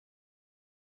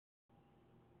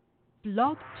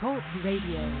Blog Talk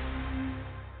Radio.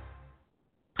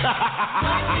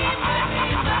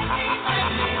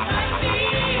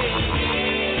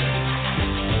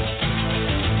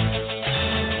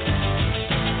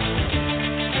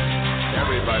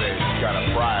 Everybody's got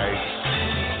a price.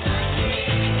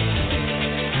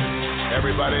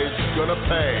 Everybody's gonna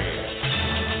pay.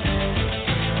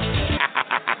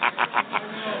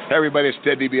 Hey everybody, it's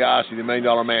Ted DiBiase, the $1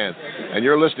 Million Man, and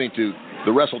you're listening to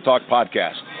the Wrestle Talk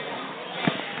Podcast.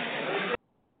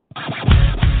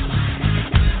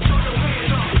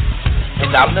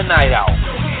 And I'm the Night Owl.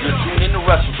 You're tuned in to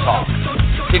Wrestle Talk.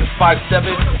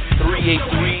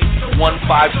 657-383-1521.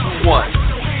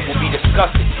 We'll be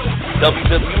discussing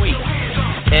WWE,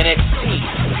 NXT,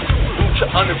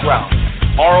 Lucha Underground,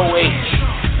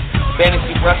 ROH,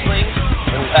 fantasy wrestling,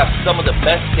 and we'll have some of the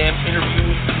best damn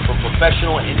interviews from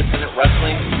professional and independent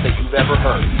wrestling that you've ever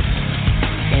heard.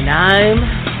 And I'm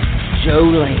Joe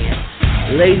Lance.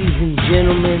 Ladies and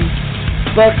gentlemen,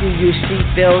 buckle your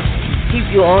seatbelts, keep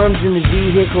your arms in the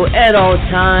vehicle at all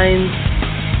times.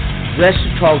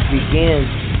 Wrestle Talk begins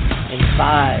in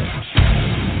 5,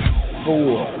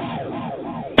 4,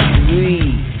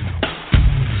 3,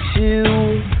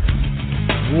 2,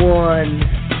 1.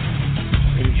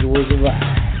 Enjoy the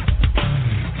ride.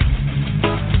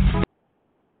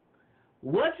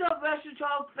 What's up, Wrestle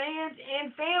Talk fans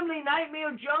and family?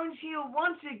 Nightmare Jones here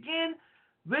once again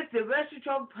with the Wrestle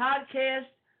Talk Podcast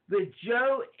with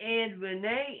Joe and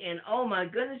Renee. And oh my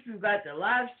goodness, we've got the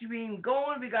live stream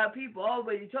going. We got people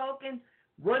already talking.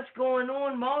 What's going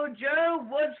on, Mojo?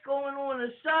 What's going on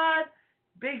aside?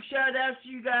 Big shout out to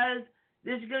you guys.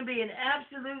 This is going to be an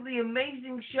absolutely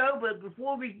amazing show. But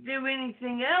before we do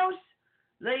anything else,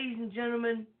 ladies and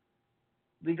gentlemen,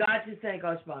 we got to thank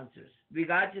our sponsors. We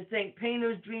got to thank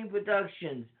Painter's Dream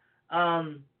Productions,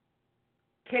 KC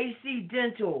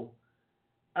Dental,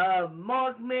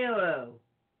 Mark Mero,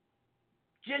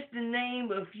 just to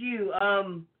name a few.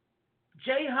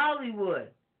 Jay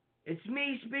Hollywood. It's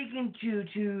me speaking to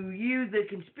you, the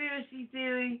conspiracy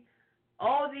theory.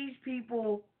 All these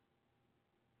people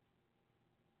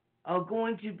are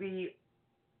going to be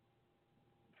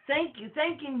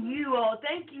thanking you all.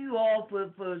 Thank you all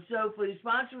for the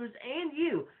sponsors and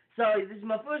you. Sorry, this is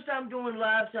my first time doing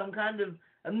live, so I'm nervous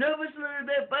a little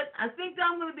bit, but I think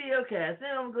I'm going to be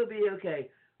okay.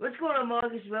 What's going on,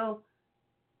 Marcus? Well,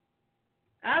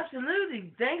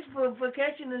 absolutely. Thanks for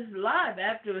catching us live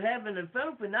after having a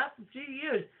phone for not for 2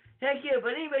 years. Heck yeah.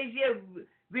 But anyways, yeah,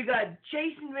 we got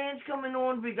Chasyn Rance coming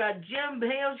on. We got Jim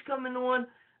Hales coming on.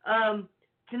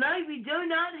 Tonight we do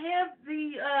not have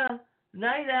the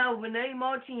Night Owl Renee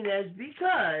Martinez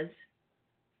because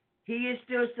he is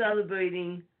still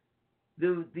celebrating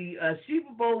the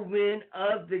Super Bowl win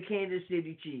of the Kansas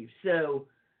City Chiefs. So,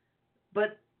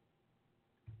 but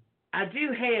I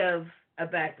do have a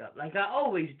backup, like I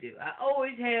always do. I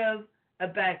always have a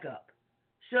backup.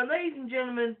 So, ladies and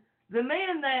gentlemen, the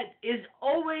man that is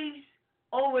always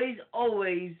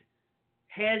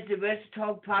has the Wrestle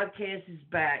Talk Podcast is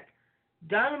back.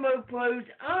 Dynamo Pro's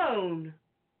own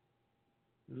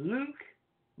Luke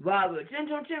Roberts. And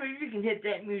don't tell me if you can hit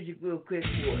that music real quick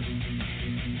for us.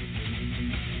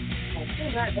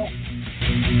 Right back.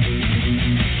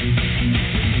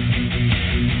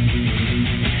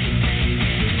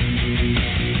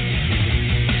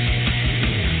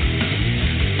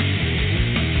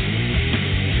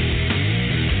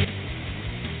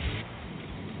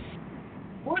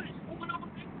 What is going on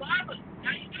with Luke Roberts?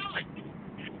 How you doing?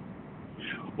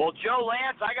 Well, Joe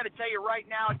Lance, I got to tell you right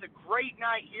now, it's a great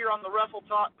night here on the Wrestle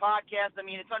Talk Podcast. I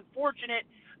mean, it's unfortunate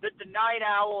that the Night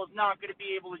Owl is not going to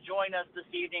be able to join us this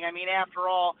evening. I mean, after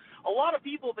all, a lot of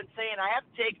people have been saying I have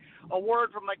to take a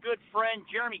word from my good friend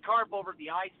Jeremy Karp over at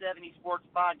the I-70 Sports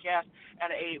Podcast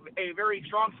and a very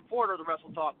strong supporter of the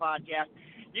Wrestle Talk Podcast.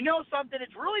 You know something?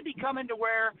 It's really becoming to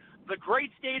where the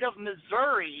great state of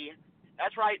Missouri,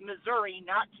 that's right, Missouri,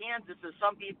 not Kansas, as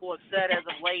some people have said as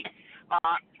of late.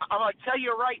 I'm going to tell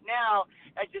you right now,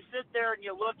 as you sit there and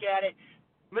you look at it,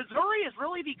 Missouri is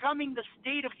really becoming the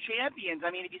state of champions.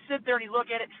 I mean, if you sit there and you look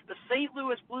at it, the St.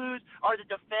 Louis Blues are the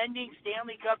defending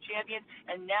Stanley Cup champions,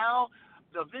 and now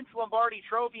the Vince Lombardi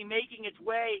Trophy making its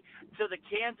way to the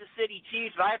Kansas City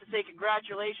Chiefs. I have to say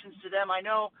congratulations to them. I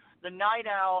know the Night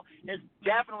Owl has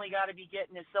definitely got to be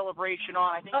getting his celebration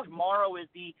on. I think tomorrow is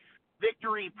the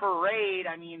victory parade.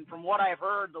 I mean, from what I've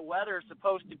heard, the weather is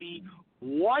supposed to be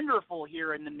wonderful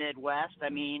here in the Midwest.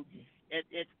 I mean,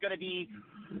 it's going to be,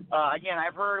 again,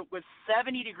 I've heard it was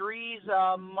 70 degrees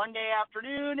Monday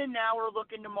afternoon, and now we're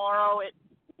looking tomorrow at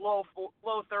low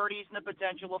 30s and the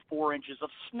potential of 4 inches of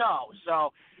snow.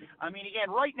 So, I mean, again,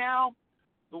 right now,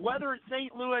 The weather in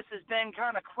St. Louis has been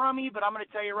kind of crummy, but I'm going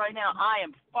to tell you right now, I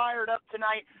am fired up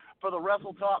tonight for the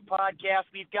Wrestle Talk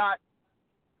podcast. We've got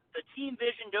the Team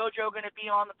Vision Dojo going to be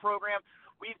on the program.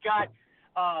 We've got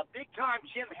big-time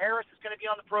Jim Harris is going to be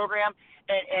on the program.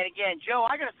 And again, Joe,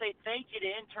 I got to say thank you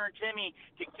to intern Timmy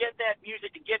to get that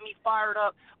music, to get me fired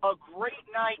up. A great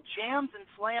night, jams and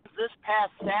slams this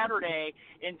past Saturday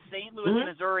in St.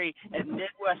 Louis, Missouri at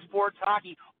Midwest Sports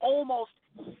Hockey. Almost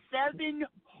 700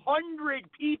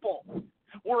 people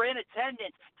were in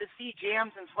attendance to see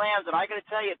Jams and Slams. And I got to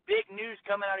tell you, big news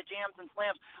coming out of Jams and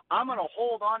Slams. I'm going to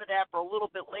hold on to that for a little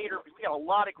bit later because we got a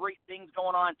lot of great things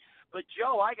going on. But,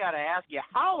 Joe, I got to ask you,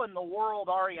 how in the world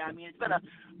are you? I mean, it's been a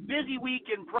busy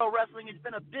week in pro wrestling. It's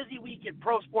been a busy week in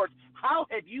pro sports. How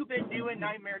have you been doing,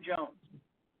 Nightmare Jones?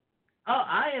 Oh,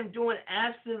 I am doing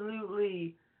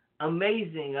absolutely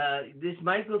amazing. This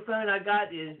microphone I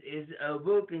got is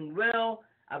working well.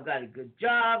 I've got a good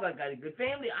job. I got a good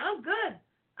family. I'm good.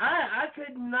 I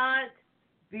could not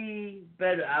be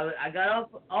better. I got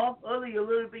off early a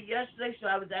little bit yesterday, so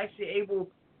I was actually able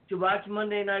to watch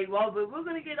Monday Night Raw. But we're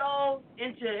going to get all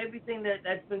into everything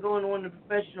that's been going on in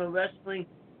professional wrestling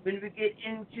when we get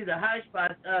into the high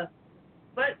spots.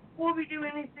 But before we do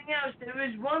anything else, there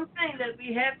is one thing that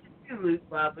we have to do, Luke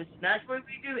Roberts, and that's what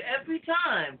we do every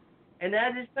time, and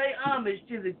that is pay homage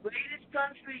to the greatest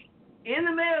country in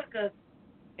America,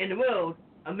 in the world,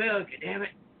 America, damn it.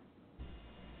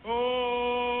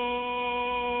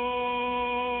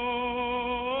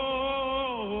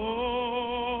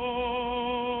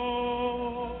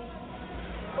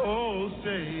 Oh,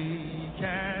 say,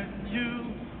 can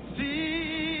you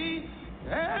see?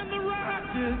 And the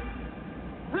rocket,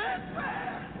 red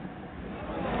flag.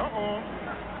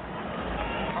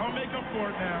 I'll make up for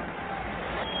it now.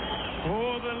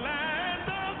 For the land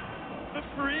of the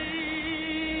free.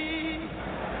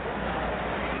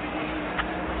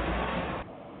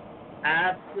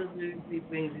 Absolutely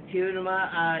brings a tear to my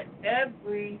eye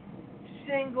every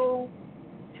single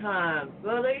time.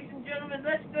 Well, ladies and gentlemen,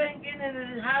 let's go ahead and get into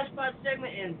this high spot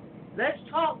segment and let's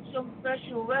talk some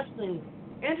professional wrestling.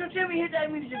 And so, Timmy, hit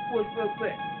that music for us real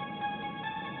quick.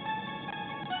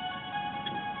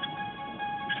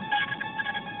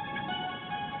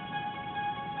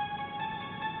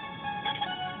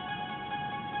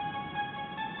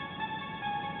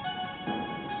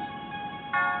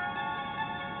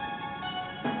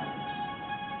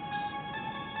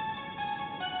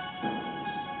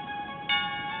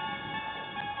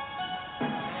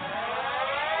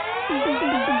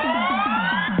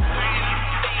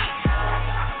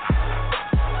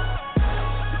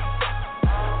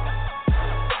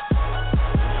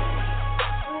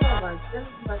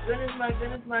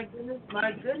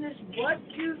 My goodness, what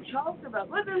you talked about.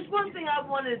 Well, there's one thing I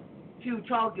wanted to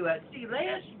talk about. See,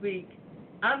 last week,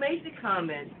 I made the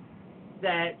comment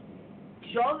that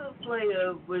Charlotte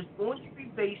Flair was going to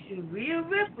be facing Rhea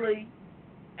Ripley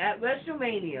at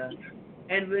WrestleMania,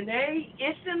 and Renee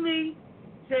instantly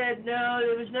said, no,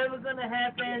 it was never going to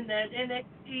happen, that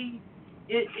NXT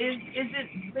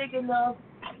isn't big enough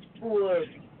for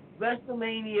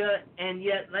WrestleMania, and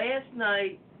yet last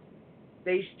night,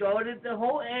 they started the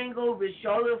whole angle with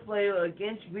Charlotte Flair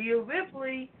against Rhea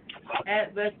Ripley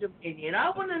at WrestleMania. And I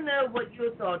want to know what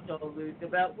your thoughts are, Luke,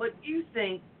 about what you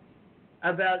think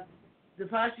about the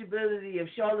possibility of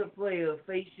Charlotte Flair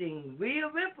facing Rhea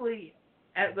Ripley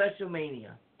at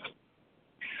WrestleMania.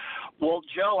 Well,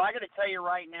 Joe, I got to tell you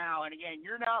right now, and again,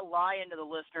 you're not lying to the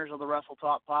listeners of the Wrestle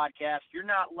Talk podcast. You're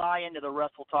not lying to the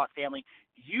Wrestle Talk family.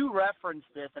 You referenced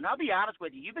this, and I'll be honest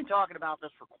with you, you've been talking about this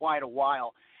for quite a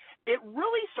while. It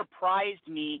really surprised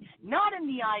me, not in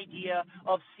the idea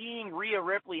of seeing Rhea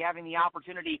Ripley having the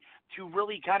opportunity to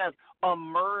really kind of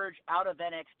emerge out of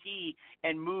NXT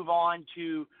and move on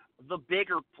to the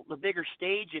bigger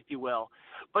stage, if you will.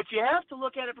 But you have to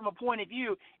look at it from a point of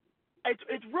view.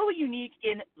 It's really unique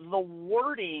in the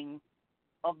wording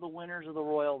of the winners of the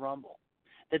Royal Rumble,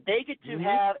 that they get to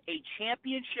have a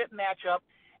championship matchup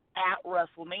at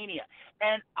WrestleMania.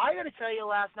 And I got to tell you,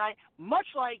 last night, much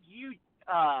like you,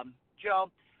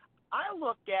 Joe, I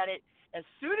looked at it as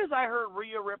soon as I heard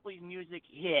Rhea Ripley's music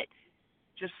hit.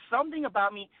 Just something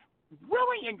about me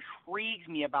really intrigues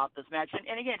me about this match.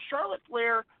 And again, Charlotte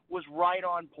Flair was right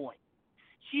on point.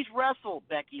 She's wrestled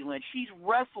Becky Lynch. She's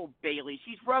wrestled Bayley.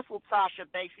 She's wrestled Sasha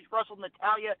Banks. She's wrestled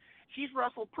Natalya. She's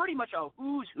wrestled pretty much a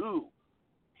who's who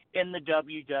in the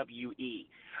WWE.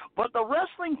 But the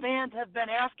wrestling fans have been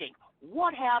asking,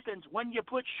 what happens when you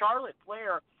put Charlotte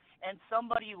Flair and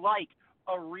somebody like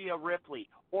a Rhea Ripley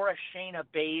or a Shayna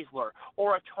Baszler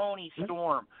or a Toni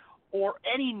Storm or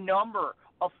any number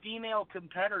of female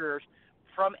competitors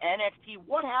from NXT.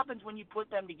 What happens when you put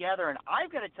them together? And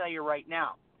I've got to tell you right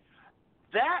now,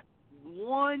 that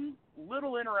one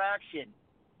little interaction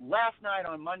last night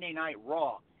on Monday Night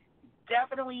Raw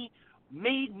definitely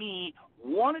made me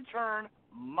want to turn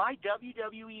my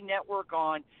WWE Network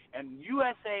on and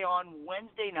USA on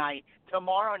Wednesday night,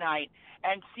 tomorrow night,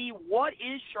 and see what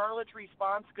is Charlotte's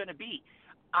response going to be.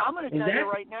 I'm going to tell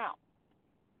you right now,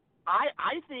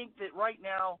 I think that right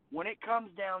now, when it comes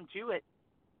down to it,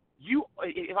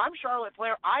 if I'm Charlotte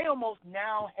Flair, I almost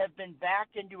now have been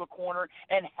backed into a corner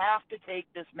and have to take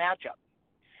this matchup.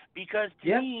 Because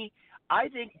to me, I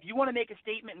think if you want to make a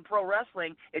statement in pro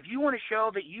wrestling, if you want to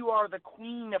show that you are the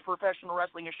queen of professional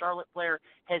wrestling, as Charlotte Flair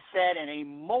has said, and a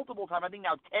multiple time, I think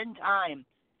now 10-time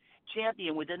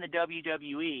champion within the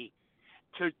WWE,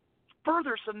 to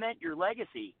further cement your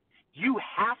legacy, you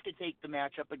have to take the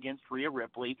matchup against Rhea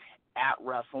Ripley at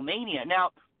WrestleMania.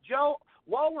 Now, Joe,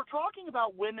 while we're talking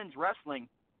about women's wrestling,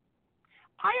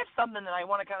 I have something that I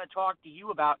want to kind of talk to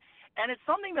you about, and it's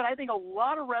something that I think a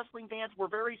lot of wrestling fans were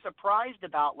very surprised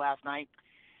about last night.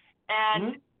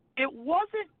 And it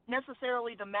wasn't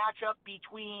necessarily the matchup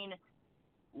between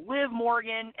Liv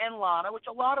Morgan and Lana, which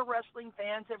a lot of wrestling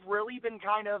fans have really been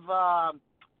kind of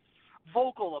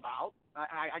vocal about.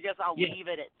 I guess I'll leave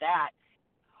it at that.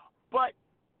 But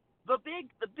the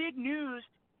big news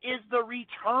is the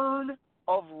return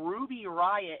of Ruby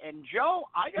Riott. And Joe,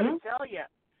 I got to tell you,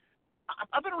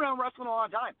 I've been around wrestling a long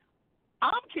time.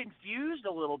 I'm confused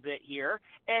a little bit here,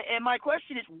 and my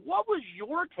question is, what was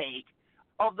your take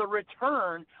of the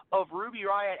return of Ruby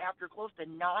Riott after close to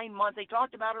 9 months? They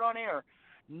talked about it on air.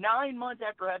 9 months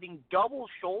after having double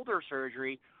shoulder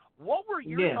surgery. What were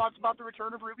your thoughts about the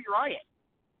return of Ruby Riott?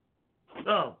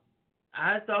 Oh,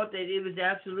 I thought that it was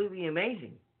absolutely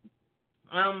amazing.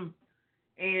 And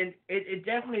it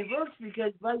definitely works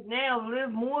because right now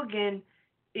Liv Morgan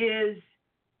is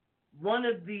one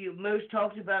of the most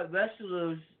talked about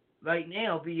wrestlers right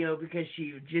now, because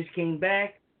she just came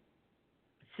back.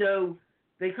 So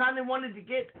they kind of wanted to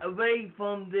get away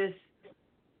from this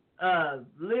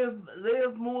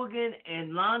Liv Morgan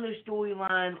and Lana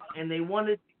storyline, and they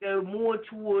wanted to go more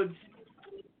towards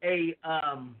a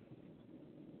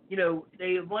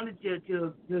they wanted to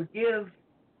give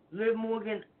Liv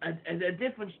Morgan a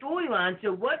different storyline.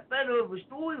 So what better of a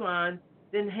storyline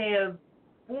than have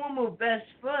former best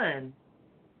friends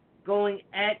going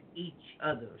at each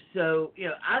other? So,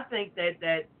 I think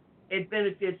that it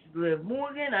benefits Liv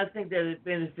Morgan. I think that it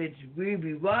benefits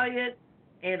Ruby Riott.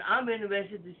 And I'm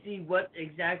interested to see what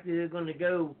exactly they're going to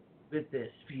go with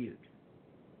this feud.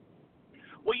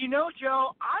 Well,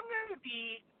 Joe, I'm going to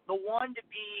be the one to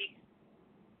be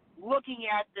looking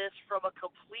at this from a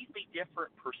completely different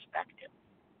perspective.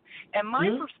 And my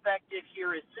perspective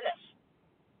here is this.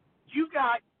 You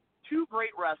got two great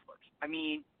wrestlers. I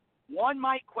mean, one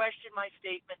might question my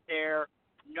statement there,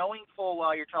 knowing full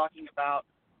well you're talking about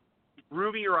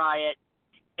Ruby Riott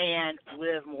and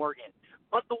Liv Morgan.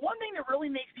 But the one thing that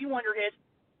really makes me wonder is,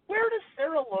 where does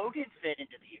Sarah Logan fit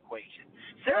into the equation?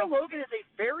 Sarah Logan is a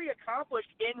very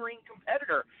accomplished in-ring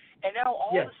competitor. And now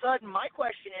all of a sudden my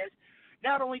question is,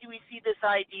 not only do we see this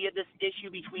issue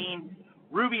between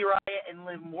Ruby Riott and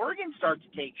Liv Morgan start to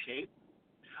take shape,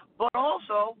 but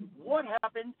also what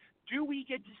happens? Do we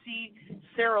get to see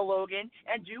Sarah Logan,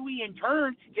 and do we in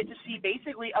turn get to see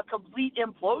basically a complete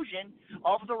implosion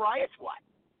of the Riott Squad?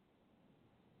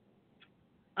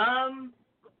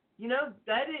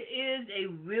 That is a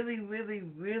really, really,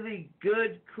 really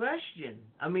good question.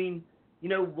 I mean,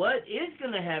 what is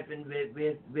going to happen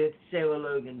with Sarah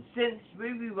Logan? Since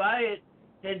Ruby Riott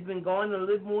has been gone and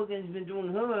Liv Morgan's been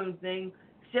doing her own thing,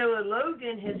 Sarah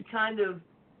Logan has kind of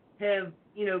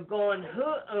gone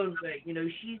her own way.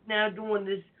 She's now doing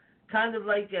this kind of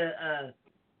like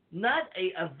not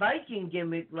a Viking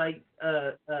gimmick like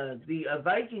the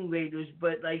Viking Raiders,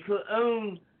 but like her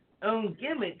own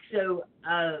gimmick. So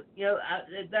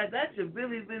that's a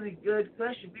really, really good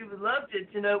question. We would love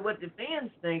to know what the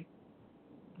fans think.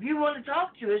 If you want to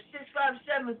talk to us,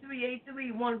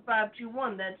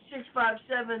 657-383-1521. That's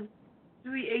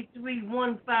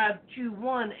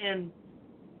 657-383-1521. And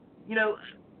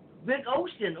Rick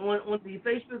Olsen on the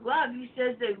Facebook Live, he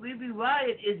says that Ruby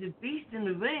Riott is a beast in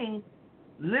the ring.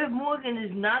 Liv Morgan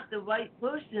is not the right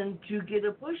person to get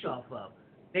a push off of.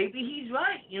 Maybe he's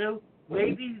right.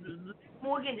 Maybe Liv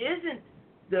Morgan isn't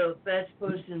the best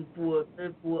person for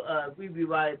Ruby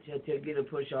Riott to get a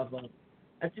push off of.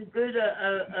 That's a good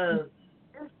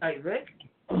insight, Rick.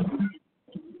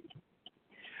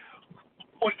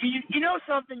 Well, you know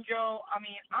something, Joe? I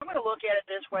mean, I'm going to look at it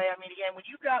this way. I mean, again, when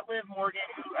you've got Liv Morgan,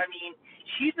 who, I mean,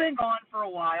 she's been gone for a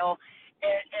while,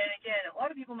 And again, a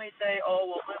lot of people may say, oh,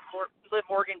 well, Liv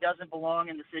Morgan doesn't belong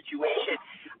in the situation.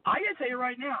 I got to tell you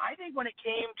right now, I think when it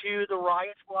came to the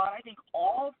Riot Squad, I think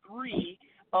all three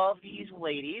of these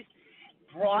ladies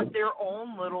brought their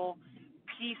own little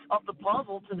piece of the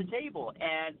puzzle to the table.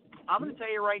 And I'm going to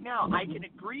tell you right now, I can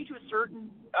agree to a certain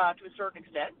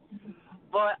extent,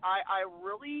 but I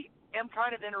really am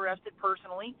kind of interested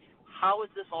personally, how is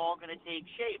this all going to take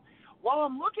shape? While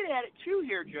I'm looking at it, too,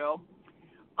 here, Joe,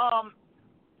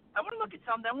 I want to look at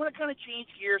something. I want to kind of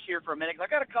change gears here for a minute because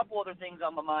I got a couple other things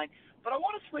on my mind. But I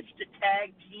want to switch to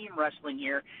tag team wrestling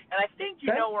here. And I think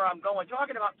you know where I'm going.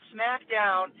 Talking about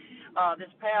SmackDown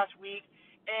this past week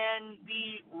and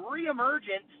the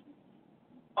reemergence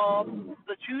of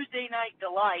the Tuesday Night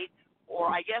Delight,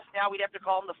 or I guess now we'd have to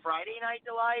call them the Friday Night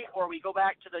Delight, or we go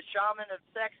back to the Shaman of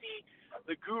Sexy,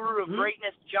 the Guru of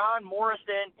Greatness, John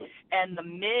Morrison, and The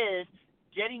Miz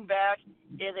getting back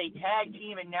as a tag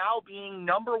team and now being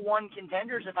number one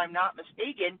contenders, if I'm not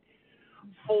mistaken,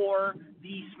 for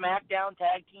the SmackDown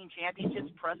Tag Team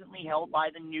Championships presently held by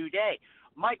the New Day.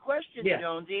 My question,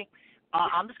 Jonesy,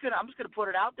 I'm just gonna put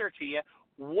it out there to you.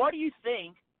 What do you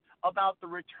think about the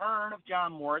return of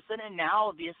John Morrison and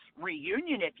now this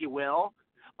reunion, if you will,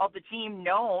 of the team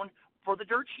known for the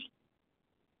Dirt Sheet?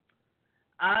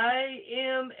 I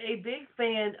am a big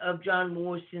fan of John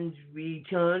Morrison's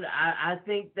return. I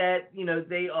think that, you know,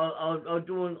 they are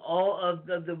doing all of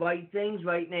the right things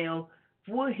right now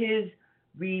for his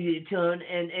return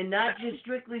and not just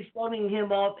strictly starting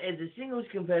him off as a singles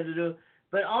competitor,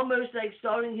 but almost like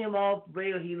starting him off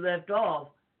where he left off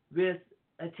with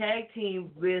a tag team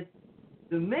with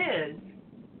The Miz.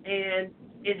 And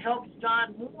it helps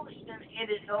John Morrison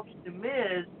and it helps The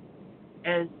Miz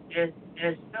as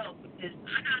well, because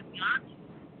I gotta be honest,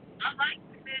 I like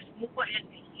The Miz more as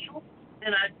a heel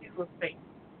than I do a face.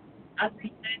 I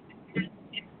think that The Miz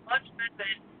is much better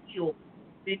as a heel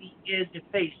than he is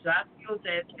a face. So I feel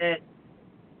that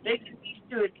making these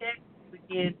two attacks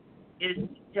again is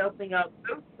helping out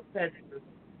both competitors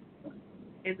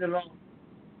in the long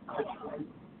run.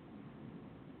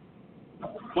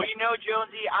 Well, you know,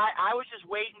 Jonesy, I was just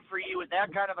waiting for you with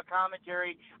that kind of a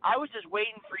commentary. I was just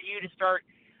waiting for you to start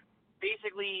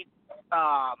basically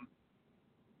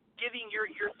giving your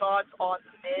thoughts on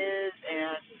The Miz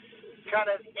and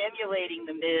kind of emulating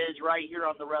The Miz right here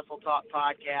on the Wrestle Talk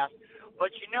podcast.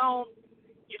 But, you know,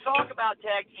 you talk about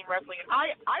tag team wrestling, and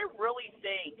I really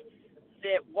think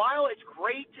that while it's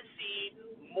great to see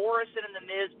Morrison and The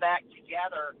Miz back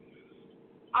together,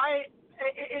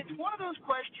 it's one of those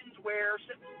questions where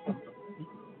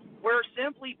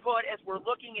simply put, as we're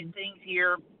looking at things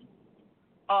here,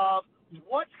 of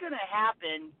what's going to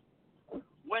happen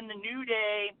when the New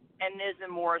Day and Miz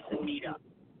and Morrison meet up.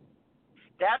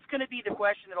 That's going to be the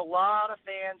question that a lot of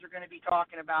fans are going to be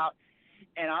talking about,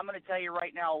 and I'm going to tell you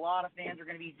right now, a lot of fans are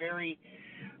going to be very,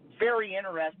 very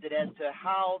interested as to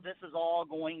how this is all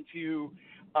going to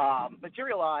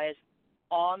materialize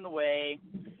on the way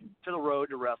to the road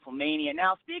to WrestleMania.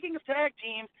 Now, speaking of tag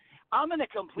teams, I'm going to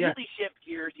completely shift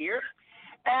gears here,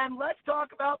 and let's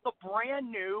talk about the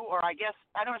brand new, or I guess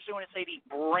I don't actually want to say the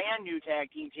brand new tag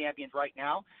team champions right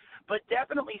now, but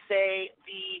definitely say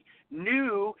the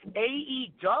new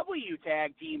AEW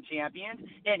tag team champions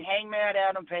in Hangman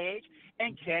Adam Page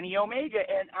and Kenny Omega.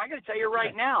 And I got to tell you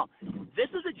right now, this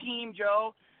is a team,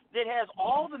 Joe, that has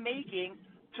all the making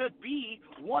to be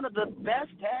one of the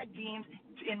best tag teams,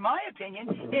 in my opinion,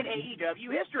 in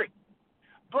AEW history.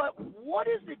 But what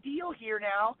is the deal here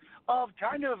now of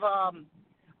kind of,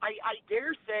 I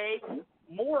dare say,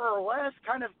 more or less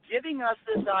kind of giving us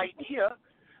this idea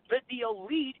that the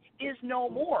Elite is no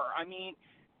more? I mean,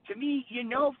 to me, you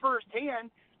know firsthand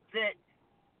that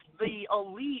the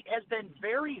Elite has been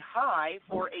very high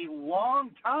for a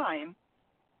long time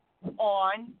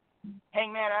on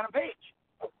Hangman Adam Page.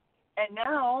 And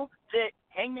now that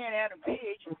Hangman Adam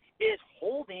Page is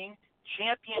holding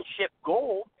championship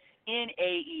gold in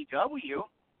AEW,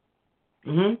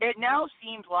 it now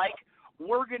seems like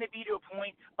we're going to be to a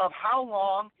point of how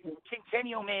long can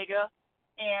Kenny Omega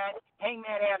and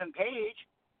Hangman Adam Page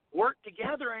work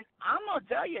together. And I'm going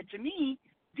to tell you, to me,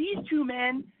 these two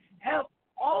men have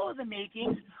all of the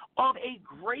makings of a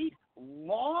great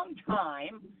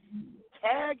long-time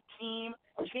tag team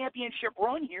championship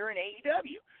run here in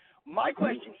AEW. My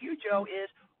question to you, Joe, is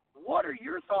what are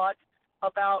your thoughts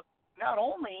about not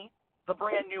only the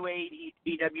brand new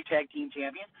AEW Tag Team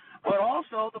Champions, but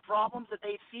also the problems that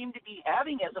they seem to be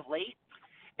having as of late?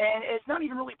 And it's not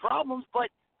even really problems, but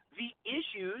the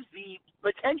issues, the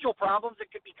potential problems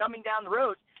that could be coming down the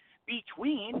road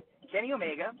between Kenny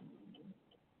Omega,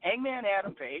 Hangman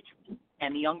Adam Page,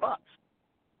 and the Young Bucks.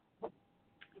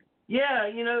 Yeah,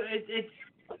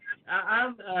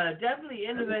 I'm definitely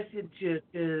interested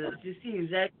to see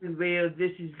exactly where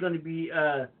this is going to be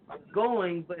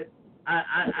going, but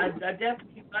I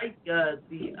definitely like the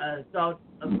thought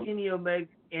of Kenny Omega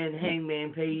and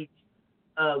Hangman Page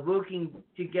working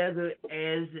together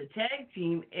as a tag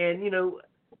team, and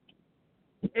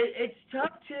it's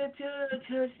tough to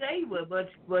say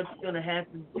what's going to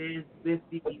happen with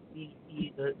the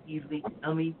elite.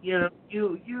 I mean, you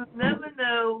never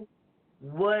know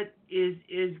what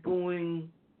is going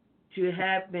to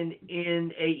happen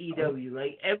in AEW.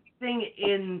 Like everything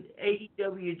in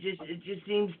AEW just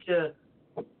seems to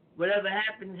whatever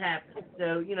happens happens.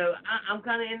 So I'm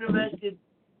kind of interested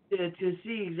to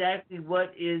see exactly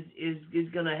what is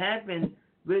going to happen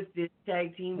with this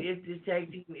tag team, if this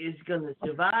tag team is going to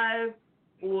survive,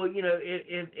 or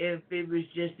if it was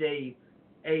just a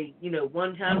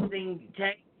one time thing,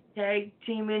 tag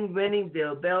teaming, winning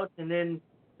their belts, and then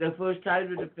the first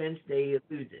title defense they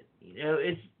lose it.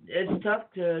 It's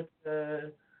tough to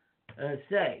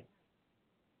say.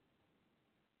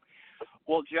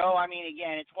 Well, Joe, I mean,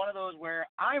 again, it's one of those where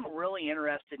I'm really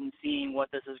interested in seeing what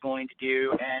this is going to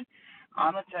do. And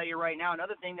I'm going to tell you right now,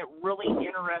 another thing that really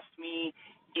interests me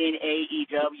in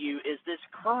AEW is this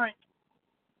current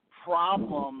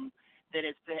problem that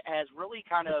has really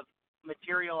kind of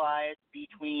materialized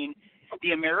between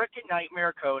the American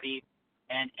Nightmare Cody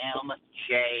and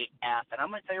MJF. And I'm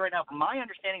going to tell you right now, from my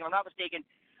understanding, if I'm not mistaken,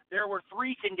 there were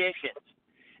 3 conditions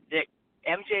that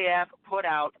MJF put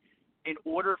out in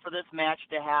order for this match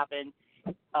to happen.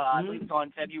 I believe it's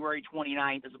on February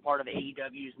 29th as a part of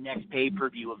AEW's next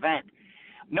pay-per-view event.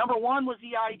 Number 1 was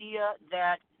the idea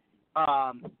that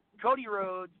Cody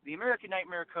Rhodes, the American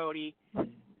Nightmare Cody,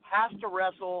 has to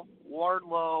wrestle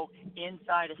Wardlow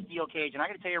inside a steel cage. And I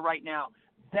got to tell you right now,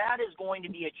 that is going to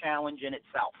be a challenge in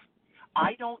itself.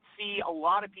 I don't see a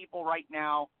lot of people right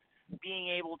now being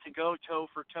able to go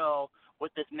toe-for-toe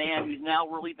with this man who's now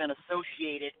really been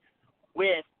associated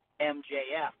with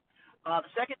MJF. The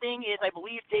second thing is, I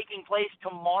believe, taking place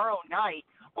tomorrow night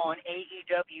on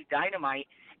AEW Dynamite,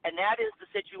 and that is the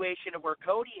situation of where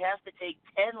Cody has to take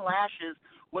 10 lashes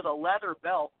with a leather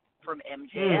belt from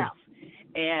MJF.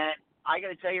 And I got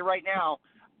to tell you right now,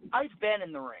 I've been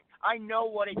in the ring. I know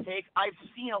what it takes. I've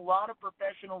seen a lot of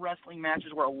professional wrestling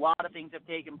matches where a lot of things have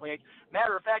taken place.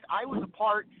 Matter of fact, I was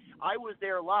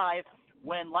there live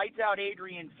when Lights Out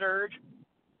Adrian Surge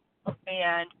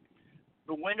and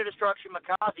the Wind of Destruction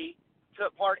Makazi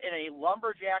took part in a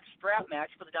lumberjack strap match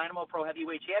for the Dynamo Pro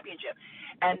Heavyweight Championship.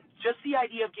 And just the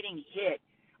idea of getting hit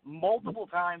multiple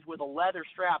times with a leather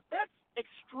strap, that's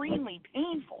extremely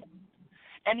painful.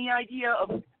 And the idea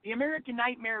of the American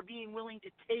Nightmare being willing to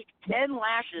take 10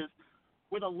 lashes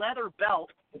with a leather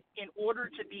belt in order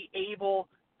to be able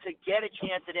to get a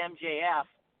chance at MJF,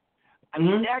 I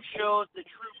mean, that shows the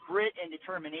true grit and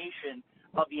determination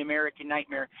of the American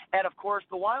Nightmare. And, of course,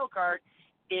 the wild card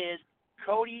is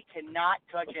Cody cannot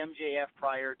touch MJF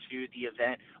prior to the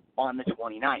event on the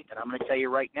 29th. And I'm going to tell you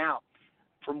right now,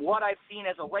 from what I've seen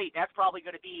as of late, that's probably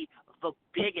going to be the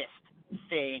biggest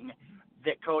thing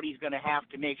that Cody's going to have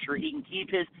to make sure he can keep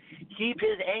his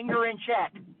anger in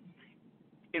check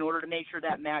in order to make sure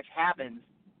that match happens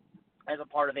as a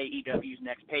part of AEW's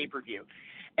next pay-per-view.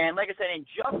 And like I said, in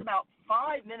just about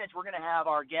 5 minutes, we're going to have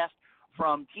our guest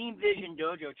from Team Vision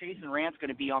Dojo, Chasyn Rance, going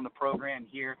to be on the program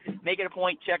here. Make it a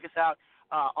point, check us out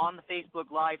on the Facebook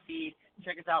Live feed.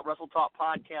 Check us out,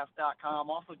 WrestleTalkPodcast.com.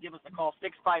 Also, give us a call,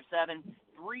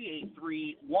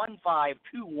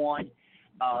 657-383-1521.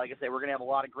 Like I said, we're going to have a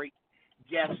lot of great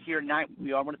guests here tonight.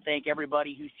 I want to thank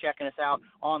everybody who's checking us out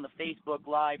on the Facebook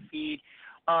Live feed.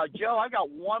 Joe, I've got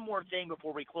one more thing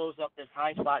before we close up this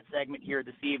high spot segment here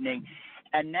this evening,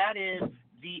 and that is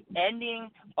the ending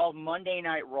of Monday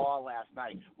Night Raw last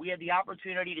night. We had the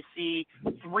opportunity to see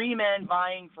 3 men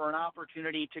vying for an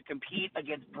opportunity to compete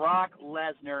against Brock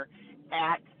Lesnar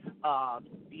at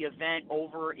the event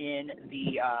over in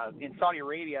Saudi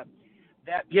Arabia.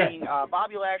 That being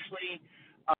Bobby Lashley,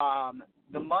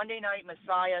 the Monday Night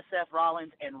Messiah, Seth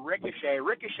Rollins, and Ricochet.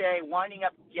 Ricochet winding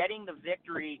up getting the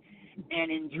victory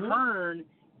and in turn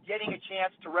getting a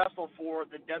chance to wrestle for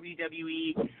the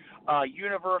WWE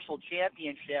Universal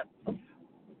Championship.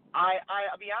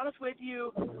 I'll be honest with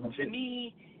you, to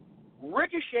me,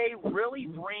 Ricochet really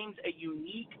brings a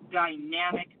unique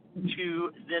dynamic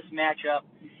to this matchup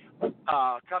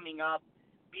coming up,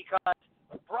 because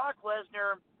Brock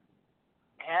Lesnar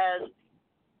has,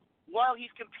 while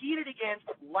he's competed against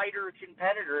lighter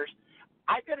competitors,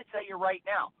 I've got to tell you right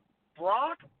now,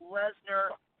 Brock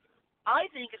Lesnar, I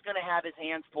think, is going to have his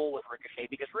hands full with Ricochet,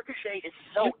 because Ricochet is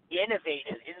so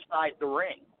innovative inside the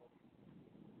ring.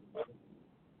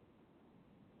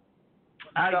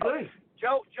 I agree.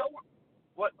 Joe,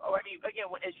 what? I mean, again,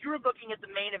 as you were looking at the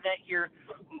main event here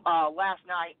last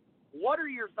night, what are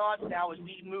your thoughts now as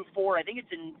we move forward? I think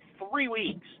it's in 3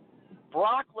 weeks.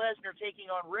 Brock Lesnar taking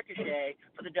on Ricochet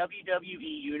for the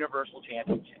WWE Universal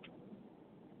Championship.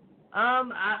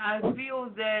 I feel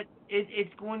that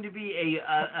it's going to be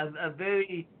a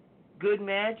very good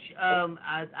match.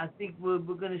 I think we're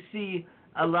going to see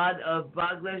a lot of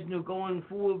Brock Lesnar going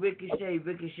for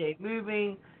Ricochet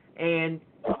moving, and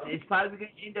it's probably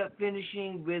going to end up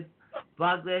finishing with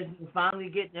Brock Lesnar finally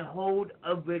getting a hold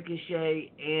of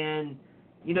Ricochet, and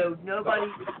nobody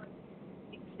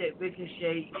thinks that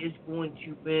Ricochet is going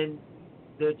to win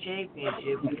the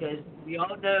championship, because we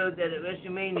all know that at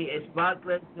WrestleMania it's Brock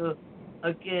Lesnar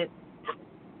against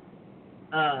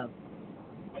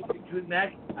Drew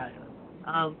McIntyre.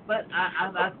 But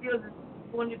I feel that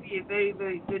it's going to be a very,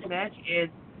 very good match, and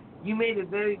you made a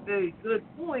very, very good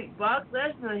point. Brock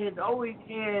Lesnar has always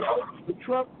had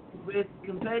trouble with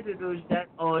competitors that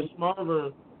are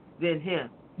smaller than him.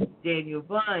 Daniel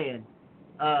Bryan,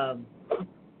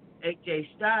 AJ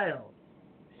Styles.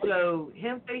 So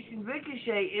him facing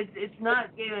Ricochet, it's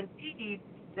not guaranteed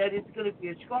that it's going to be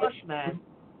a squash match,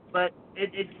 but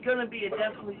it's going to be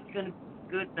definitely going to be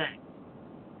a good match.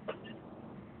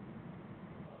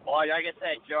 Well, like I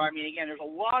said, Joe, I mean, again, there's a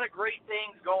lot of great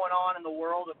things going on in the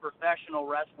world of professional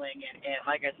wrestling, and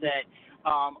like I said,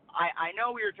 I know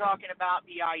we were talking about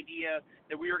the idea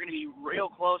that we were going to be real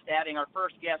close to having our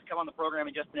first guest come on the program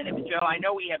in just a minute. But, Joe, I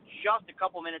know we have just a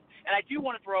couple minutes, and I do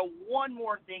want to throw one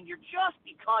more thing here just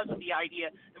because of the idea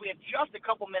that we have just a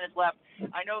couple minutes left.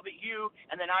 I know that you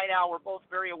and the Night Owl were both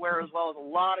very aware, as well as a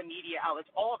lot of media outlets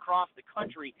all across the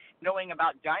country, knowing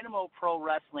about Dynamo Pro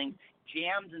Wrestling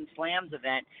Jams and Slams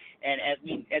event. And as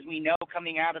we know,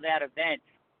 coming out of that event,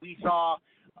 we saw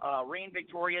Reign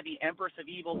Victoria, the Empress of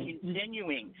Evil,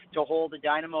 continuing to hold the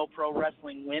Dynamo Pro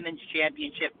Wrestling Women's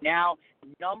Championship, now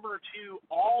number 2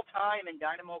 all-time in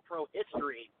Dynamo Pro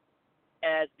history,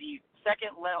 as the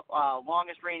second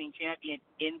longest reigning champion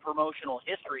in promotional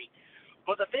history.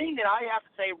 But the thing that I have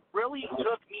to say really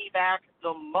took me back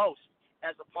the most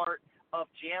as a part of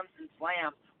Jams and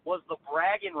Slams was the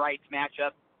bragging rights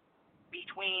matchup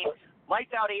between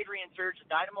Lights Out Adrian Surge, the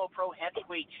Dynamo Pro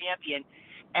Heavyweight Champion,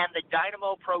 and the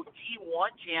Dynamo Pro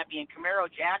T1 Champion,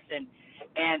 Camaro Jackson.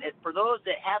 And for those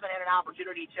that haven't had an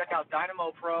opportunity to check out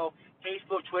Dynamo Pro,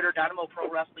 Facebook, Twitter,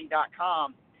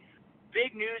 DynamoProWrestling.com,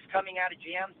 big news coming out of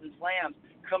Jams and Slams.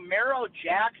 Camaro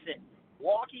Jackson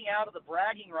walking out of the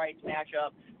bragging rights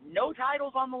matchup, no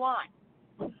titles on the line.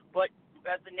 But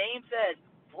as the name says,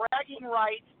 bragging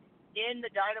rights in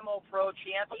the Dynamo Pro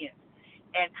Champions.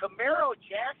 And Camaro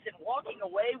Jackson walking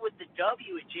away with the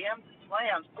W at Jams and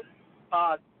Slams.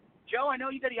 Joe, I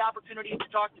know you had the opportunity to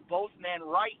talk to both men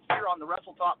right here on the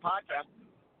Wrestle Talk podcast.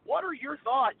 What are your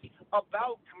thoughts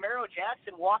about Camaro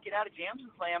Jackson walking out of Jams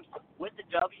and Slams with the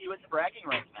W at the bragging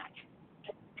rights match?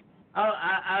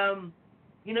 I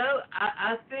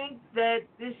think that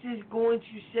this is going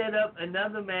to set up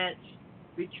another match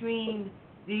between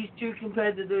these two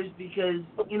competitors, because,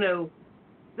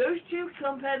 those two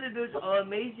competitors are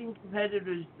amazing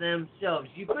competitors themselves.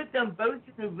 You put them both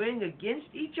in the ring against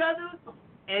each other,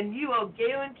 and you are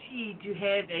guaranteed to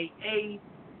have a A++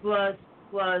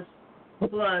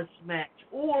 match.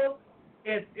 Or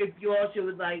if you also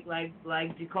would like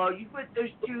to call, you put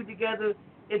those two together,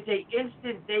 it's a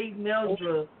instant Dave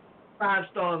Meltzer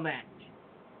 5-star match.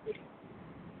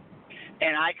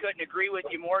 And I couldn't agree with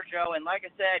you more, Joe. And like I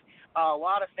said, a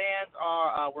lot of fans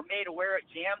were made aware at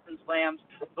Jams and Slams.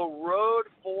 The road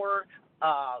for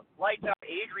Lights Out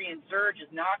Adrian Surge is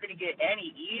not going to get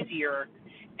any easier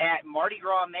at Mardi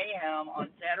Gras Mayhem on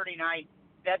Saturday night,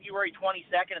 February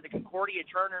 22nd at the Concordia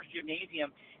Turner's Gymnasium,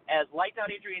 as Lights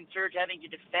Out Adrian Surge having to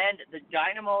defend the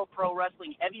Dynamo Pro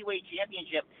Wrestling Heavyweight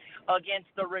Championship against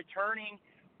the returning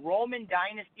Roman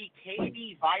Dynasty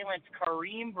KD Violence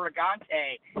Kareem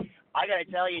Brigante. I got to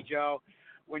tell you, Joe,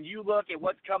 when you look at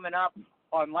what's coming up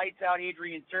on Lights Out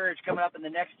Adrian Surge coming up in the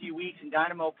next few weeks in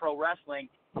Dynamo Pro Wrestling,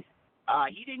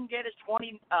 he didn't get his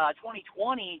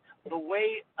 2020 the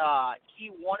way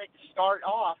he wanted to start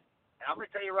off. And I'm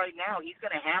going to tell you right now, he's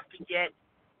going to have to get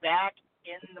back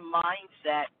in the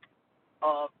mindset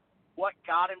of what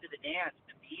got him to the dance,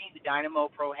 to being the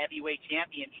Dynamo Pro Heavyweight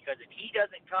Champion, because if he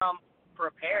doesn't come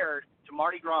prepared to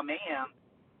Mardi Gras Mayhem,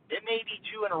 it may be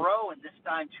 2 in a row, and this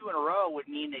time 2 in a row would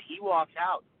mean that he walks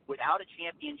out without a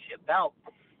championship belt.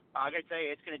 I got to tell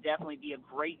you, it's going to definitely be a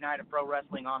great night of pro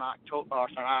wrestling on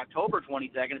October 22nd.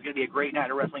 It's going to be a great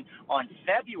night of wrestling on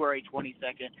February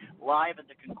 22nd, live at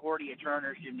the Concordia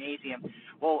Turner Gymnasium.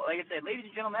 Well, like I said, ladies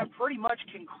and gentlemen, that pretty much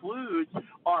concludes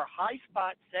our high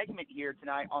spot segment here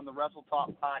tonight on the Wrestle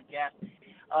Talk podcast.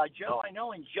 Joe, I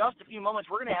know in just a few moments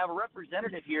we're going to have a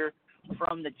representative here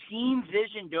from the Team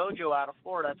Vision Dojo out of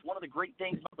Florida. That's one of the great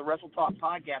things about the Wrestle Talk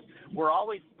podcast. We're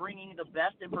always bringing the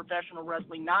best in professional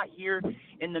wrestling, not here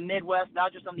in the Midwest,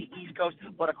 not just on the East Coast,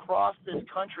 but across this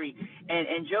country.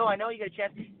 And Joe, I know you got a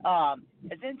chance.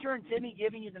 Is intern Timmy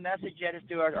giving you the message yet as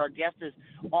to our guest is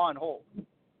on hold?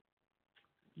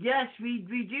 Yes,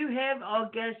 we do have our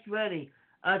guest ready.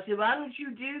 So why don't you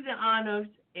do the honors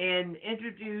and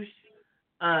introduce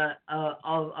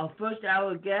our first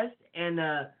hour guest, and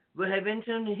we'll have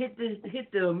intern hit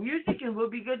the music, and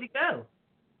we'll be good to go.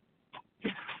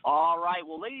 All right.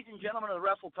 Well, ladies and gentlemen of the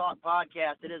Wrestle Talk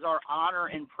podcast, it is our honor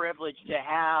and privilege to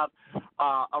have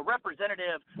a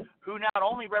representative who not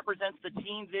only represents the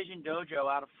Team Vision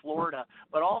Dojo out of Florida,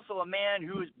 but also a man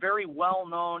who is very well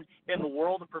known in the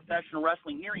world of professional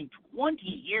wrestling, nearing 20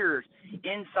 years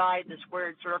inside the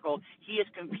squared circle. He has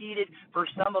competed for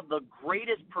some of the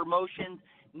greatest promotions,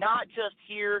 not just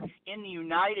here in the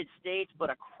United States,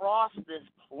 but across this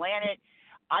planet.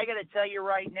 I got to tell you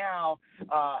right now,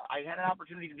 I had an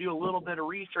opportunity to do a little bit of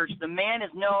research. The man is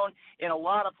known in a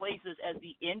lot of places as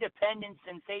the independent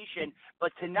sensation,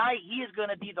 but tonight he is going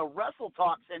to be the Wrestle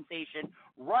Talk sensation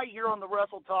right here on the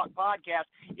Wrestle Talk podcast.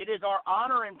 It is our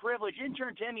honor and privilege.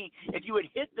 Intern Timmy, if you would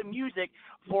hit the music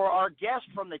for our guest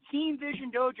from the Team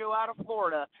Vision Dojo out of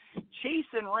Florida,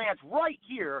 Chasyn Rance, right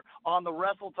here on the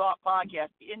Wrestle Talk podcast.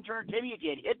 Intern Timmy, if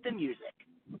you'd hit the music.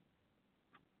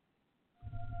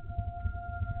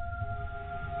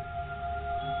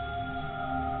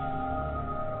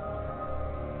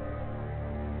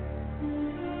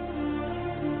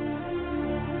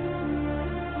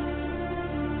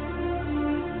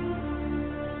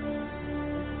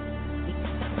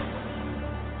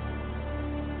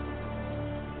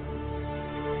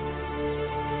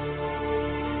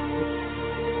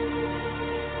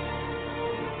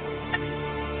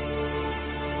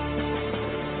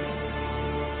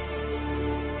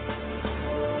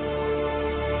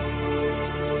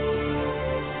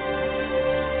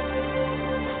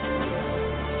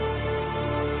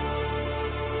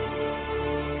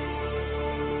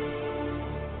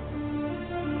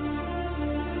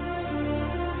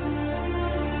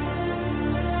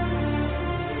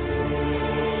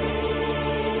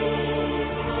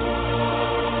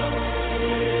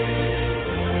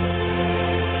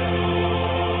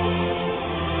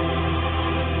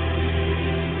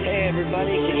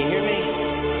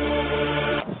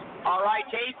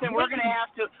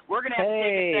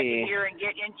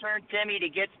 Intern Timmy to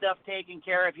get stuff taken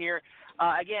care of here.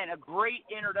 Again, a great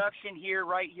introduction here,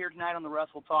 right here tonight on the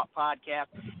Wrestle Talk podcast.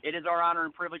 It is our honor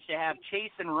and privilege to have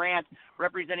Chasyn Rance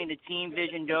representing the Team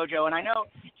Vision Dojo. And I know,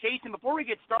 Chasyn, before we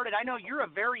get started, I know you're a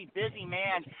very busy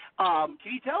man.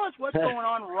 Can you tell us what's going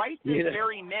on right this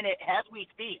very minute as we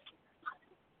speak?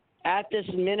 At this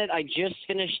minute, I just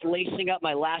finished lacing up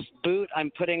my last boot.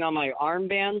 I'm putting on my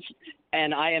armbands,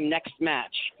 and I am next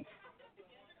match.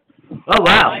 Oh,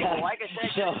 wow. Like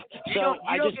I said, so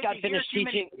I just got finished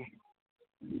teaching.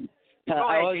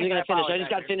 I just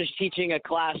got finished teaching a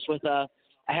class with I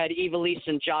had Evilise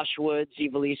and Josh Woods.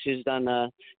 Evilise, who's done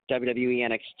WWE,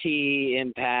 NXT,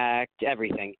 Impact,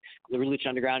 everything, the Lucha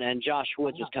Underground, and Josh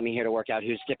Woods is coming here to work out,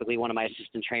 who's typically one of my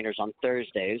assistant trainers on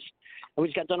Thursdays. And we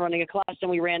just got done running a class, and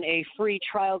we ran a free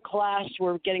trial class.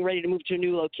 We're getting ready to move to a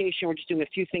new location. We're just doing a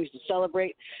few things to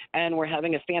celebrate, and we're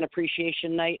having a fan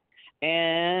appreciation night.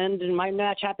 And my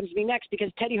match happens to be next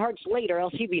because Teddy Hart's late, or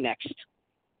else he'd be next.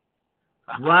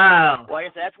 Wow. Well, I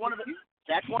guess that's one of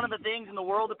the things in the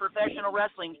world of professional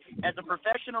wrestling. As a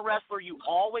professional wrestler, you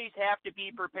always have to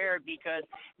be prepared because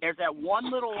there's that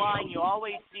one little line you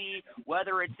always see,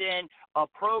 whether it's in a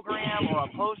program or a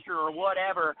poster or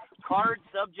whatever, cards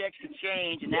subject to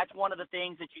change, and that's one of the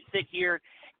things that you sit here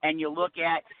and you look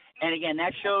at. And, again,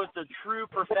 that shows the true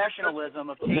professionalism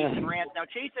of Chasyn Rance. Now,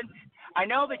 Chasyn, I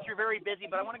know that you're very busy,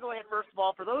 but I want to go ahead, first of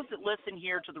all, for those that listen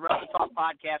here to the Wrestle Talk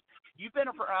podcast, you've been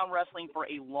around wrestling for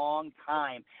a long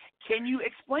time. Can you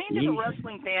explain to the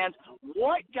wrestling fans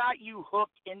what got you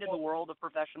hooked into the world of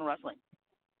professional wrestling?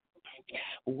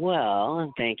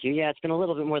 Well, thank you. Yeah, it's been a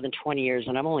little bit more than 20 years,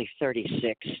 and I'm only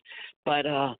 36. But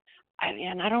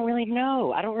I don't really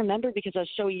know. I don't remember because I was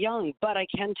so young, but I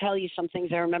can tell you some things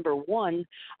I remember. One,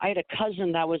 I had a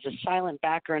cousin that was a silent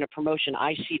backer in a promotion,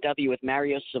 ICW, with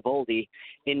Mario Savoldi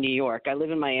in New York. I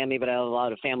live in Miami, but I have a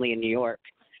lot of family in New York.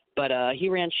 But he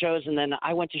ran shows, and then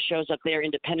I went to shows up there,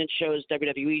 independent shows,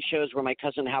 WWE shows, where my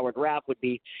cousin Howard Rapp would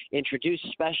be introduced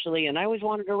especially, and I always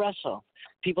wanted to wrestle.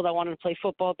 People that wanted to play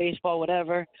football, baseball,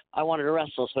 whatever, I wanted to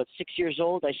wrestle. So at 6 years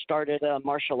old, I started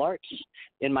martial arts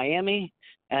in Miami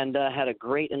and had a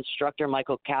great instructor,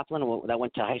 Michael Kaplan, that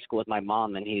went to high school with my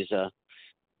mom, and he's a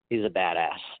badass.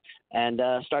 And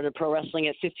started pro wrestling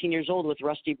at 15 years old with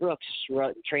Rusty Brooks,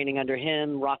 training under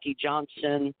him, Rocky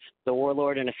Johnson, the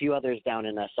Warlord, and a few others down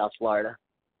in South Florida.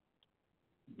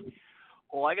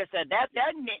 Well, like I said,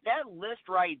 that list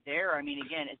right there, I mean,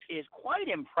 again, is quite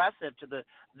impressive to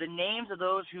the names of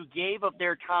those who gave up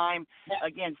their time,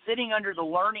 again, sitting under the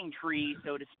learning tree,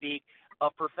 so to speak,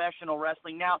 of professional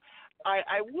wrestling. Now,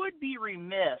 I would be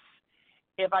remiss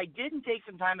if I didn't take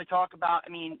some time to talk about, I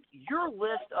mean, your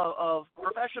list of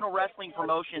professional wrestling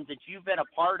promotions that you've been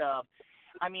a part of.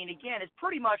 I mean, again, it's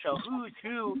pretty much a who's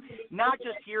who, not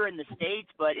just here in the States,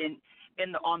 but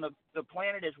on the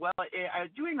planet as well. I was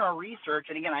doing our research,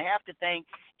 and again, I have to thank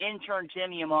intern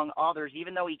Timmy among others.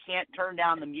 Even though he can't turn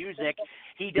down the music,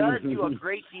 he does do a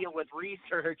great deal with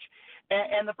research.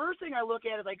 And the first thing I look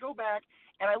at is I go back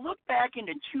and I look back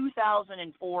into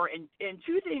 2004, and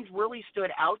two things really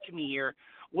stood out to me here.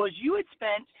 Was you had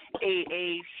spent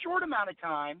a short amount of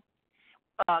time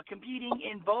competing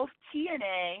in both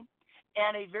TNA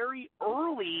and a very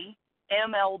early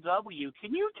MLW.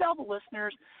 Can you tell the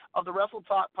listeners of the Wrestle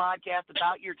Talk podcast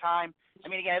about your time? I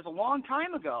mean, again, it's a long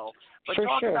time ago, but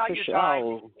talk about your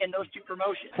time in those two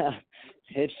promotions.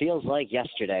 It feels like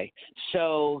yesterday.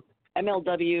 So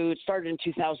MLW started in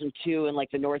 2002 in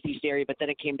like the Northeast area, but then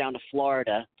it came down to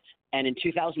Florida. And in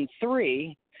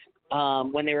 2003,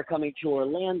 when they were coming to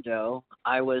Orlando,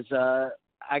 I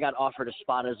got offered a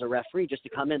spot as a referee just to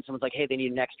come in. Someone's like, hey, they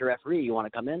need an extra referee. You want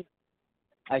to come in?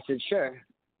 I said, sure.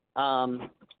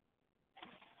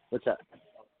 What's up?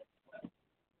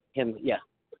 Him, yeah.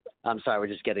 I'm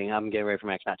sorry, I'm getting ready for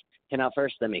my next match. Him out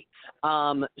first, then me.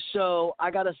 So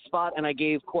I got a spot, and I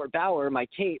gave Court Bauer my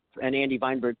tape, and Andy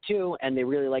Weinberg too, and they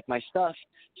really liked my stuff.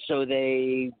 So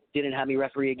they didn't have me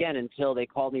referee again until they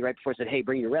called me right before and said, hey,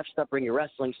 bring your ref stuff, bring your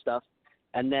wrestling stuff.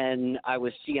 And then I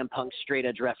was CM Punk's straight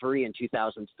edge referee in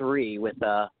 2003 with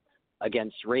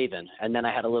against Raven. And then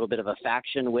I had a little bit of a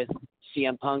faction with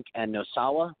CM Punk and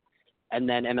Nosawa. And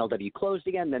then MLW closed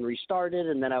again, then restarted,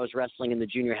 and then I was wrestling in the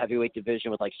junior heavyweight division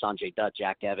with like Sanjay Dutt,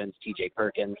 Jack Evans, TJ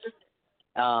Perkins.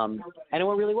 And it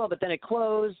went really well, but then it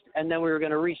closed, and then we were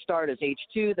going to restart as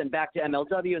H2, then back to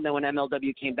MLW, and then when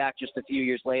MLW came back just a few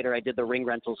years later, I did the ring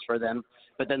rentals for them,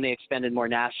 but then they expanded more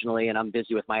nationally, and I'm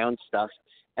busy with my own stuff.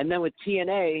 And then with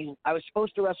TNA, I was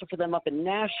supposed to wrestle for them up in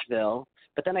Nashville,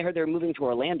 but then I heard they were moving to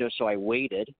Orlando, so I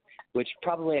waited, which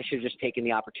probably I should have just taken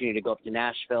the opportunity to go up to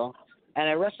Nashville. And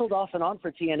I wrestled off and on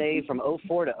for TNA from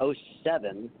 04 to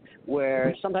 07,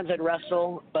 where sometimes I'd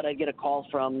wrestle, but I'd get a call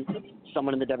from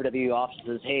someone in the WWE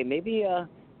offices, hey, maybe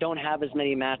don't have as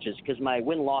many matches, because my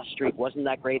win-loss streak wasn't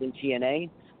that great in TNA,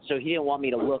 so he didn't want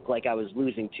me to look like I was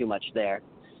losing too much there.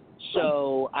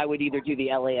 So I would either do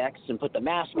the LAX and put the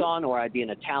mask on, or I'd be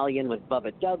an Italian with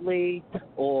Bubba Dudley,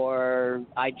 or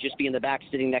I'd just be in the back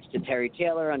sitting next to Terry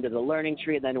Taylor under the learning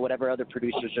tree, and then whatever other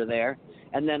producers are there.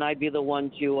 And then I'd be the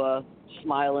one to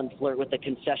smile and flirt with the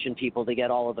concession people to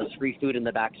get all of us free food in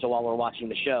the back so while we're watching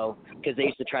the show, because they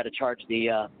used to try to charge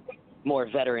the more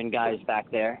veteran guys back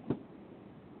there.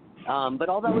 But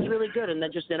all that was really good. And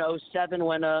then just in 07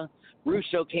 when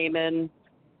Russo came in,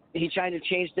 he tried to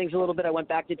change things a little bit. I went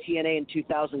back to TNA in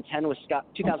 2010 with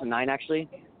 2009 actually,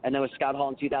 and then with Scott Hall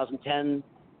in 2010.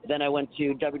 Then I went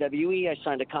to WWE. I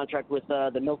signed a contract with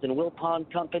the Milton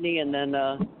Wilpon company, and then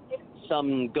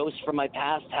some ghosts from my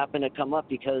past happened to come up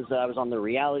because I was on the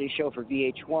reality show for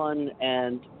VH1,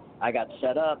 and I got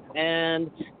set up,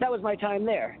 and that was my time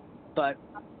there. But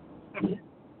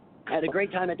I had a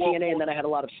great time at TNA, and then I had a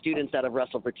lot of students that have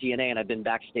wrestled for TNA, and I've been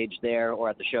backstage there or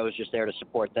at the shows just there to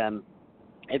support them.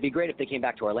 It'd be great if they came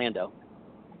back to Orlando.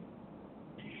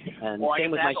 And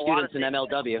same with my students in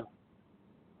MLW.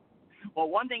 Well,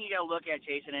 one thing you got to look at,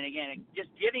 Chasyn, and again, just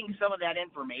giving some of that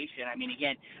information. I mean,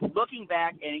 again, looking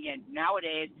back, and again,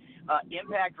 nowadays,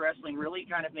 Impact Wrestling really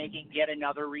kind of making yet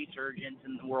another resurgence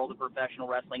in the world of professional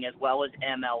wrestling, as well as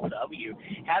MLW.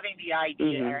 Having the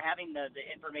idea or having the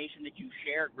information that you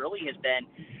shared really has been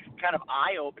kind of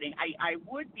eye-opening. I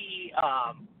would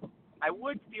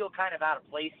feel kind of out of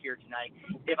place here tonight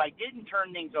if I didn't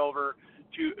turn things over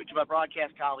to my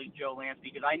broadcast colleague, Joe Lance,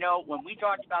 because I know when we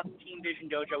talked about the Team Vision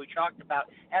Dojo, we talked about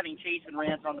having Chasyn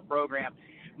Rance on the program.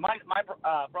 My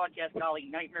broadcast colleague,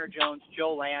 Nightmare Jones,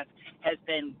 Joe Lance, has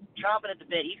been chomping at the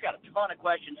bit. He's got a ton of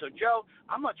questions. So, Joe,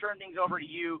 I'm going to turn things over to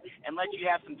you and let you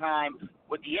have some time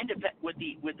with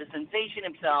the sensation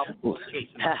himself,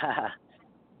 Chasyn.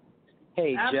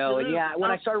 Hey, Joe. And Absolutely. yeah,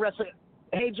 when I started wrestling.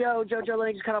 Hey, Joe, let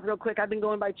me just cut off real quick. I've been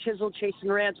going by Chisel,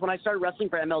 Chasyn, Rance. When I started wrestling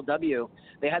for MLW,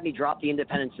 they had me drop the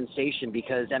independent sensation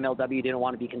because MLW didn't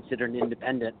want to be considered an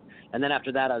independent. And then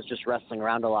after that, I was just wrestling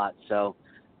around a lot. So,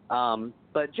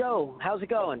 but Joe, how's it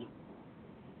going?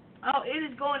 Oh,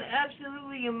 it is going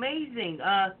absolutely amazing.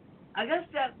 I guess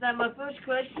that my first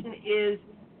question is,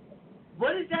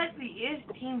 what exactly is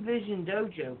Team Vision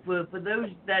Dojo for those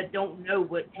that don't know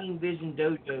what Team Vision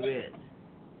Dojo is?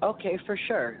 Okay, for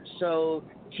sure. So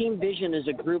Team Vision is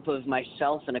a group of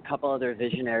myself and a couple other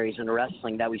visionaries in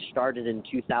wrestling that we started in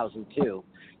 2002.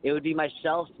 It would be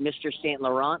myself, Mr. St.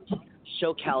 Laurent,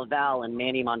 SoCal Val, and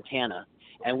Manny Montana.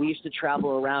 And we used to travel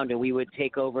around and we would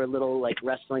take over little like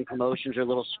wrestling promotions or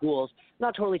little schools.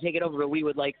 Not totally take it over, but we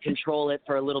would like control it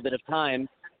for a little bit of time.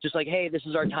 Just like, hey, this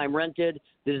is our time rented.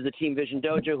 This is the Team Vision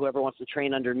Dojo. Whoever wants to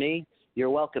train under me, you're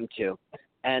welcome to.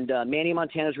 And Manny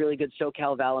Montana's really good.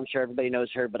 SoCal Val, I'm sure everybody knows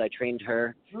her, but I trained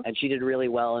her, and she did really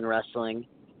well in wrestling.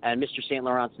 And Mr. St.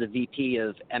 Laurent's the VP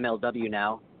of MLW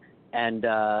now. And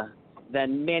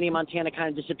then Manny Montana kind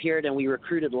of disappeared, and we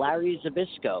recruited Larry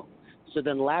Zbyszko. So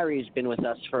then Larry's been with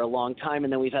us for a long time,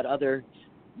 and then we've had other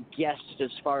guests as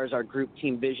far as our group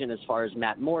Team Vision, as far as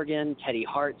Matt Morgan, Teddy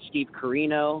Hart, Steve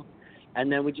Carino.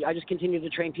 And then I just continued to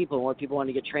train people, and more people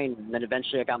wanted to get trained. And then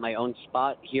eventually I got my own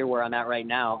spot here where I'm at right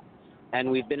now. And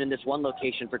we've been in this one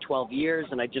location for 12 years,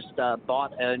 and I just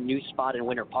bought a new spot in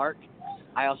Winter Park.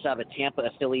 I also have a Tampa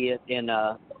affiliate in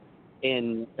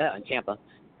Tampa,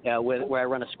 where I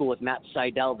run a school with Matt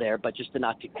Seidel there. But just to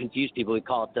not confuse people, we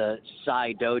call it the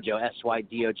Psy Dojo,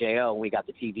 SYDOJO, and we got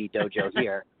the TV dojo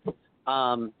here.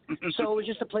 So it was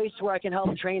just a place where I can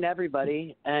help train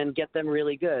everybody and get them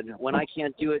really good. When I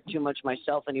can't do it too much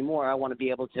myself anymore, I want to be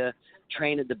able to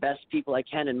train the best people I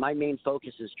can, and my main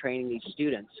focus is training these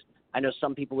students. I know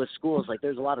some people with schools, like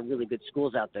there's a lot of really good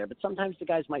schools out there, but sometimes the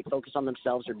guys might focus on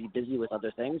themselves or be busy with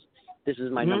other things. This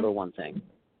is my number one thing.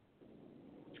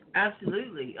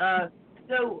 Absolutely.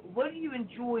 So what do you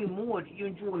enjoy more? Do you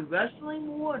enjoy wrestling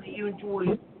more, or do you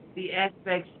enjoy the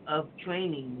aspects of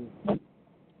training more?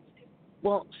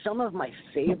 Well, some of my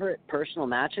favorite personal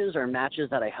matches are matches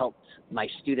that I helped my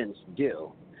students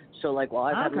do. So, like, while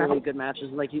I've had really good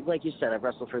matches, like you said, I've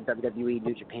wrestled for WWE,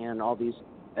 New Japan,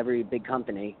 every big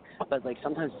company. But, like,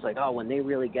 sometimes it's like, oh, when they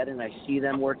really get it and I see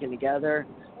them working together,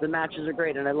 the matches are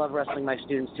great. And I love wrestling my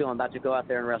students, too. I'm about to go out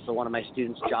there and wrestle one of my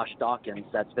students, Josh Dawkins,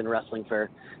 that's been wrestling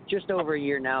for just over a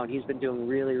year now, and he's been doing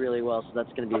really, really well. So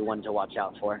that's going to be one to watch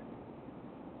out for.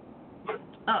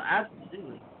 Oh,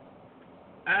 absolutely.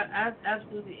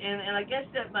 Absolutely. And I guess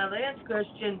that my last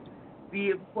question,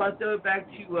 before I throw it back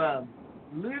to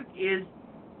Luke, is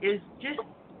just,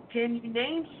 can you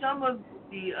name some of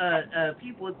the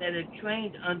people that are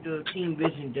trained under Team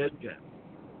Vision Dojo?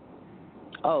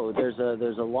 Oh, there's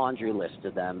a laundry list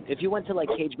of them. If you went to like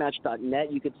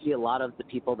cagematch.net, you could see a lot of the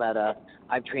people that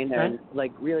I've trained there. And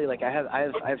like really, like I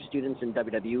have students in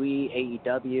WWE,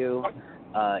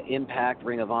 AEW, Impact,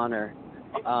 Ring of Honor.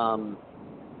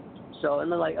 So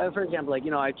and then like for example, like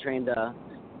I trained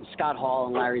Scott Hall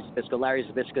and Larry Zbyszko. Larry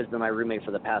Zbyszko has been my roommate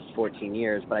for the past 14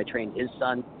 years, but I trained his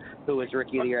son, who was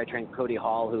Rookie of the Year. I trained Cody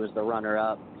Hall, who was the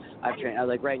runner-up. I've trained,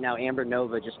 like right now, Amber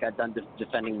Nova just got done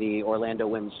defending the Orlando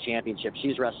Women's Championship.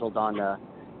 She's wrestled on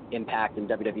Impact and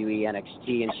WWE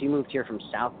NXT, and she moved here from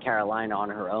South Carolina on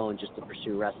her own just to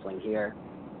pursue wrestling here.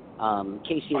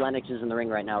 Casey Lennox is in the ring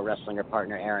right now wrestling her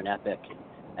partner, Aaron Epic,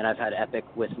 and I've had Epic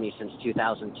with me since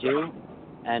 2002.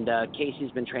 And Casey's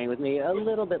been training with me a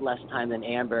little bit less time than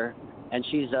Amber, and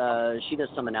she does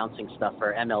some announcing stuff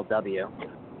for MLW.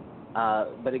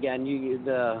 But again,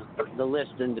 the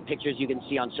list and the pictures you can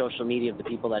see on social media of the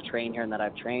people that train here and that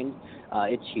I've trained,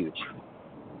 it's huge.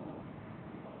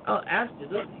 Oh,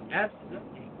 absolutely.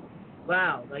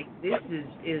 Wow, like this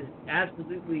is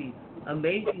absolutely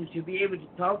amazing to be able to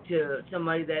talk to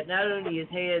somebody that not only has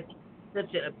had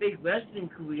such a big wrestling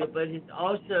career, but has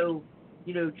also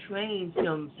trained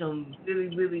some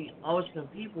really, really awesome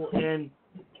people. And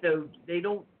so you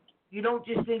don't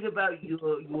just think about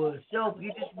yourself,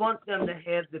 you just want them to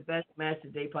have the best match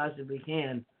that they possibly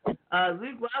can.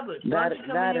 Luke Roberts.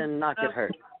 That and not get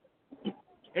hurt.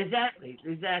 Exactly.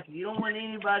 You don't want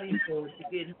anybody to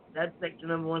get, that's like the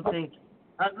number one thing.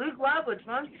 Luke Roberts,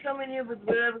 why don't you come in here with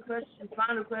whatever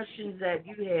final questions that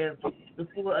you have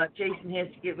before Chasyn has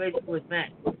to get ready for his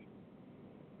match.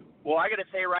 Well, I got to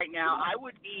say right now, I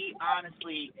would be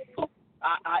honestly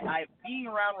I being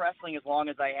around wrestling as long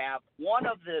as I have, one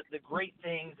of the great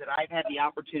things that I've had the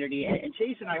opportunity, and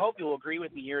Chasyn, I hope you'll agree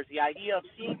with me here, is the idea of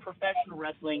seeing professional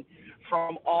wrestling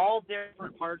from all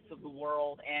different parts of the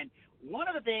world. And one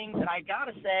of the things that I got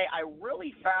to say I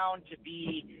really found to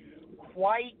be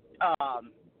quite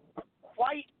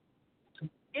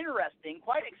interesting,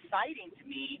 quite exciting to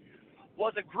me,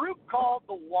 was a group called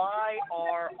the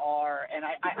YRR, and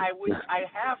I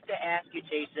have to ask you,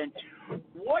 Chasyn,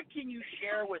 what can you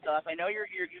share with us? I know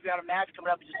you've got a match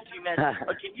coming up in just a few minutes,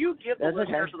 but can you give the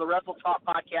listeners of the Wrestle Talk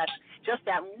podcast just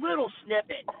that little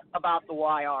snippet about the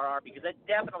YRR, because it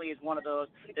definitely is one of those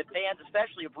that fans,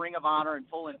 especially of Ring of Honor and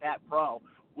Full Impact Pro,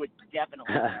 would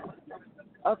definitely know.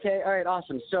 Okay, all right,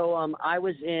 awesome. So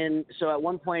at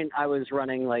one point I was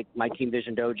running like my Team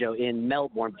Vision dojo in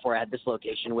Melbourne before I had this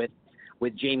location with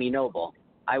Jamie Noble.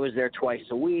 I was there twice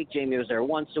a week. Jamie was there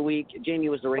once a week. Jamie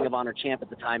was the Ring of Honor champ at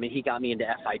the time, and he got me into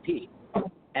FIP.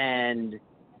 And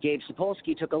Gabe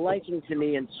Sapolsky took a liking to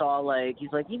me and saw, like,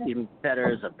 he's like, you'd be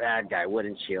better as a bad guy,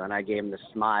 wouldn't you? And I gave him the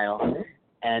smile.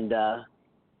 And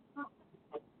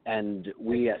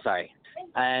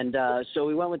so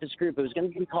we went with this group. It was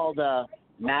going to be called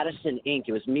Madison Inc.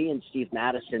 It was me and Steve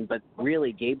Madison, but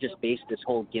really Gabe just based this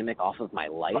whole gimmick off of my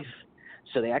life.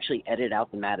 So they actually edited out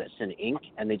the Madison Inc.,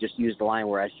 and they just used the line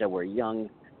where I said we're young,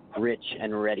 rich,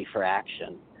 and ready for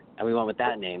action. And we went with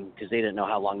that name because they didn't know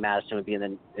how long Madison would be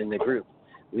in the group.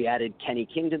 We added Kenny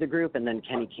King to the group, and then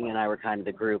Kenny King and I were kind of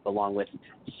the group, along with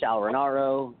Sal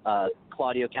Renaro,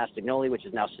 Claudio Castagnoli, which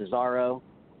is now Cesaro,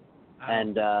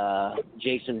 and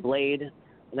Jason Blade.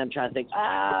 And I'm trying to think,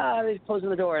 he's closing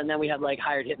the door. And then we had, like,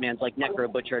 hired hitmans like Necro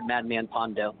Butcher and Madman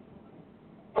Pondo.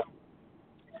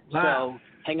 Wow. So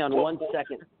hang on one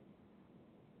second.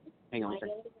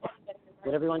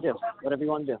 Whatever you want to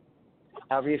do.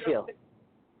 However you feel.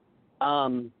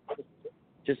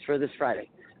 Just for this Friday.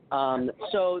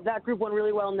 So that group went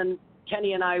really well, and then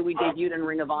Kenny and we debuted in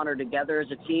Ring of Honor together as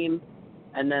a team,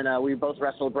 and then we both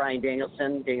wrestled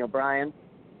Daniel Bryan,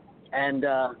 and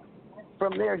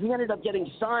from there he ended up getting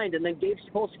signed, and then Gabe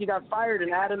Sapolsky got fired,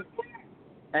 and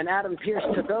Adam Pearce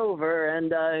took over,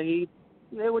 and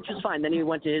which was fine. Then he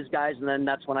went to his guys, and then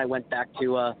that's when I went back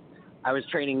to I was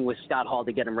training with Scott Hall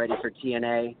to get him ready for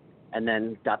TNA, and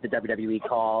then got the WWE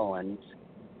call.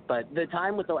 But the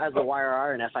time as the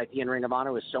YRR and FIP and Ring of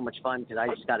Honor was so much fun because I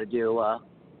just got to do,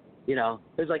 it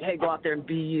was like, hey, go out there and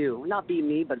be you. Not be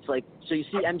me, but it's like, so you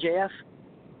see MJF?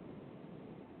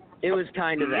 It was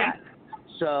kind of that.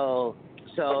 So,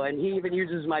 and he even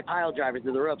uses my pile driver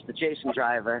through the ropes, the Chasyn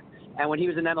driver. And when he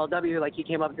was in MLW, like, he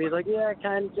came up to me, he's like, yeah,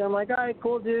 kind of. I'm like, all right,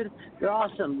 cool, dude. You're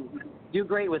awesome. Do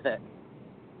great with it.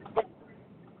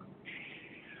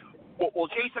 Well,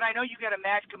 Chasyn, I know you got a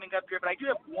match coming up here, but I do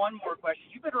have one more question.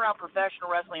 You've been around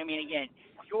professional wrestling. I mean, again,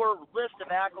 your list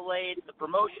of accolades, the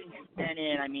promotions you've been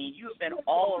in, I mean, you've been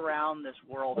all around this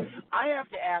world. I have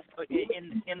to ask,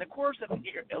 in the course of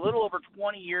a little over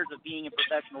 20 years of being in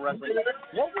professional wrestling,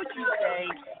 what would you say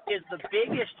is the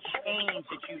biggest change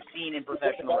that you've seen in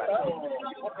professional wrestling?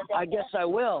 I guess I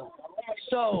will.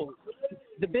 So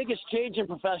the biggest change in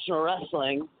professional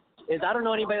wrestling is I don't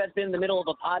know anybody that's been in the middle of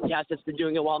a podcast that's been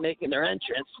doing it while making their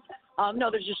entrance. No,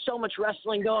 there's just so much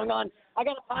wrestling going on. I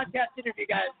got a podcast interview,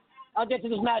 guys. I'll get to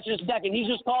this match in a second. He's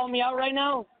just calling me out right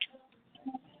now.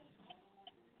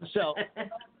 So,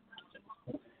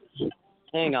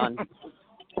 hang on.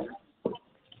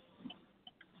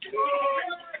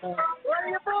 What are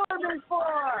you booing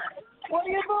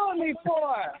me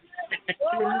for?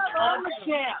 I'm the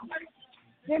champ.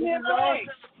 Give me a break.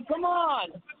 Come on.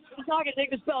 He's not going to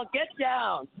take this belt. Get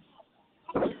down.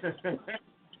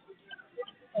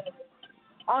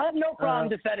 I'll have no problem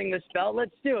defending this belt.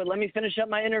 Let's do it. Let me finish up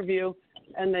my interview,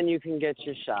 and then you can get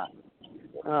your shot.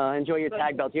 Enjoy your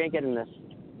tag belt. You ain't getting this.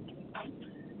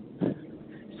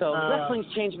 So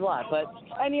wrestling's changed a lot. But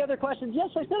any other questions? Yes,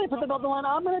 I said I put the belt on the line.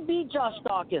 I'm going to beat Josh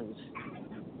Dawkins.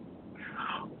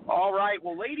 All right.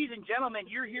 Well, ladies and gentlemen,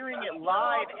 you're hearing it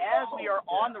live as we are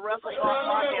on the Wrestle Talk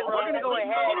podcast. We're going to go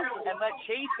ahead and let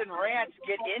Chasyn Rance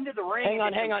get into the ring. Hang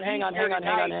on.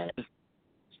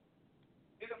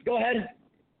 Go ahead.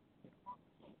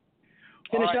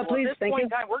 Finish up, please. Thank you.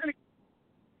 Time, we're gonna...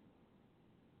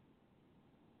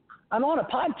 I'm on a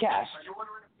podcast.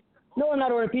 No, I'm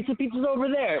not ordering pizza. Pizza's over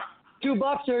there. $2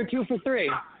 or 2 for $3.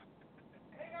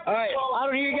 All right. I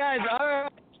don't hear you guys. All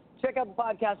right. Check out the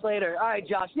podcast later. All right,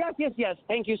 Josh. Yes.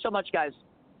 Thank you so much, guys.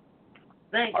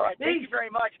 Thanks. All right. Thank you very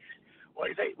much. Well,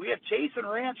 we have Chasyn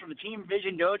Rance from the Team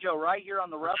Vision Dojo right here on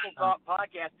the Wrestle Talk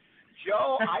podcast.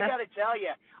 Joe, I got to tell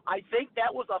you, I think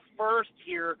that was a first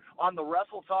here on the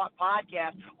Wrestle Talk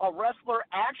podcast, a wrestler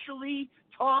actually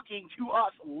talking to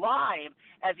us live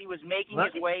as he was making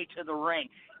his way to the ring.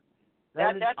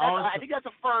 That's awesome. I think that's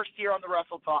a first here on the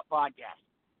Wrestle Talk podcast.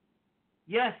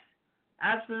 Yes,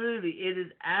 absolutely. It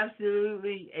is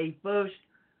absolutely a first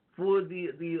for the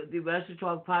Wrestle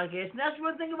Talk podcast. And that's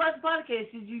one thing about the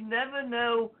podcast is you never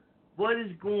know what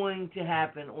is going to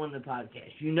happen on the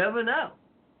podcast. You never know.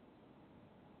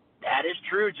 That is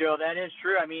true, Joe. That is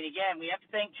true. I mean, again, we have to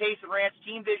thank Chasyn Rance,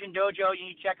 Team Vision Dojo. You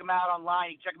need to check them out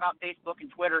online. You can check them out on Facebook and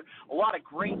Twitter. A lot of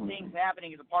great things happening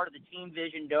as a part of the Team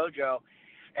Vision Dojo.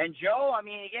 And, Joe, I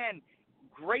mean, again,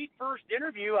 great first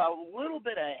interview, a little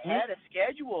bit ahead of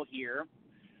schedule here.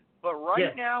 But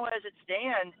right now, as it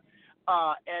stands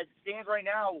right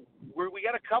now, we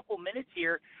got a couple minutes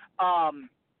here.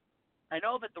 I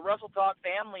know that the Wrestle Talk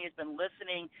family has been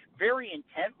listening very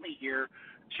intently here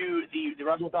to the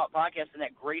Wrestle Talk podcast and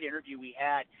that great interview we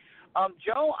had.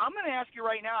 Joe, I'm going to ask you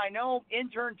right now, I know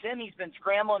intern Timmy's been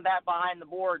scrambling back behind the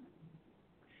board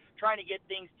trying to get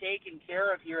things taken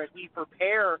care of here as we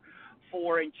prepare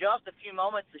for, in just a few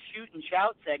moments, the Shoot and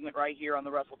Shout segment right here on the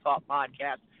Wrestle Talk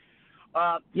podcast.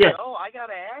 Joe, I got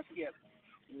to ask you,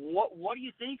 what do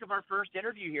you think of our first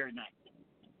interview here tonight?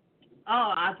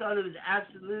 Oh, I thought it was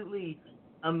absolutely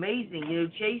amazing. You know,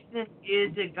 Chasyn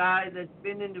is a guy that's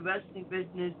been in the wrestling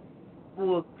business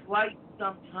for quite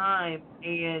some time,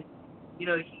 and you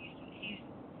know he's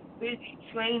busy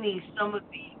training some of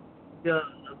the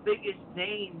biggest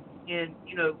names in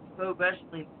pro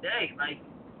wrestling today, like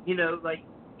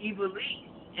Ivelisse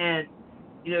and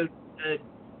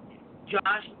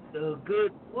Josh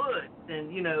Good Woods,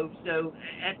 and so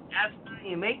that's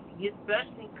absolutely amazing. His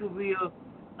wrestling career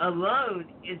alone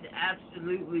is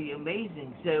absolutely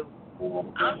amazing. So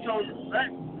I'm totally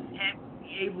blessed to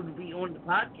be able to be on the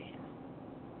podcast.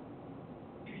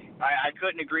 I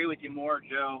couldn't agree with you more,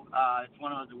 Joe.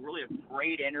 It's really a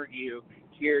great interview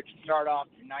here to start off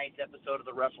tonight's episode of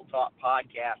the Wrestle Talk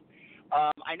podcast.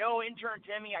 I know intern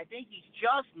Timmy, I think he's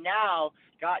just now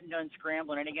gotten done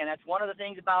scrambling. And again, that's one of the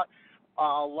things about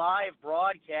a live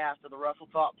broadcast of the Wrestle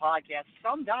Talk podcast.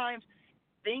 Sometimes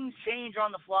things change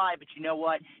on the fly, but you know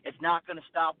what? It's not going to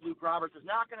stop Luke Roberts. It's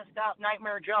not going to stop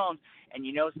Nightmare Jones. And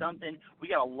you know something? We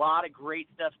got a lot of great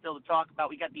stuff still to talk about.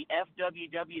 We got the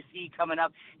FWWC coming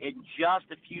up in just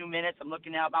a few minutes. I'm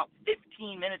looking now about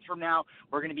 15 minutes from now.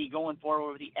 We're going to be going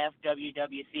forward with the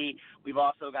FWWC. We've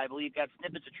also, I believe, got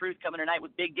Snippets of Truth coming tonight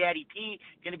with Big Daddy P,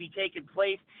 going to be taking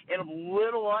place in a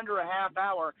little under a half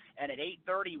hour. And at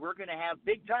 8:30, we're going to have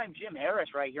big-time Jim Harris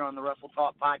right here on the Wrestle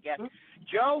Talk podcast.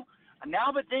 Joe,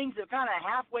 now that things have kind of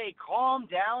halfway calmed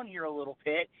down here a little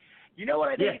bit, you know what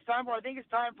I think it's time for? I think it's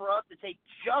time for us to take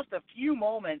just a few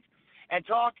moments and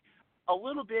talk a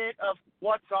little bit of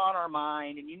what's on our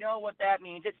mind. And you know what that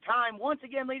means. It's time, once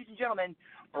again, ladies and gentlemen,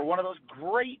 for one of those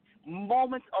great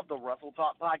moments of the Wrestle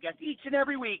Talk podcast each and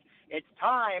every week. It's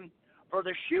time for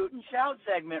the Shoot and Shout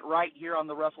segment right here on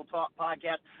the Wrestle Talk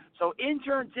podcast. So,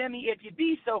 intern Timmy, if you'd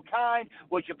be so kind,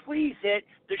 would you please hit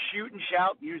the Shoot and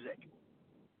Shout music?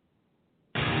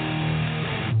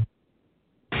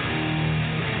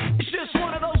 It's just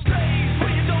one of those days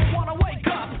where you don't want to wake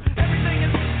up.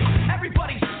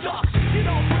 Everybody sucks. You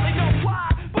don't really know why,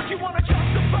 but you want to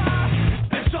justify.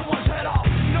 And someone's head off,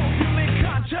 no human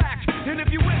contact. And if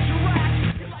you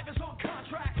interact, your life is on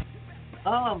contract.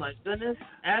 Oh my goodness,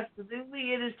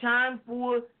 absolutely. It is time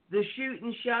for the Shoot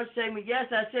and Shout segment. Yes,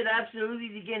 I said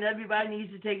absolutely again. Everybody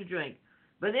needs to take a drink.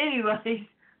 But anyways,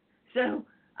 so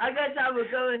I guess I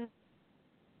would go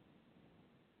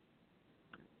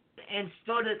and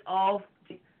start it off.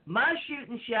 My Shoot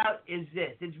and Shout is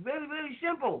this. It's really, really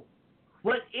simple.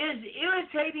 What is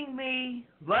irritating me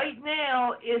right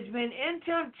now is when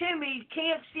intern Timmy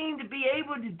can't seem to be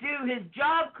able to do his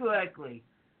job correctly.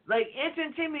 Like,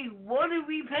 intern Timmy, what are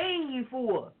we paying you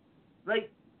for? Like,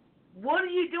 what are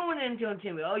you doing, intern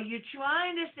Timmy? Are you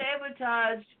trying to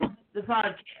sabotage the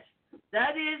podcast?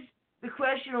 That is the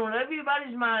question on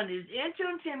everybody's mind. Is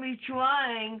intern Timmy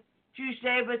trying to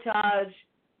sabotage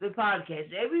the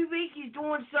podcast? Every week he's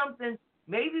doing something.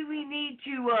 Maybe we need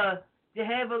to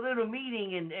have a little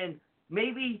meeting and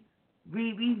maybe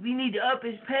we need to up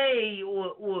his pay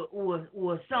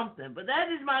or something. But that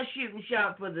is my Shoot and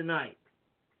Shout for the night.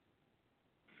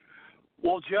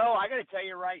 Well, Joe, I got to tell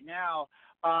you right now,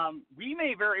 we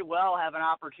may very well have an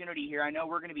opportunity here. I know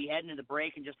we're going to be heading to the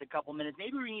break in just a couple minutes.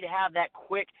 Maybe we need to have that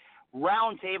quick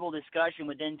roundtable discussion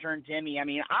with intern Timmy. I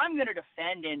mean, I'm going to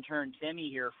defend intern Timmy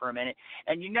here for a minute.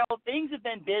 And, things have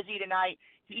been busy tonight.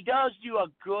 He does do a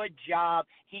good job.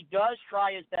 He does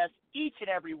try his best each and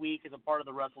every week as a part of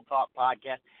the Wrestle Talk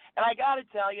podcast. And I got to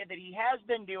tell you that he has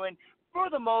been doing, for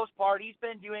the most part, he's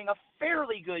been doing a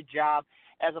fairly good job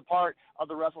as a part of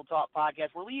the Wrestle Talk podcast.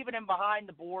 We're leaving him behind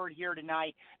the board here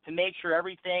tonight to make sure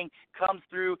everything comes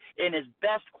through in as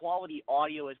best quality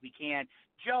audio as we can.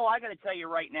 Joe, I got to tell you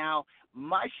right now,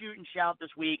 my shoot and shout this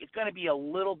week is going to be a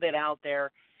little bit out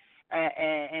there.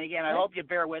 And again, I hope you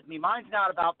bear with me. Mine's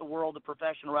not about the world of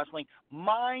professional wrestling.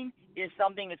 Mine is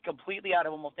something that's completely out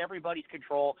of almost everybody's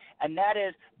control, and that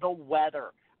is the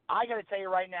weather. I got to tell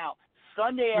you right now,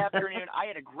 Sunday afternoon, I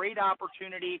had a great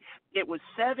opportunity. It was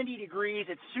 70 degrees.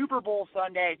 It's Super Bowl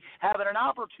Sunday, having an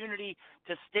opportunity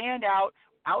to stand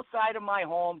outside of my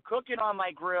home, cooking on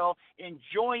my grill,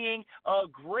 enjoying a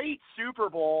great Super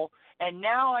Bowl, and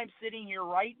now I'm sitting here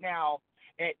right now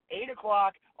at 8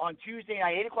 o'clock on Tuesday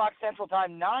night, 8 o'clock Central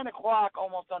Time, 9 o'clock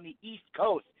almost on the East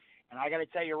Coast. And I got to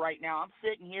tell you right now, I'm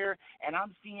sitting here and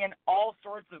I'm seeing all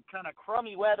sorts of kind of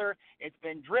crummy weather. It's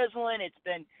been drizzling. It's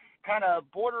been kind of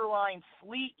borderline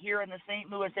sleet here in the St.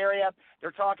 Louis area.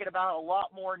 They're talking about a lot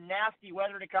more nasty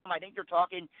weather to come. I think they're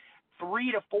talking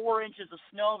 3 to 4 inches of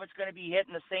snow that's going to be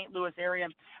hitting the St. Louis area.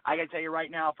 I got to tell you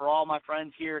right now, for all my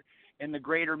friends here in the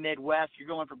greater Midwest, you're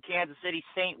going from Kansas City,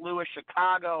 St. Louis,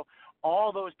 Chicago,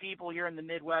 all those people here in the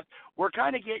Midwest, we're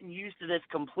kind of getting used to this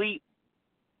complete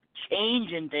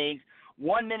change in things.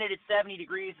 1 minute it's 70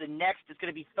 degrees, the next it's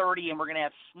going to be 30, and we're going to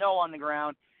have snow on the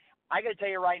ground. I got to tell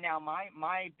you right now,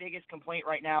 my biggest complaint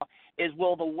right now is,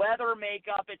 will the weather make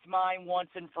up its mind once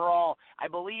and for all? I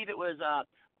believe it was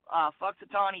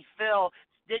Fuxatani Phil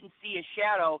didn't see a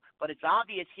shadow, but it's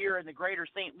obvious here in the greater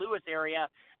St. Louis area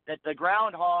that the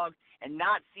groundhog and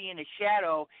not seeing a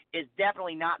shadow is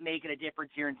definitely not making a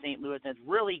difference here in St. Louis. And it's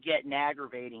really getting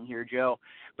aggravating here, Joe.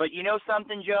 But you know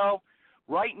something, Joe?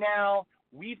 Right now,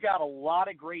 we've got a lot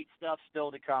of great stuff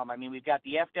still to come. I mean, we've got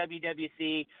the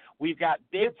FWWC. We've got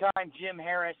big-time Jim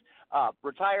Harris,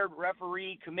 retired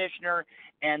referee, commissioner,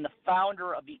 and the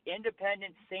founder of the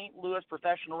Independent St. Louis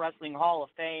Professional Wrestling Hall of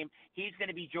Fame. He's going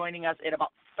to be joining us in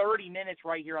about 30 minutes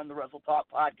right here on the Wrestle Talk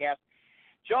podcast.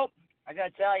 Joe, I got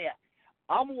to tell you,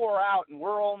 I'm wore out, and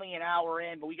we're only an hour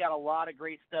in, but we got a lot of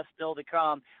great stuff still to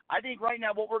come. I think right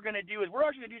now what we're going to do is we're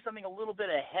actually going to do something a little bit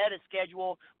ahead of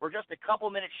schedule. We're just a couple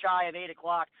minutes shy of 8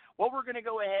 o'clock. What we're going to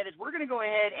go ahead is we're going to go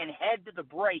ahead and head to the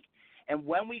break. And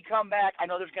when we come back, I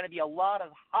know there's going to be a lot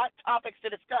of hot topics to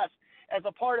discuss as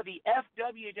a part of the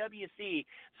FWWC.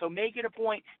 So make it a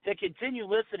point to continue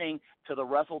listening to the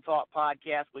Wrestle Talk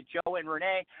podcast with Joe and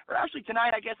Renee. Or actually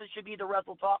tonight, I guess it should be the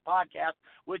Wrestle Talk podcast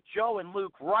with Joe and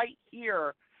Luke right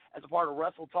here as a part of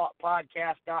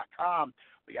WrestleTalkPodcast.com.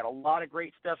 We got a lot of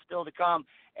great stuff still to come.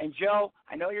 And, Joe,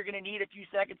 I know you're going to need a few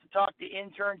seconds to talk to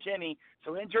intern Timmy.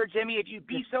 So, intern Timmy, if you'd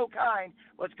be so kind,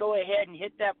 let's go ahead and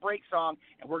hit that break song.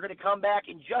 And we're going to come back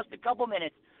in just a couple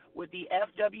minutes with the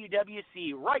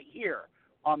FWWC right here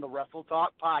on the Wrestle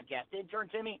Talk podcast. Intern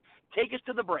Timmy, take us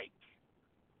to the break.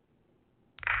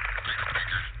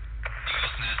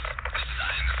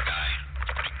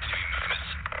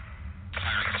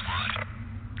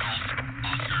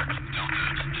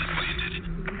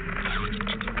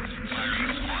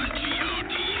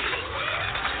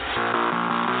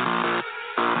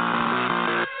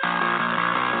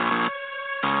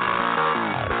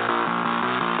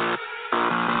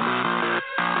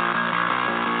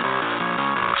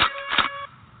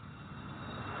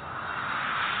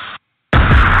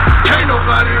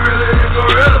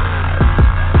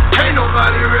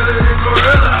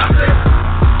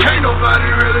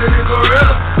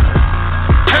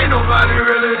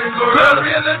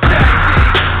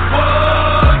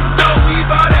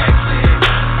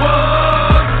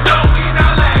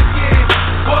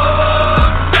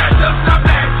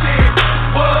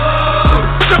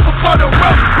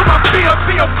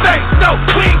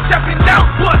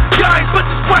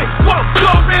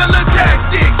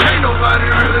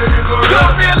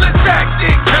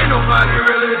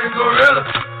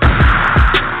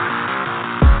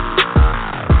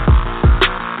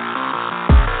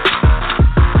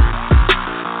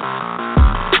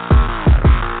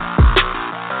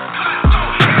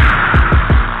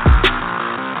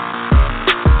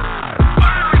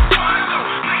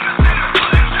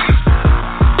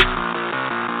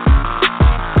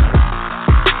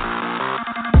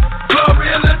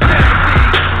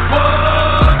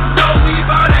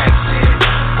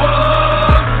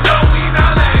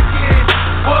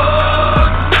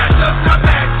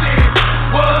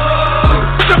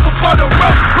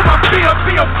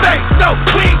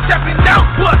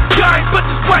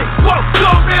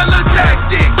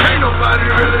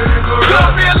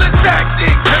 guerrilla tactic.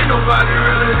 Ain't nobody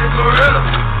really than gorilla.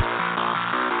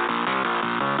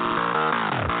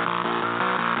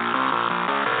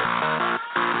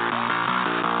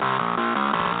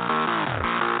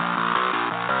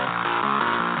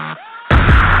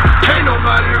 Ain't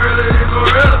nobody really than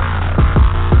gorilla.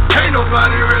 Ain't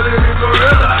nobody really than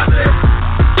gorilla. I said,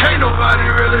 ain't nobody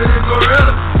really than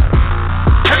gorilla.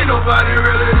 Ain't nobody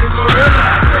really than gorilla.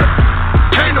 I said,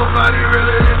 ain't nobody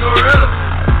really than gorilla.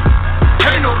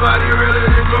 Ain't nobody really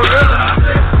than gorilla. I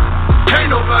said, ain't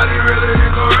nobody really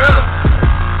than gorilla.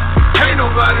 Ain't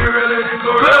nobody really than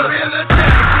gorilla. Gorilla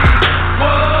tactic.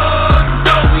 Whoa, you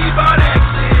know we bout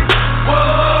action.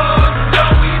 Whoa, you know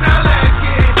we not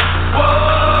lacking.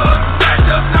 Whoa, backed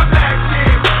up, not backed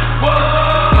in.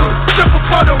 Whoa, jump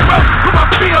up on the road, put my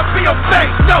feet up in your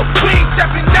face. No, we ain't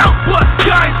stepping out, but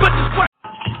guys, but this way.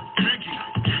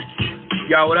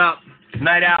 Yo, what up?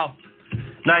 Night Owl,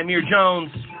 Nightmare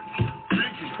Jones.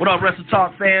 What up, Wrestle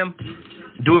Talk fam?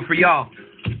 Do it for y'all.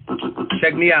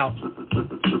 Check me out.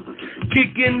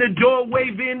 Kick in the door,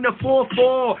 waving the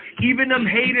 4-4. Even them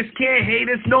haters can't hate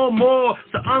us no more.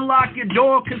 So unlock your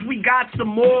door, cause we got some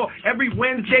more. Every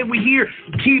Wednesday we here,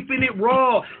 keeping it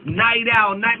raw. Night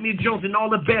Owl, Nightmare Jones, and all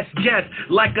the best jets.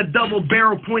 Like a double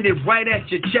barrel pointed right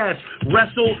at your chest.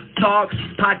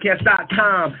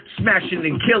 WrestleTalkPodcast.com. Smashing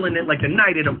and killing it like the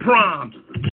night of the prom.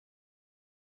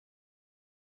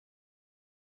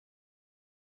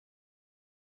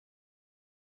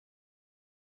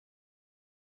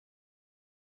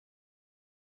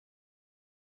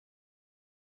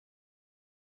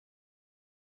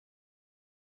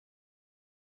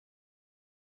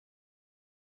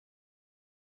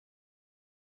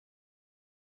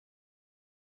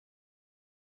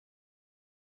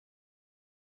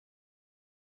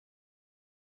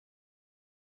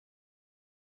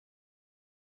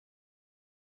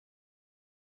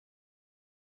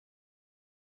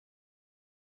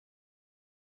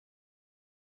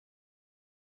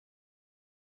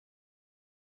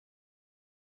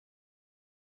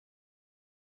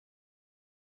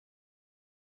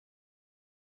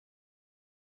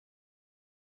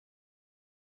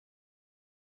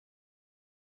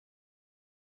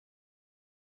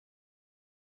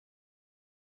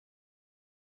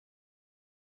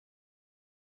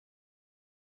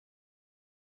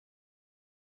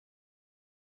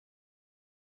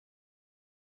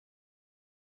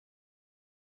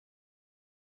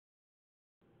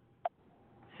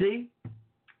 See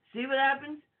what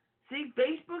happens? See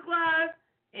Facebook Live,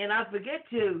 and I forget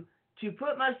to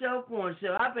put myself on.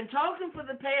 So I've been talking for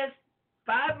the past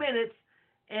 5 minutes,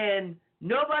 and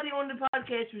nobody on the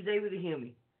podcast was able to hear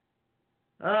me.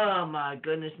 Oh, my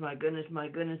goodness, my goodness, my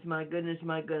goodness, my goodness,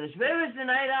 my goodness. Where is the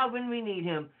Night Owl when we need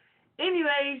him?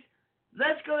 Anyways,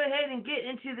 let's go ahead and get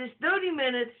into this 30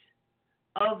 minutes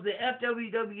of the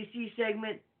FWWC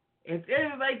segment. If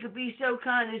everybody could be so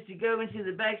kind as to go into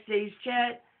the backstage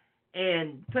chat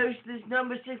and post this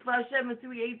number,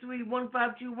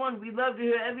 657-383-1521. We'd love to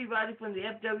hear everybody from the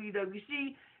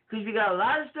FWWC because we got a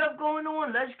lot of stuff going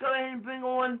on. Let's go ahead and bring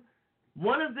on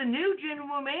one of the new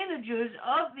general managers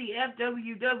of the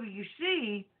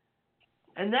FWWC,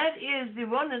 and that is the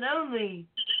one and only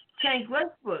Tank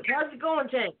Westbrook. How's it going,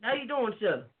 Tank? How you doing,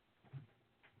 sir?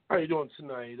 How you doing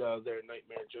tonight, there,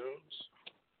 Nightmare Jones?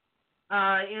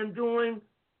 I am doing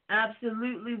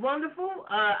absolutely wonderful.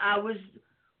 I was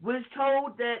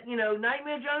told that,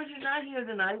 Nightmare Jones is not here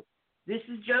tonight. This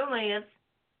is Joe Lance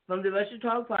from the Wrestle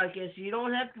Talk Podcast, so you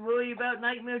don't have to worry about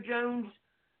Nightmare Jones,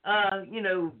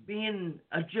 being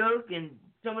a jerk and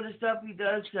some of the stuff he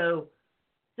does. So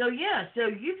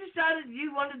you decided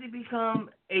you wanted to become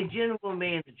a general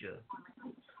manager.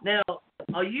 Now,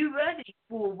 are you ready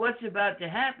for what's about to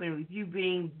happen with you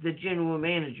being the general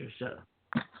manager, sir?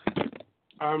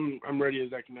 I'm ready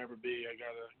as I can ever be. I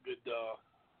got a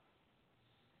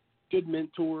good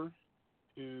mentor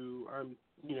who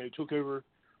took over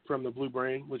from the Blue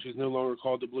Brand, which is no longer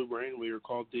called the Blue Brand. We are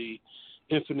called the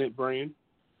Infinite Brand.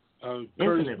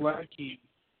 Curtis Black,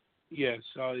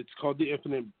 it's called the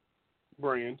Infinite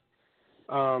Brand.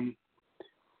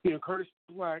 Curtis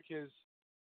Black has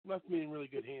left me in really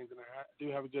good hands, and I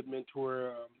do have a good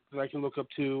mentor that I can look up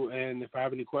to, and if I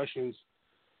have any questions,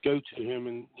 go to him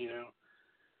and,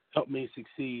 help me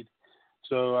succeed.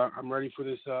 So I'm ready for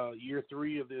this year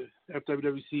 3 of the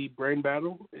FWWC brand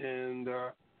battle, and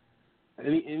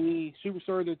any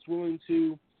superstar that's willing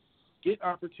to get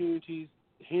opportunities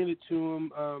handed to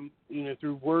them,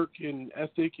 through work and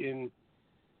ethic and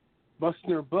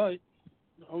busting their butt,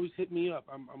 always hit me up.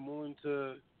 I'm willing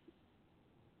to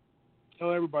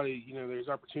tell everybody, there's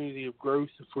opportunity of growth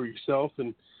for yourself,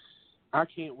 and I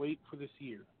can't wait for this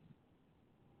year.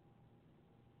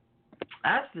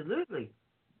 Absolutely.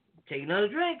 Take another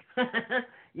drink.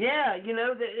 Yeah,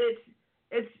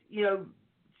 it's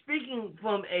speaking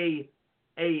from a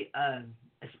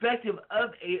perspective of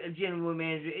a general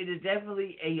manager, it is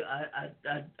definitely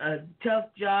a tough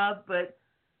job, but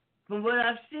from what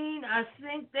I've seen, I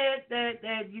think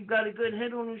that you've got a good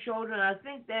head on your shoulder, and I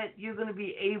think that you're going to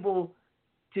be able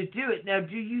to do it. Now,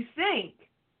 do you think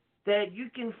that you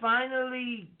can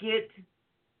finally get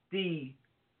the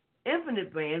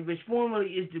Infinite brand, which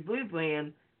formerly is the Blue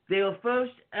brand, their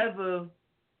first ever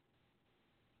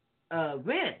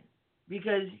win?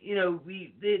 Because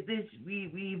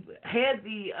we've had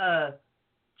the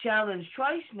challenge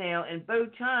twice now, and both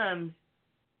times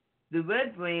the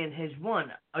Red brand has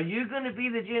won. Are you going to be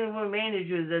the general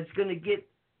manager that's going to get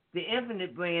the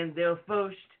Infinite brand their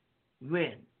first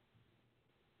win?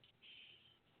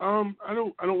 I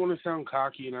don't want to sound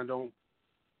cocky, and I don't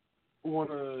want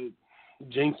to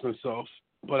jinx myself,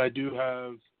 but I do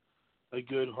have a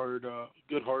good heart, and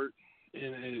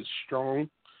it's strong.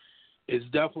 It's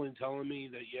definitely telling me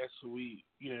that yes, we,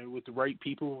 with the right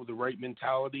people, with the right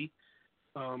mentality,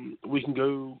 we can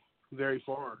go very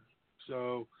far.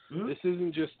 So this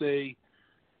isn't just this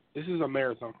is a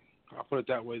marathon. I'll put it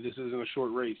that way. This isn't a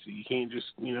short race. You can't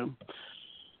just,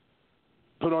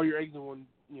 put all your eggs in one,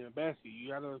 basket.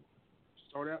 You got to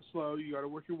start out slow. You got to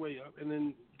work your way up and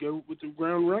then go with the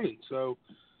ground running. So,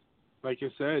 like I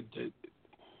said,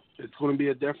 it's going to be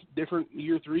a different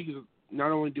year 3 because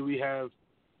not only do we have,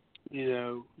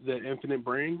 the Infinite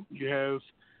brand, you have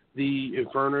the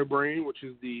Inferno brand, which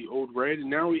is the old Red, and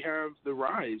now we have the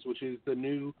Rise, which is the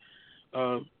new,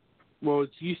 it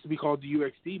used to be called the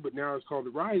UXD, but now it's called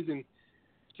the Rise, and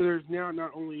so there's now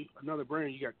not only another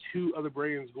brand, you got 2 other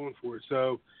brands going for it.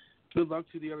 So good luck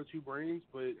to the other 2 brands,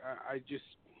 but I just,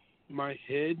 my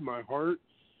head, my heart,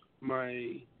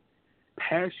 my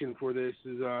passion for this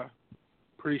is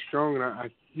pretty strong, and I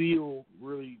feel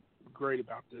really great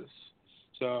about this.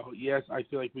 So, yes, I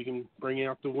feel like we can bring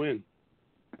out the win.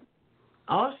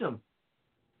 Awesome.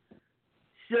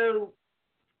 So,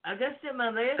 I guess that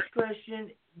my last question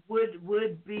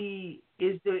would be,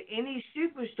 is there any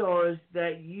superstars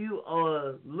that you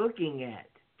are looking at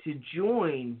to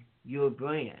join your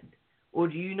brand? Or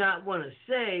do you not want to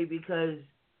say because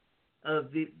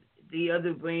of the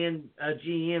other brand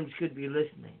GMs could be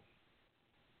listening?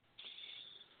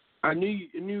 I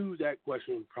knew that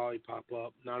question would probably pop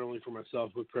up, not only for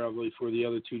myself, but probably for the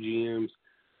other 2 GMs.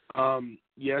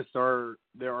 Yes,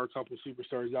 there are a couple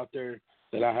superstars out there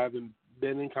that I haven't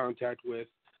been in contact with,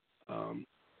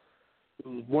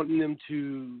 wanting them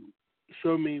to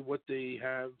show me what they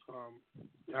have.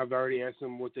 I've already asked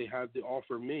them what they have to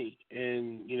offer me,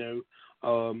 and,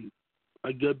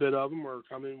 a good bit of them are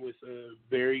coming with a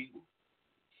very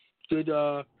good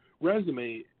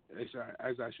resume,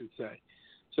 as I should say.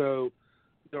 So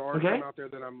there are some out there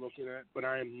that I'm looking at, but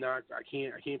I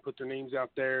can't put their names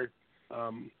out there.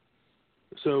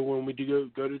 So when we do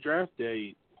go to draft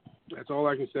day, that's all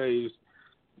I can say is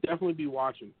definitely be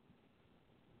watching.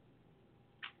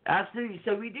 Absolutely.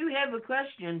 So we do have a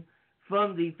question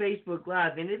from the Facebook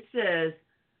Live, and it says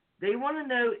they want to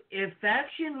know if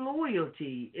faction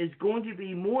loyalty is going to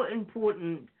be more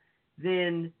important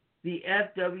than the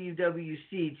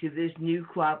FWWC to this new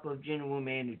crop of general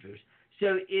managers.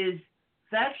 So is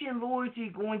faction loyalty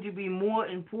going to be more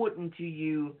important to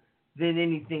you than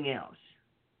anything else?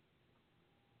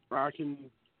 I can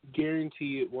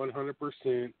guarantee it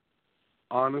 100%,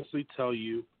 honestly tell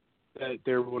you that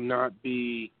there will not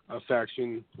be a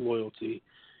faction loyalty.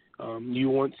 You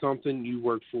want something, you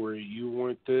work for it. You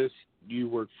want this, you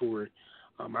work for it.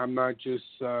 I'm not just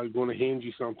going to hand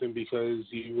you something because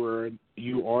you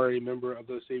are a member of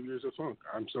the Saviors of Funk.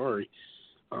 I'm sorry.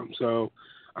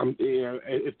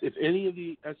 If any of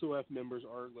the SOF members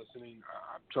are listening,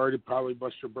 I'm sorry to probably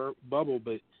bust your bubble,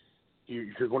 but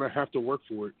you're going to have to work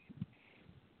for it.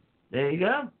 There you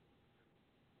go.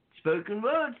 Spoken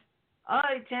words. All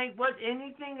right, Tank,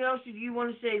 anything else that you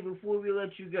want to say before we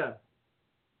let you go?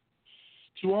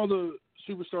 To all the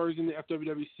superstars in the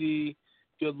FWWC,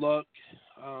 good luck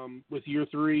with year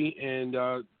 3, and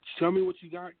show me what you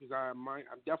got, because I'm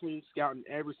definitely scouting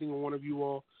every single one of you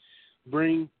all.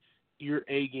 Bring your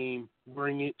A game,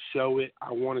 bring it, show it.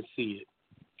 I want to see it.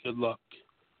 Good luck.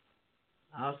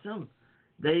 Awesome.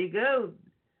 There you go.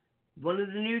 One of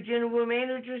the new general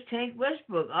managers, Tank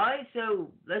Westbrook. All right, so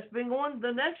let's bring on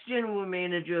the next general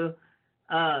manager.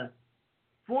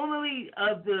 Formerly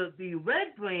of the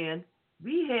Red brand,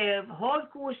 we have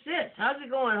Hardcore Sis. How's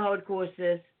it going, Hardcore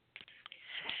Sis?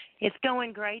 It's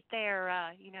going great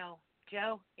there.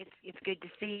 Joe, it's good to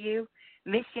see you.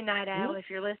 Miss you, Night Owl, if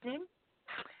you're listening.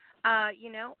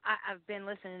 I've been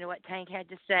listening to what Tank had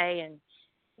to say, and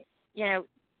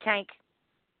Tank,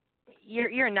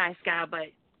 you're a nice guy, but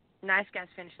nice guys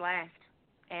finish last.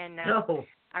 And No.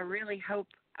 I really hope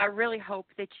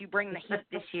that you bring the heat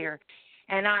this year.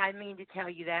 And I mean to tell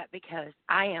you that because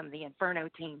I am the Inferno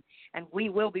team, and we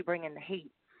will be bringing the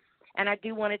heat. And I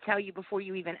do want to tell you before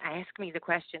you even ask me the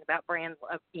question about brand,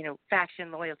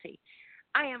 faction loyalty,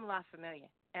 I am La Familia,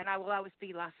 and I will always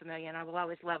be La Familia, and I will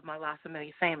always love my La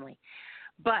Familia family.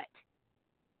 But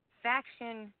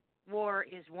faction war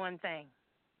is one thing.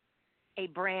 A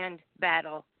brand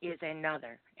battle is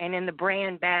another. And in the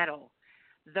brand battle,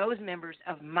 those members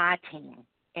of my team,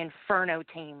 Inferno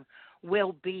team,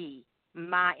 will be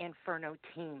my Inferno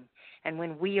team. And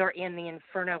when we are in the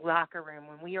Inferno locker room,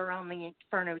 when we are on the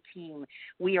Inferno team,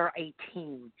 we are a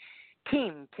team.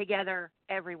 Team together,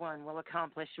 everyone will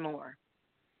accomplish more.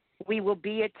 We will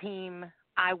be a team.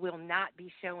 I will not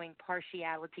be showing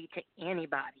partiality to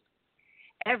anybody.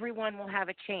 Everyone will have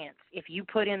a chance. If you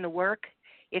put in the work,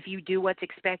 if you do what's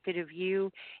expected of you,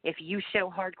 if you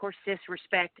show Hardcore Sis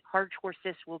respect, Hardcore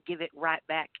Sis will give it right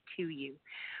back to you.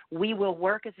 We will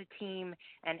work as a team,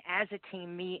 and as a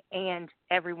team, me and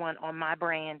everyone on my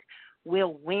brand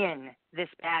will win this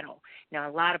battle. Now,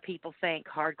 a lot of people think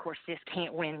Hardcore Sis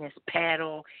can't win this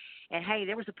battle. And, hey,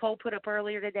 there was a poll put up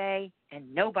earlier today,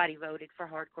 and nobody voted for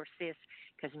Hardcore Sis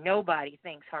because nobody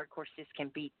thinks Hardcore Sis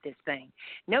can beat this thing.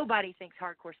 Nobody thinks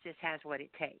Hardcore Sis has what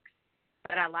it takes.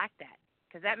 But I like that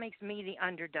because that makes me the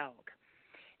underdog.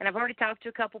 And I've already talked to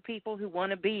a couple people who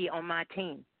want to be on my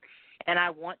team, and I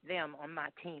want them on my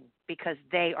team because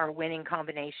they are winning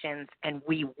combinations, and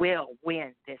we will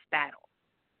win this battle.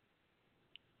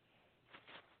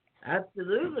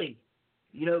 Absolutely.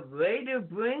 Ready to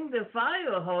bring the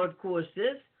fire, Hardcore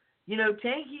Sis.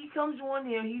 Tank, he comes on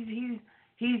here.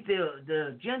 He's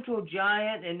the gentle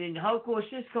giant, and then Hardcore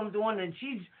Sis comes on, and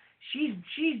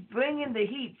she's bringing the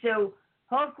heat. So,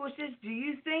 Hardcore Sis, do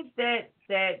you think that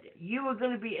you are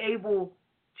going to be able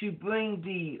to bring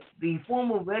the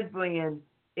former Red Brand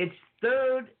its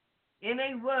third in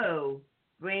a row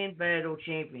Brand Battle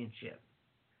Championship?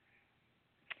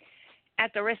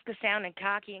 At the risk of sounding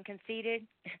cocky and conceited,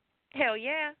 hell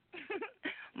yeah.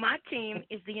 My team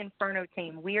is the Inferno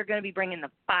team. We are going to be bringing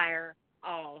the fire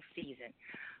all season.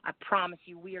 I promise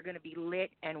you we are going to be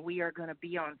lit, and we are going to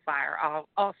be on fire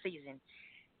all season.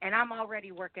 And I'm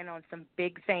already working on some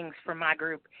big things for my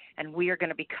group, and we are going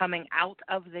to be coming out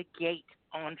of the gate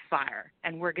on fire,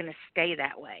 and we're going to stay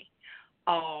that way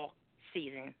all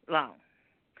season long.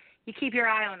 You keep your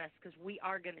eye on us because we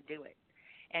are going to do it.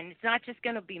 And it's not just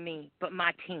going to be me, but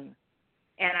my team.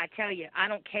 And I tell you, I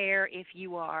don't care if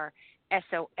you are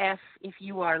SOF, if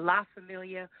you are La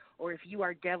Familia, or if you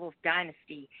are Devil's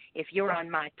Dynasty. If you're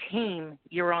on my team,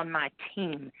 you're on my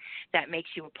team. That makes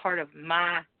you a part of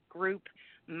my group,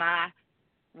 my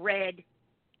Red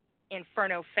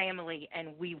Inferno family,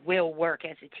 and we will work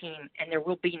as a team, and there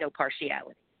will be no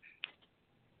partiality.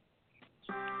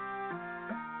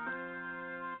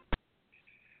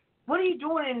 What are you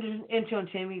doing, intern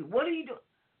Timmy? What are you doing?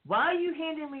 Why are you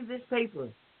handing me this paper?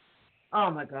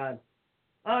 Oh, my God.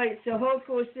 All right, so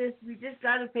Hardcore Sis, we just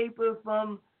got a paper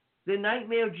from the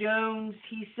Nightmare Jones.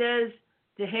 He says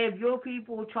to have your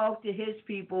people talk to his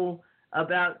people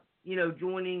about,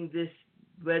 joining this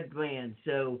Red Brand.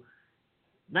 So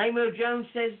Nightmare Jones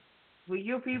says for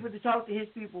your people to talk to his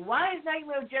people. Why is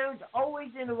Nightmare Jones always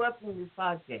interrupting this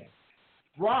podcast?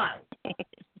 Why?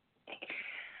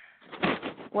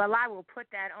 Well, I will put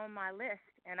that on my list,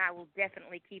 and I will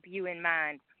definitely keep you in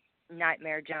mind,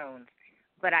 Nightmare Jones.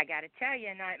 But I got to tell you,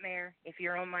 Nightmare, if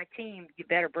you're on my team, you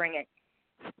better bring it.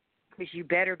 Because you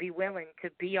better be willing to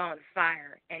be on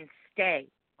fire and stay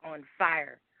on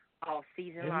fire all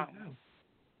season long.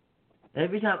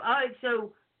 Every time. All right,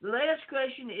 so the last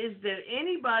question, is there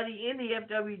anybody in the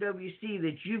FWWC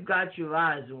that you've got your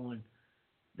eyes on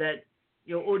that,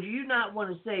 or do you not want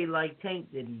to say like Tank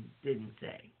didn't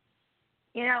say?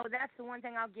 That's the one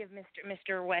thing I'll give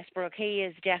Mr. Westbrook. He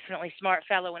is definitely a smart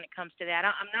fellow when it comes to that.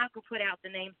 I'm not going to put out the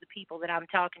names of the people that I'm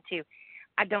talking to.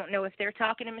 I don't know if they're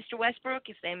talking to Mr. Westbrook,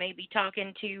 if they may be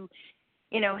talking to,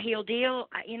 Heel Deal.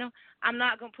 I'm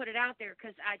not going to put it out there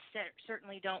because I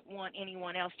certainly don't want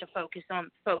anyone else to focus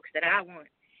on folks that I want.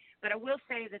 But I will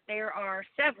say that there are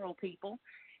several people,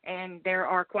 and there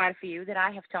are quite a few that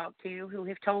I have talked to who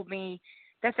have told me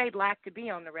that they'd like to be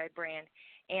on the Red Brand,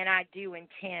 and I do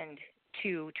intend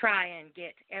to try and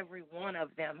get every one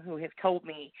of them who have told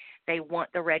me they want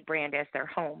the Red Brand as their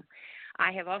home.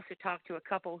 I have also talked to a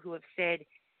couple who have said,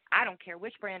 I don't care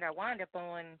which brand I wind up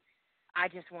on, I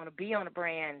just want to be on a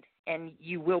brand, and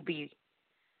you will be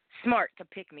smart to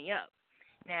pick me up.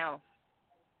 Now,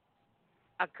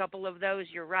 a couple of those,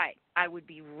 you're right, I would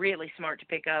be really smart to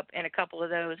pick up, and a couple of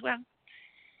those, well,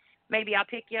 maybe I'll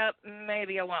pick you up,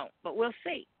 maybe I won't, but we'll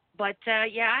see. But,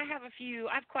 yeah, I have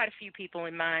quite a few people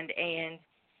in mind, and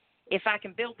if I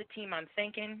can build the team I'm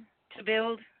thinking to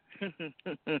build,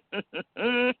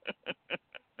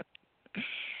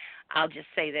 I'll just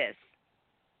say this.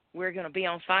 We're going to be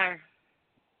on fire.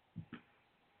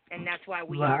 And that's why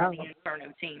we are the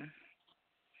Inferno team.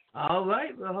 All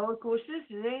right. Well, Hardcore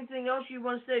Sisters, anything else you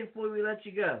want to say before we let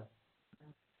you go?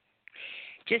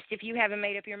 Just if you haven't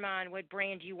made up your mind what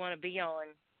brand you want to be on,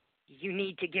 you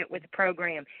need to get with the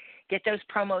program. Get those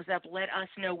promos up. Let us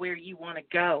know where you want to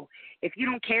go. If you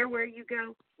don't care where you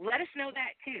go, let us know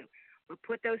that too. But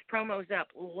put those promos up.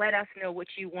 Let us know what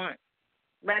you want.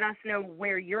 Let us know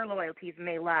where your loyalties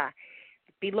may lie.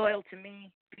 Be loyal to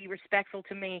me. Be respectful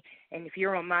to me. And if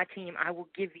you're on my team, I will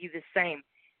give you the same.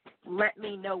 Let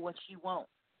me know what you want.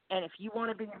 And if you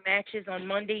want to be in matches on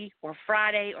Monday or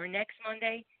Friday or next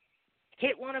Monday,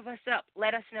 hit one of us up.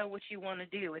 Let us know what you want to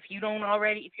do. If you're not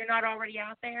already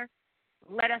out there,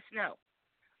 let us know.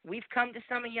 We've come to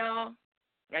some of y'all.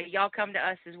 Now y'all come to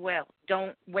us as well.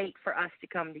 Don't wait for us to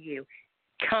come to you.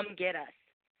 Come get us.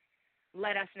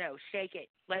 Let us know. Shake it.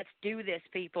 Let's do this,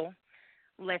 people.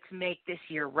 Let's make this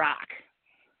year rock.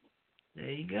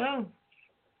 There you go.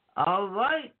 All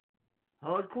right.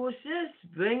 Hardcore Sis,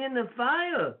 bring in the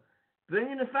fire.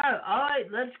 Bring in the fire. All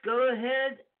right, let's go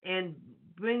ahead and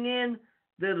bring in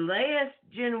the last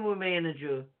general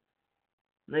manager,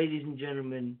 ladies and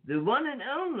gentlemen, the one and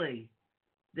only,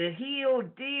 the heel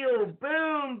deal.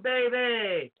 Boom,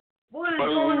 baby. What is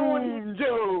going on here?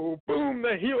 Joe, boom,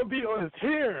 the heel deal is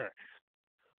here.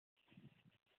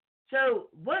 So,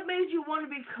 what made you want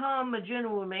to become a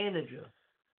general manager?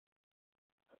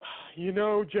 You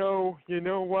know, Joe, you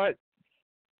know what?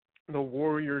 The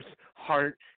Warriors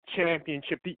Heart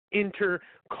Championship, the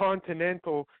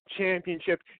Intercontinental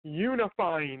Championship,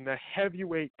 unifying the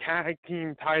heavyweight tag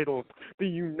team titles, the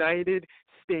United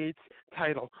States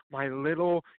title, my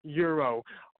little Euro,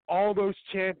 all those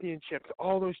championships,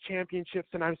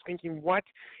 and I was thinking, what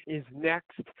is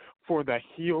next for the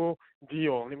heel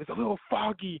deal? And it was a little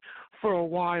foggy for a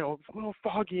while, and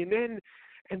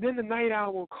then the Night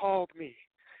Owl called me,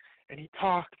 and he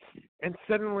talked, and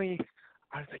suddenly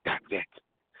I was like, that's it.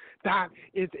 That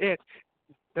is it.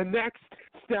 The next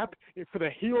step for the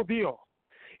heel deal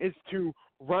is to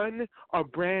run a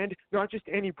brand, not just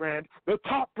any brand, the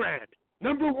top brand,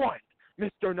 number one,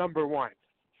 Mr. Number One,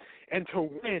 and to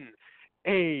win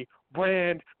a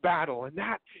brand battle. And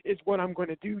that is what I'm going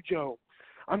to do, Joe.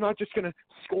 I'm not just going to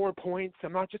score points.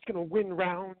 I'm not just going to win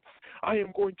rounds. I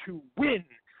am going to win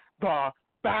the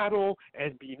battle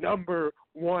and be number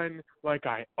one like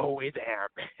I always am.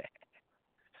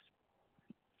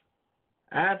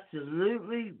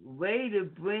 Absolutely. Way to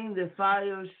bring the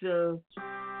fire, so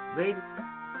way to...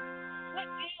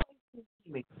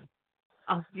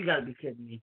 Oh, you gotta be kidding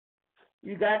me.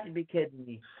 You got to be kidding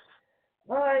me.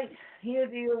 All right, here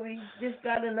we just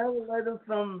got another letter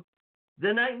from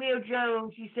the Nightmare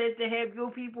Jones. He said to have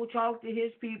your people talk to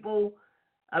his people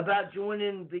about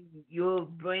joining your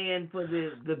brand for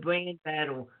the brand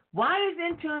battle. Why is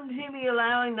intern Jimmy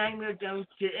allowing Nightmare Jones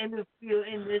to interfere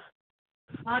in this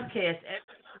podcast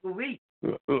every single week?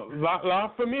 La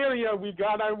Familia, we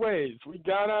got our ways.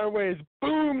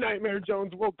 Boom, Nightmare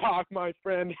Jones, we'll talk, my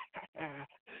friend.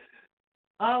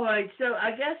 All right, so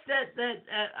I guess that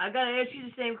I got to ask you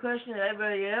the same question that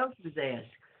everybody else was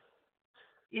asked.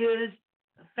 Is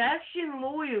faction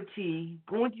loyalty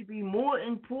going to be more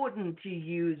important to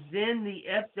you than the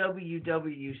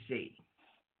FWWC?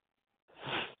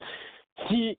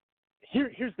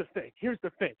 Here's the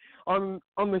thing. On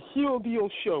the Heel Deal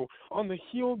show, on the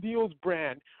Heel Deals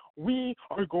brand, we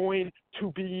are going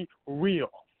to be real.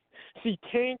 See,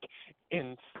 Tank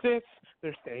and Sis,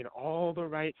 they're saying all the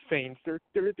right things. They're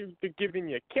giving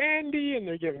you candy, and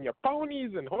they're giving you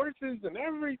ponies and horses and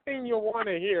everything you want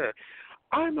to hear.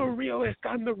 I'm a realist.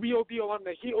 I'm the real deal. I'm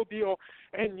the heel deal.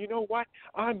 And you know what?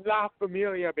 I'm La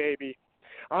Familia, baby.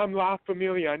 I'm La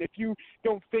Familia. And if you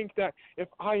don't think that if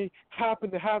I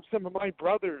happen to have some of my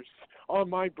brothers on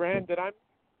my brand that I'm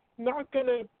not going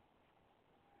to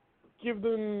give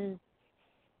them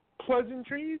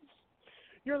pleasantries,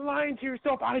 you're lying to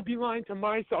yourself. I'd be lying to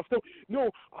myself. So, no,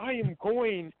 I am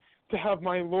going to have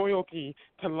my loyalty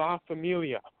to La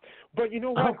Familia. But you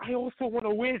know what? I also want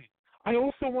to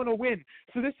win.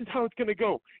 So this is how it's going to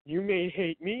go. You may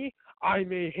hate me. I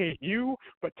may hate you.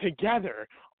 But together,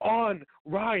 on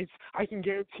Rise, I can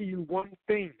guarantee you one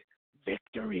thing.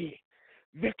 Victory.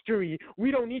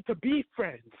 We don't need to be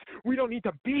friends. We don't need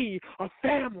to be a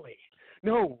family.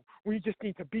 No, we just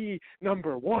need to be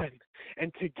number one.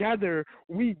 And together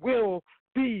we will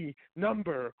be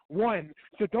number one.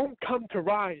 So don't come to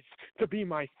Rise to be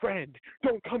my friend.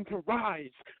 Don't come to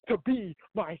Rise to be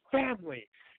my family.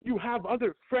 You have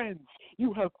other friends.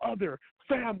 You have other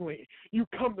family. You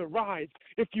come to Rise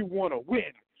if you want to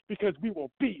win, because we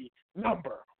will be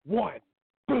number one.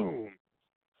 Boom.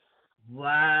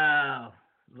 Wow.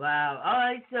 Wow. All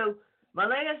right, so my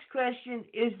last question,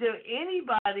 is there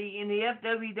anybody in the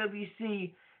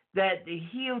FWWC that the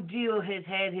heel deal has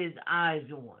had his eyes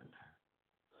on?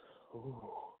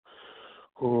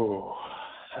 Oh,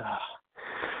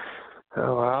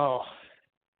 well,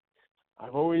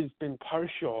 I've always been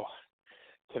partial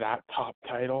to that top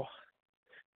title,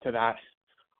 to that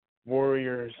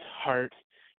Warriors Heart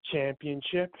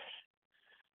Championship.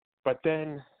 But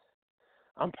then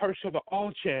I'm partial to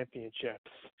all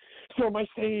championships. So am I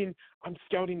saying I'm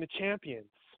scouting the champions?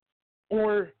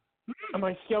 Or am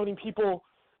I scouting people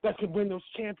that could win those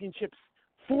championships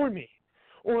for me?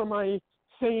 Or am I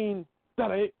saying that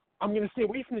I'm going to stay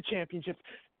away from the championships?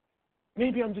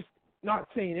 Maybe I'm just not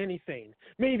saying anything.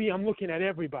 Maybe I'm looking at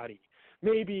everybody.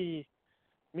 Maybe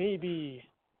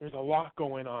there's a lot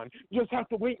going on. You just have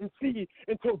to wait and see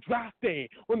until draft day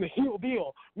when the heel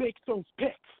deal makes those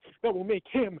picks that will make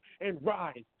him and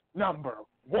Rise number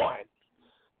one.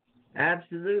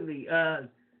 Absolutely.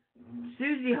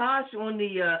 Susie Haas on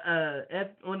the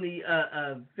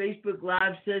Facebook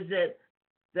Live says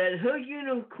that her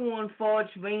unicorn farts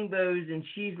rainbows and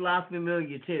she's La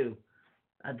Familia too.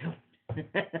 I don't.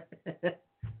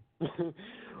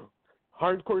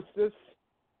 Hardcore sis,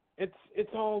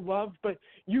 it's all love, but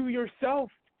you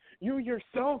yourself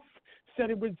said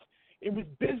it was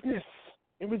business.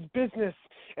 It was business,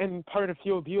 and part of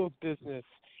Heel Deal's business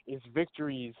is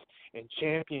victories and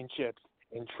championships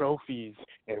and trophies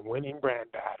and winning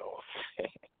brand battles.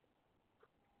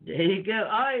 There you go.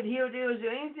 All right, Heel Deal, is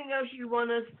there anything else you want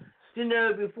us to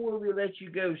know before we let you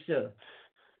go, sir?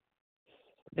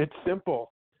 It's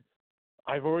simple.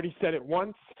 I've already said it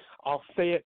once. I'll say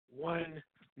it one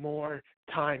more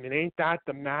time. And ain't that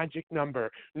the magic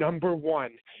number? Number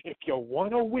one. If you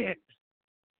want to win,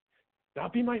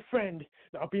 not be my friend,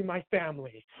 not be my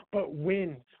family, but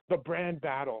win the brand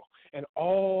battle and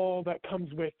all that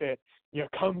comes with it, you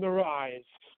come to Rise.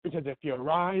 Because if you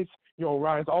rise, you'll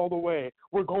rise all the way.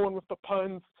 We're going with the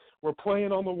puns. We're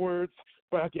playing on the words.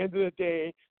 But at the end of the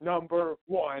day, number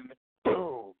one,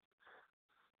 boom.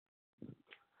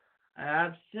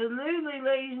 Absolutely,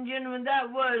 ladies and gentlemen, that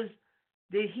was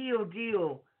the Heel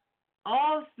Deal.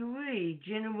 All three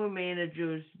general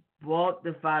managers brought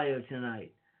the fire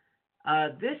tonight.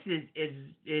 This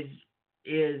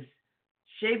is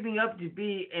shaping up to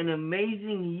be an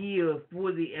amazing year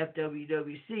for the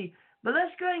FWWC. But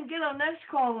let's go ahead and get our next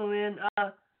caller in.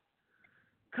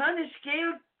 Kind of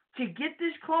scared to get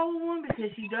this caller in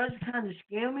because he does kind of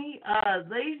scare me.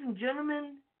 Ladies and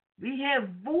gentlemen, we have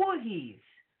Voorhees.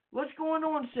 What's going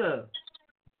on, sir?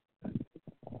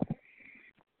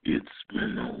 It's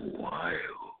been a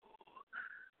while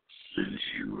since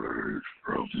you heard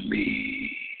from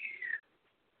me,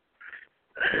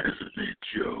 hasn't it,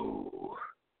 Joe?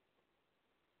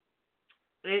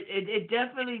 It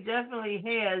definitely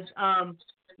has.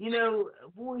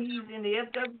 Voorhees in the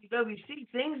FWWC,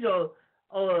 things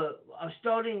are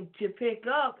starting to pick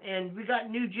up, and we got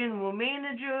new general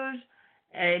managers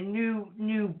and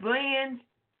new brands.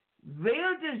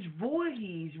 Where does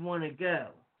Voorhees want to go?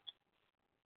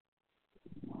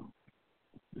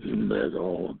 That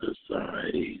all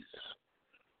decides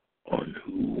on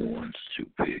who wants to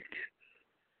pick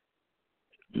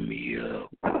me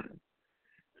up.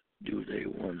 Do they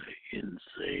want an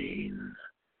insane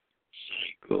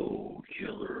psycho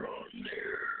killer on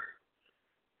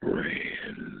their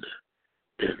brand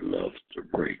that loves to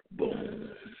break bones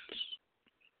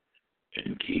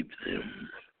and keep them?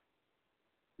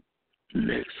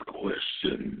 Next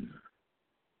question.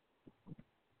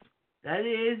 That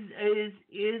is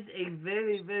a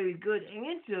very, very good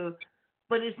answer,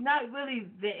 but it's not really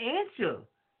the answer.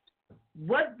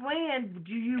 What brand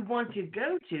do you want to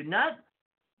go to? Not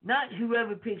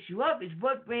whoever picks you up. It's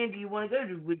what brand do you want to go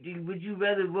to? Would you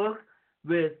rather work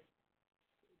with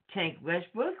Tank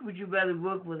Westbrook? Would you rather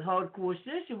work with Hardcore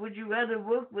Sis, or would you rather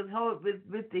work with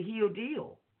the Heel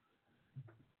Deal?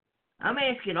 I'm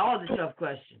asking all the tough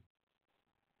questions.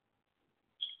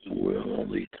 Well,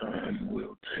 only time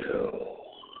will tell.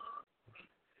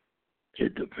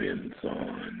 It depends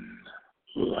on,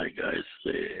 like I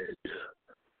said,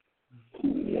 who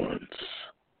wants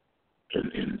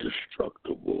an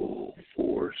indestructible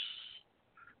force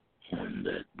on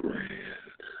that brand.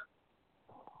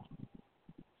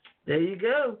 There you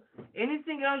go.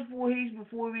 Anything else, Voorhees,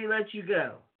 before we let you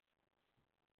go?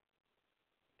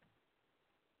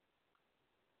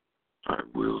 I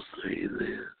will say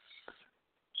this.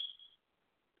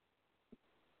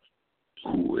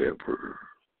 Whoever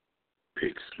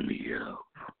picks me up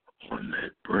on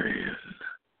that brand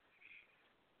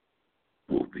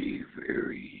will be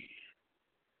very,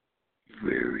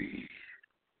 very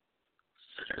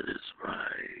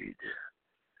satisfied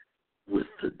with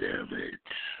the damage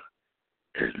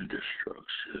and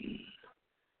destruction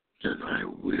that I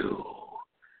will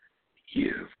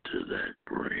give to that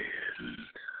brand.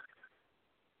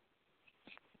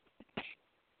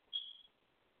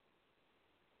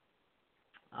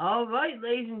 All right,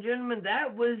 ladies and gentlemen,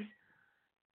 that was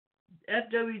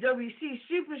FWWC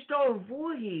Superstar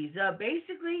Voorhees.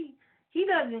 Basically, he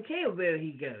doesn't care where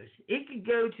he goes. It could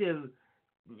go to,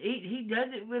 he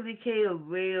doesn't really care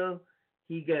where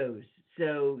he goes.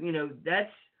 So,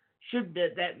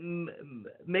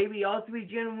 maybe all three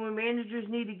general managers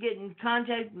need to get in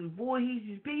contact with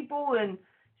Voorhees' people and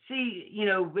see,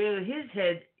 where his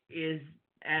head is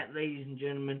at, ladies and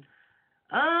gentlemen.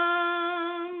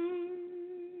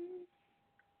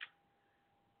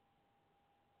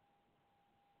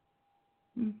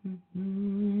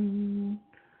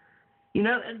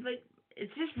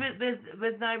 It's just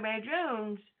with Nightmare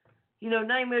Jones.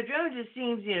 Nightmare Jones, it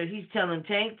seems, he's telling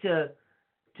Tank to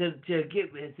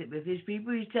get with his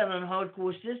people. He's telling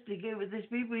Hardcore Sis to get with his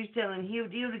people. He's telling Heel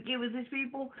Deal to get with his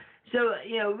people. So,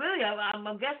 really,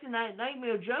 I'm guessing that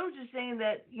Nightmare Jones is saying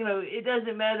that, it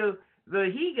doesn't matter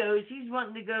where he goes. He's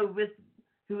wanting to go with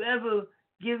whoever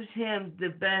gives him the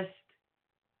best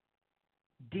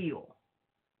deal.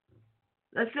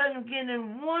 Let's go ahead and get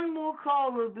in one more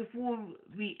caller before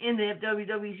we end the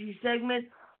WWC segment.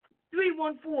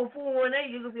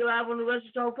 314-418. You can be live on the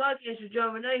Western Talk Podcast with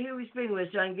John Renee. Here we speaking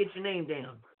with, so I can get your name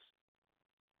down.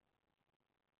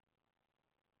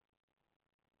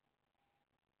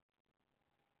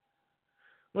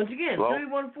 Once again, Hello?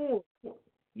 314.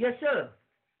 Yes, sir.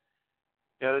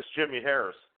 Yeah, this is Jimmy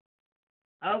Harris.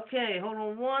 Okay, hold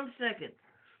on one second.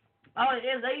 All right,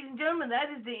 ladies and gentlemen, that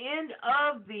is the end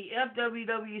of the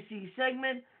FWWC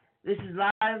segment. This is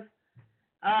live.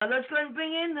 Let's go ahead and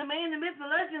bring in the man, the myth, the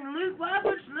legend, Luke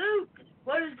Roberts. Luke,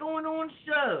 what is going on,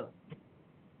 sir?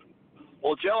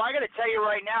 Well, Joe, I got to tell you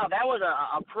right now, that was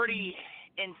a pretty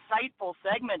insightful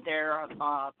segment there,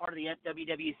 part of the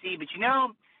FWWC. But,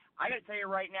 I got to tell you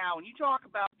right now, when you talk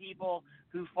about people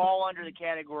who fall under the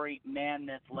category man,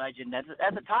 myth, legend, that's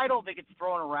a title that gets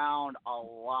thrown around a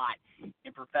lot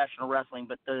in professional wrestling.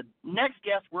 But the next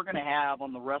guest we're going to have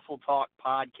on the Wrestle Talk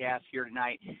podcast here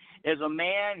tonight is a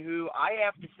man who I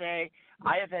have to say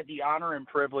I have had the honor and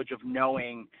privilege of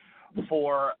knowing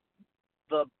for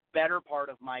the better part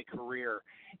of my career.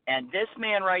 And this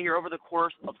man right here, over the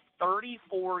course of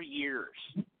 34 years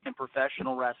in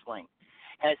professional wrestling,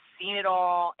 has seen it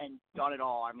all and done it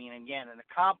all. I mean, again, an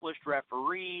accomplished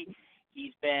referee.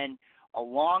 He's been a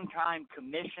long-time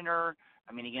commissioner.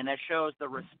 I mean, again, that shows the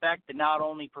respect that not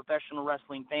only professional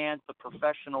wrestling fans, but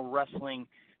professional wrestling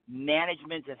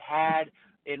management have had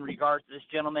in regards to this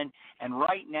gentleman. And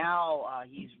right now,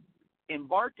 he's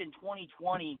embarked in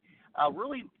 2020,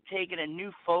 really taking a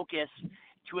new focus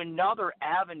to another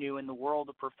avenue in the world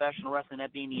of professional wrestling,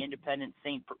 that being the independent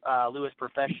St. Louis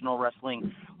Professional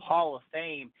Wrestling Hall of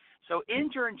Fame. So,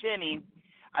 intern Jimmy,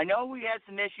 I know we had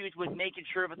some issues with making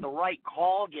sure that the right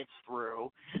call gets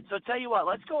through. So, tell you what,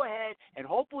 let's go ahead and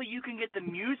hopefully you can get the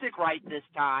music right this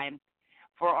time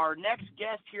for our next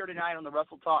guest here tonight on the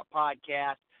Wrestle Talk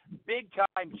podcast, big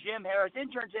time Jim Harris.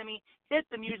 Intern Jimmy, hit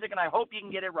the music, and I hope you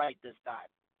can get it right this time.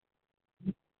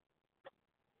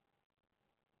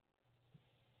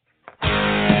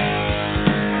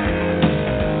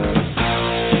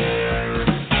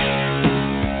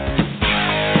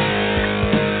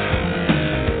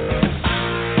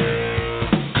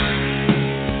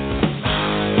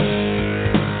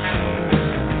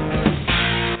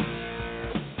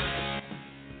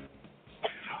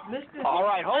 All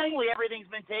right, hopefully everything's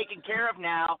been taken care of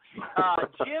now.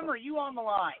 Jim, are you on the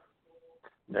line?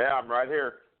 Yeah, I'm right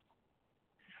here.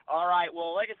 All right,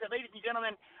 well, like I said, ladies and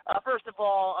gentlemen, first of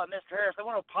all, Mr. Harris, I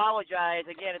want to apologize.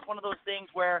 Again, it's one of those things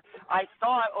where I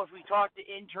thought as we talked to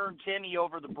intern Timmy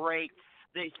over the break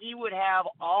that he would have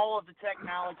all of the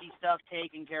technology stuff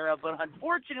taken care of, but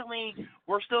unfortunately,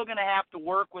 we're still going to have to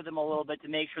work with him a little bit to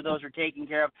make sure those are taken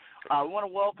care of. We want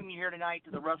to welcome you here tonight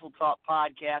to the Wrestle Talk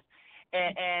podcast.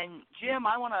 And Jim,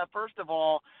 I want to, first of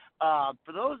all,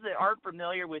 for those that aren't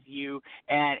familiar with you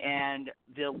and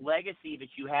the legacy that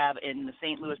you have in the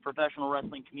St. Louis professional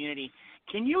wrestling community,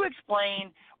 can you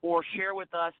explain or share with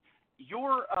us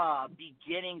your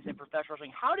beginnings in professional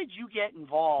wrestling. How did you get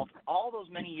involved all those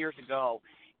many years ago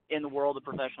in the world of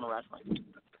professional wrestling?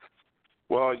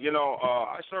 Well,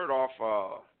 I started off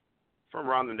from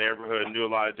around the neighborhood, knew a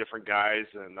lot of different guys,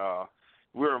 and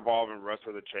we were involved in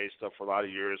Wrestler the Chase stuff for a lot of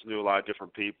years, knew a lot of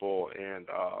different people, and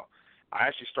I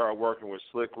actually started working with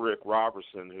Slick Rick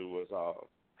Robertson, who was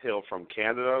hailed from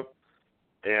Canada,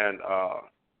 and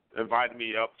invited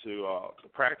me up to the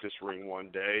practice ring one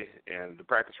day, and the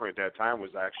practice ring at that time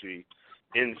was actually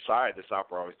inside the South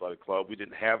Broadway Athletic Club. We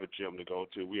didn't have a gym to go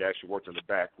to. We actually worked in the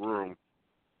back room,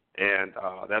 and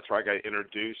that's where I got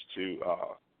introduced to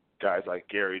guys like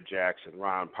Gary Jackson,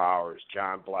 Ron Powers,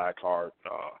 John Blackheart,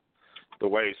 the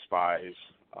Wave Spies,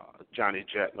 Johnny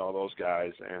Jett, and all those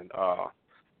guys. And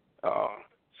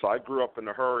so I grew up in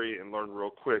a hurry and learned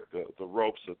real quick the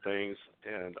ropes of things.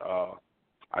 And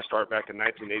I started back in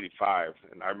 1985,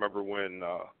 and I remember when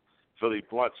Philly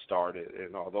Blunt started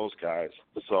and all those guys.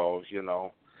 So,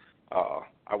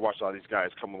 I watched all these guys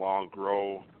come along,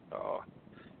 grow.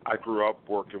 I grew up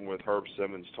working with Herb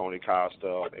Simmons, Tony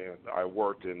Costa, and I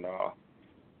worked and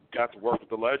got to work with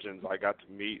the legends. I got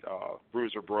to meet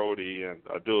Bruiser Brody and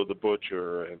Bill the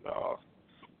Butcher and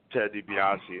Ted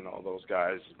DiBiase and all those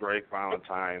guys, Greg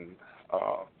Valentine.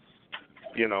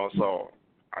 So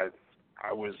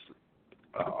I was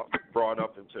brought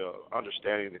up into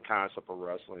understanding the concept of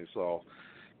wrestling. So,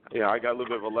 I got a little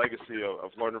bit of a legacy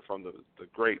of learning from the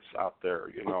greats out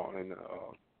there, and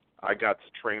I got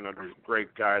to train under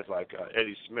great guys like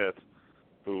Eddie Smith,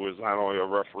 who was not only a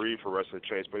referee for Wrestling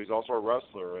Chase, but he's also a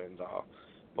wrestler, and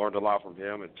learned a lot from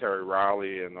him, and Terry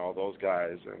Riley and all those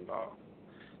guys. And,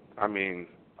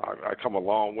 I come a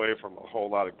long way from a whole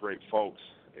lot of great folks,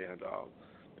 and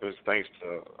it was thanks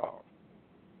to,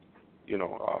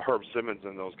 Herb Simmons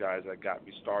and those guys that got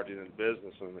me started in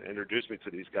business and introduced me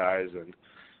to these guys,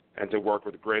 and to work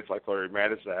with the greats like Larry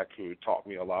Matizak, who taught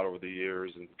me a lot over the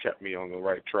years and kept me on the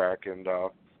right track, and,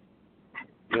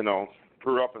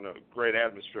 grew up in a great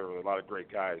atmosphere with a lot of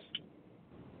great guys.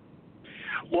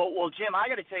 Well, Jim, I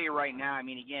got to tell you right now,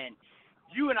 again,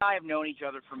 you and I have known each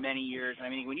other for many years.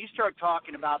 When you start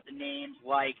talking about the names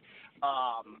like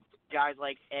guys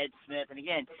like Ed Smith, and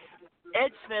again,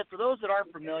 Ed Smith, for those that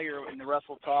aren't familiar in the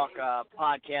Wrestle Talk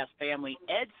podcast family,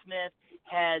 Ed Smith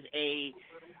has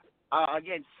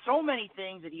again, so many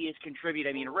things that he has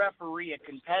contributed. A referee, a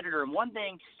competitor, and one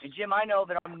thing, and Jim, I know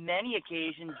that on many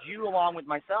occasions, you along with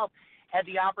myself, had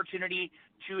the opportunity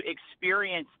to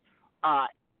experience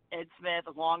Ed Smith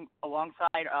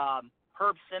alongside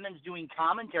Herb Simmons doing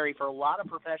commentary for a lot of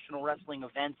professional wrestling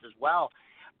events as well.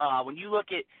 When you look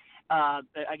at,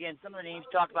 again, some of the names,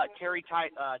 you talk about Terry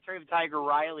the Tiger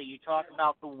Riley, you talk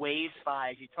about the Wave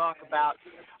Spies, you talk about,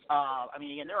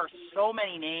 again, there are so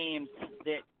many names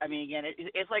that, again,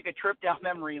 it's like a trip down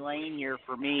memory lane here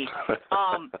for me.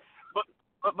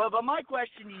 But my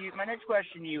next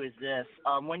question to you is this.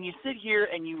 When you sit here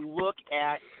and you look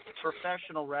at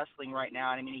professional wrestling right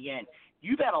now, and again,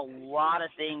 you've had a lot of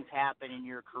things happen in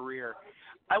your career.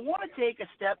 I want to take a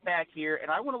step back here, and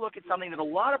I want to look at something that a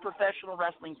lot of professional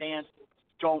wrestling fans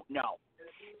don't know.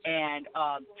 And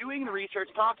doing the research,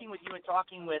 talking with you and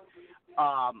talking with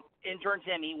intern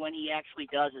Timmy when he actually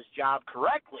does his job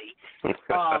correctly,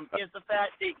 is the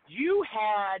fact that you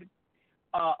had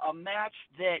a match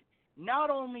that not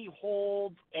only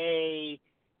holds a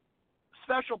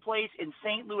special place in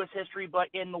St. Louis history, but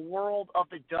in the world of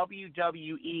the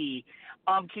WWE.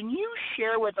 Can you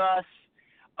share with us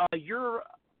your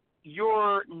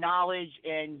knowledge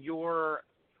and your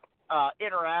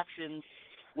interactions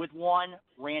with one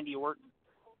Randy Orton?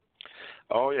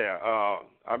 Oh yeah,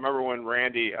 I remember when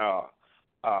Randy.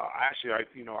 Actually,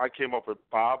 I came up with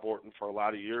Bob Orton for a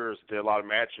lot of years. Did a lot of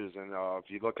matches, and if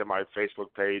you look at my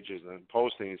Facebook pages and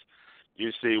postings, you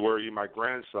see where my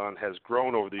grandson has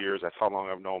grown over the years. That's how long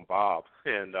I've known Bob.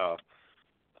 And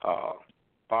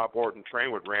Bob Orton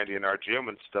trained with Randy in our gym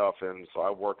and stuff, and so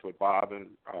I worked with Bob and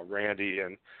Randy,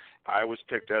 and I was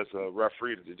picked as a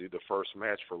referee to do the first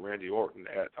match for Randy Orton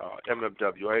at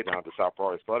MMWA down at the South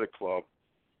Broadway Athletic Club.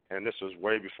 And this was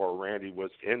way before Randy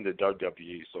was in the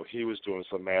WWE, so he was doing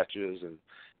some matches and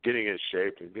getting in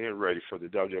shape and being ready for the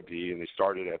WWE, and they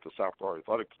started at the South Broadway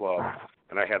Athletic Club,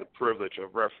 and I had the privilege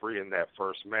of refereeing that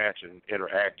first match and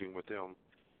interacting with him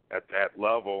at that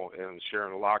level and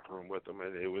sharing the locker room with him,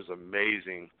 and it was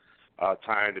amazing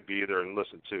time to be there and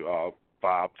listen to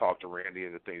Bob talk to Randy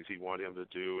and the things he wanted him to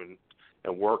do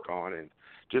and work on, and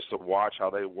just to watch how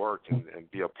they worked and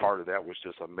be a part of that was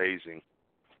just amazing.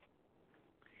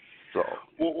 So,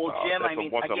 well, Jim, again,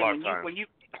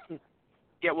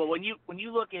 when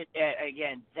you look at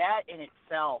again, that in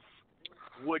itself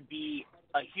would be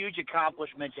a huge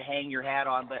accomplishment to hang your hat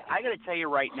on. But I got to tell you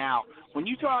right now, when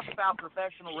you talk about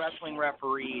professional wrestling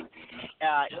referees,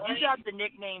 you got the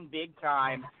nickname Big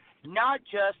Time, not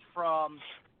just from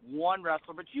one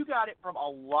wrestler, but you got it from a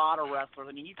lot of wrestlers.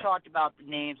 I mean, you talked about the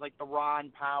names like the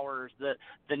Ron Powers, the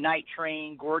Night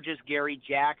Train, Gorgeous Gary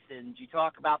Jacksons. You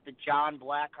talk about the John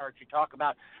Blackhearts. You talk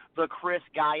about the Chris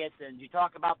Gaiusons. You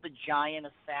talk about the Giant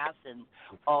Assassins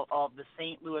of the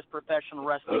St. Louis professional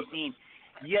wrestling scene.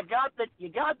 You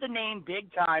got the name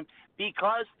Big Time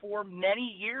because for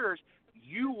many years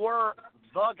you were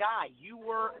the guy. You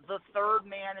were the third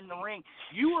man in the ring.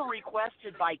 You were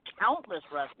requested by countless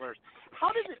wrestlers. How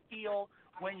does it feel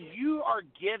when you are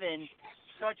given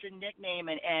such a nickname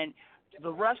and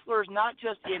the wrestlers, not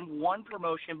just in one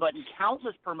promotion, but in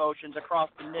countless promotions across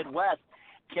the Midwest,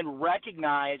 can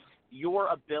recognize your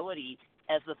ability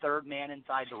as the third man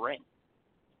inside the ring?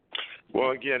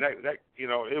 Well, again, that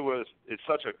it's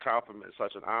such a compliment,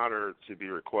 such an honor to be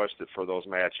requested for those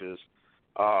matches.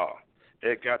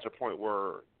 It got to a point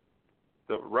where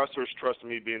the wrestlers trusted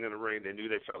me being in the ring. They knew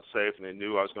they felt safe, and they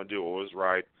knew I was going to do what was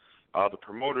right. The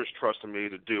promoters trusted me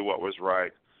to do what was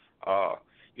right. I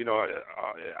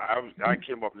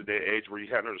came up in the day age where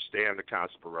you had to understand the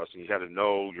concept of wrestling. You had to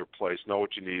know your place, know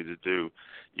what you needed to do.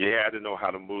 You had to know how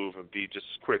to move and be just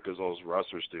as quick as those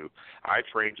wrestlers do. I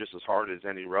trained just as hard as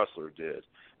any wrestler did.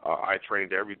 I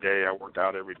trained every day. I worked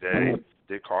out every day,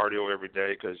 did cardio every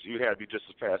day because you had to be just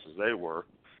as fast as they were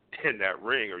in that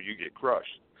ring or you get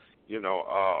crushed.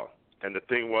 And the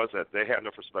thing was that they had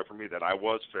enough respect for me that I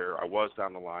was fair. I was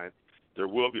down the line. There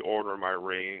will be order in my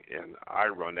ring, and I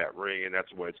run that ring, and that's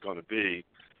the way it's going to be.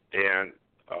 And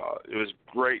it was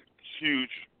great, huge,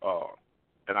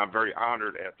 and I'm very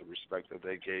honored at the respect that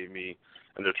they gave me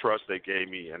and the trust they gave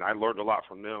me. And I learned a lot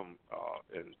from them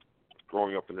in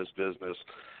growing up in this business.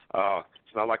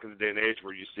 It's not like in the day and age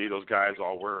where you see those guys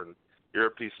all wearing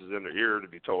earpieces in their ear to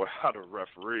be told how to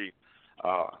referee.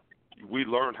 We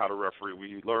learned how to referee.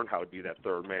 We learned how to be that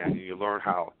third man. You learn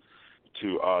how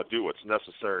to do what's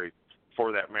necessary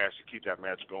for that match to keep that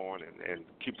match going and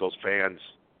keep those fans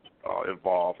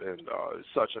involved. And it's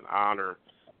such an honor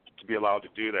to be allowed to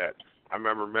do that. I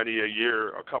remember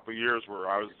a couple of years where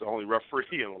I was the only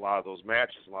referee in a lot of those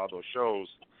matches, a lot of those shows,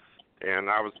 and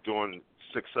I was doing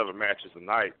 6-7 matches a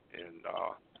night. And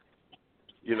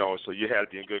so you had to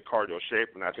be in good cardio shape,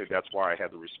 and I think that's why I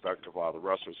had the respect of a lot of the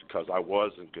wrestlers, because I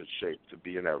was in good shape to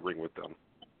be in that ring with them.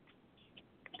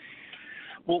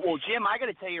 Well, Jim, I got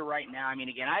to tell you right now, I mean,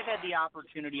 again, I've had the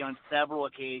opportunity on several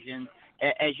occasions.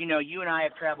 As you know, you and I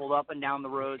have traveled up and down the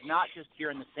roads, not just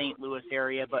here in the St. Louis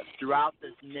area, but throughout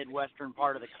this Midwestern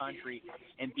part of the country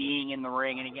and being in the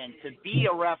ring. And, again, to be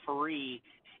a referee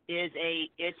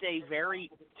it's a very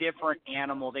different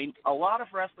animal. A lot of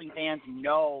wrestling fans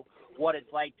know what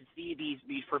it's like to see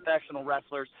these professional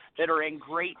wrestlers that are in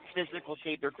great physical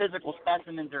shape. They're physical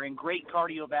specimens. They're in great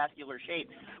cardiovascular shape.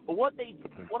 But what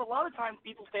a lot of times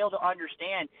people fail to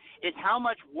understand is how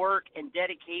much work and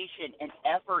dedication and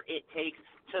effort it takes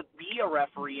to be a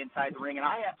referee inside the ring. And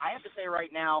I have to say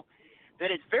right now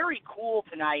that it's very cool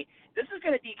tonight. This is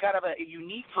going to be kind of a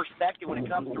unique perspective when it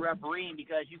comes to refereeing,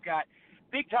 because you've got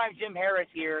big-time Jim Harris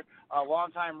here, a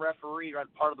longtime referee,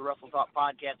 part of the Wrestle Talk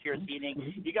podcast here this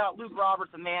evening. You got Luke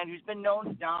Roberts, a man who's been known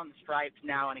to don the stripes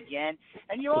now and again.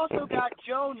 And you also got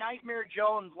Joe Nightmare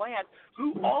Jones Lance,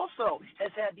 who also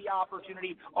has had the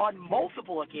opportunity on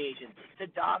multiple occasions to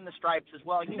don the stripes as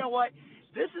well. You know what?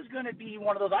 This is going to be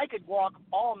one of those, I could walk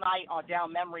all night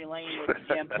down memory lane with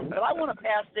Jim, but I want to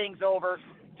pass things over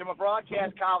to my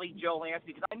broadcast colleague, Joe Lance,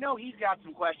 because I know he's got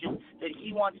some questions that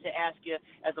he wants to ask you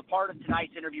as a part of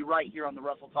tonight's interview right here on the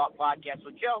Wrestle Talk podcast.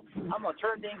 So, Joe, I'm going to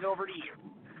turn things over to you.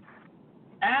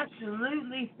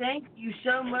 Absolutely. Thank you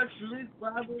so much, Luke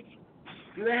Roberts.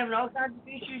 You're having all kinds of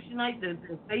issues tonight. The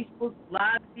Facebook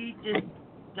Live feed just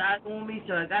got on me,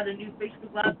 so I got a new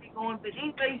Facebook Live feed going. But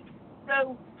anyway,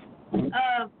 so,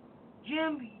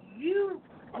 Jim, you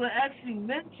were actually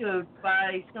mentored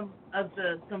by some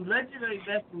legendary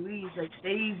referees like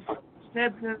Dave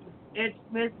Hebner, Ed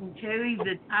Smith, and Terry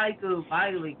the Tiger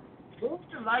Riley. What was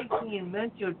it like being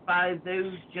mentored by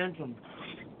those gentlemen?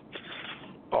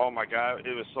 Oh, my God,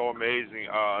 it was so amazing.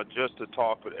 Just to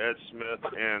talk with Ed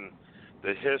Smith and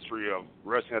the history of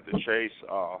Wrestling at the Chase,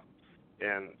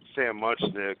 and Sam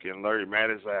Muchnick and Larry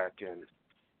Matizak and,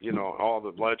 all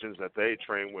the legends that they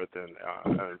trained with, and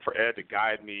for Ed to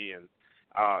guide me. And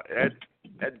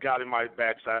Ed got in my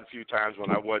backside a few times when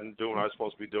I wasn't doing what I was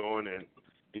supposed to be doing. And,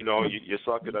 you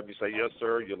suck it up, you say, yes,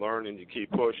 sir, you learn, and you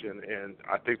keep pushing. And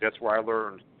I think that's where I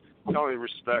learned not only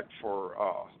respect for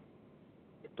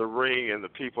the ring and the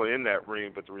people in that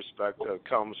ring, but the respect that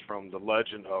comes from the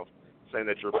legend of saying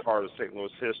that you're part of St. Louis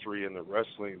history and the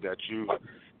wrestling, that you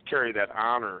carry that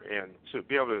honor, and to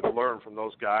be able to learn from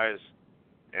those guys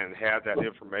and have that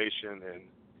information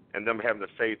and them having the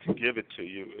faith to give it to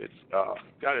you. It's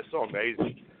God, it's so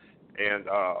amazing. And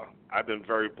I've been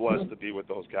very blessed to be with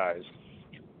those guys.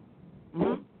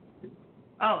 Mm-hmm.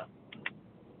 Oh,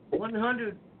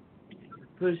 100%.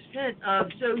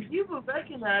 So you were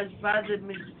recognized by the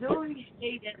Missouri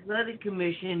State Athletic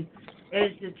Commission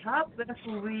as the top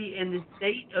referee in the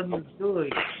state of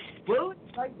Missouri. What would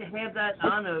you like to have that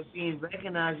honor of being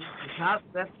recognized as the top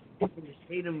referee in the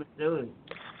state of Missouri?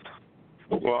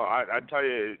 Well, I tell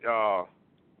you,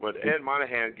 when Ed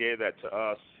Monahan gave that to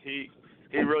us, he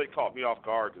really caught me off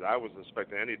guard because I wasn't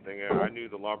expecting anything. I knew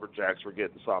the Lumberjacks were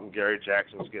getting something, Gary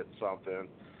Jackson was getting something,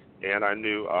 and I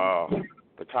knew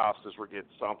the Costas were getting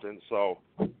something. So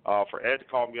for Ed to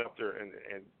call me up there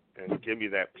and give me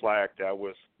that plaque, that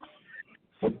was,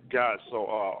 God,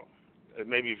 so it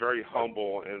made me very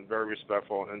humble and very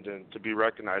respectful, and then to be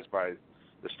recognized by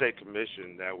the state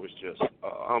commission, that was just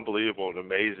unbelievable and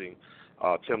amazing.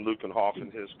 Tim Lukenhoff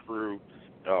and his crew,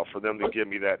 for them to give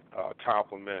me that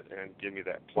compliment and give me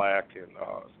that plaque and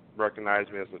recognize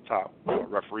me as the top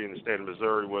referee in the state of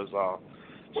Missouri was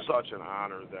such an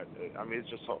honor that, it's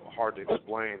just so hard to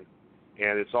explain.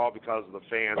 And it's all because of the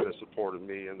fans that supported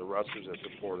me and the wrestlers that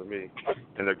supported me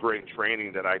and the great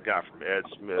training that I got from Ed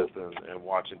Smith and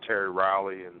watching Terry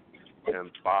Riley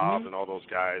and Bob and all those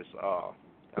guys.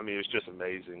 It's just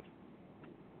amazing.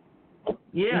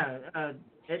 Yeah,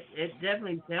 it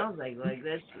definitely sounds like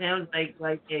that. Sounds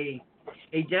like a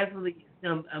definitely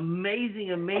some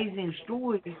amazing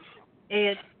stories.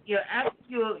 And after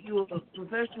your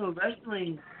professional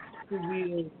wrestling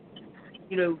career,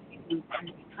 you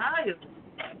retired,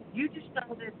 you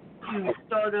decided to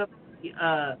start up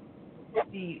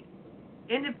the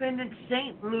Independent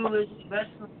St. Louis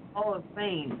Wrestling Hall of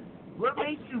Fame. What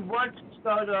made you want to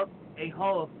start up a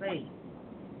Hall of Fame?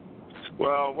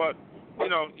 Well,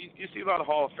 you see a lot of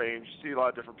Hall of Fames. You see a lot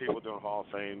of different people doing Hall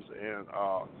of Fames, and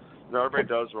everybody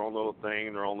does their own little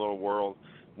thing, their own little world.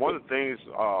 One of the things,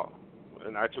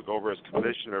 and I took over as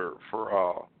commissioner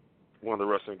for one of the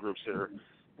wrestling groups here,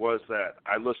 was that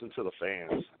I listened to the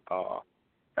fans.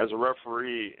 As a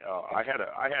referee, I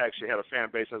actually had a fan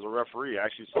base as a referee. I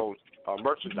actually sold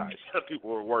merchandise.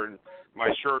 People were wearing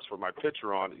my shirts with my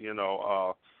picture on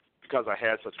it, because I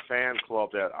had such a fan club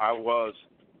that I was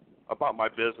about my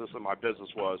business, and my business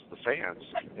was the fans.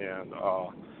 And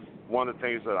one of the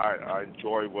things that I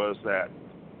enjoyed was that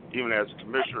even as a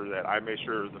commissioner, that I made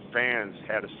sure the fans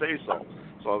had a say-so.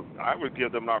 So I would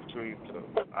give them an opportunity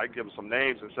I'd give them some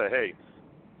names and say, hey,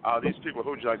 these people,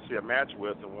 who would you like to see a match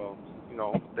with?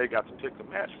 And they got to pick the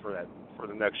match for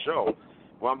the next show.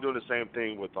 Well, I'm doing the same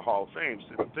thing with the Hall of Fame.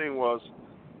 See, the thing was,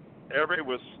 everybody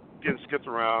was getting skipped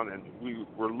around, and we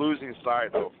were losing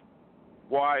sight of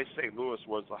why St. Louis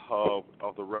was the hub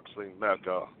of the wrestling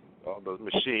mecca, the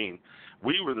machine.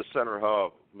 We were the center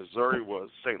hub. Missouri was,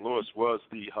 St. Louis was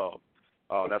the hub.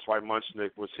 That's why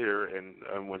Munchnick was here,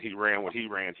 and when he ran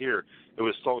here, it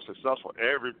was so successful.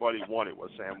 Everybody wanted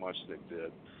what Sam Munchnick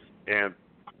did. And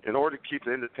in order to keep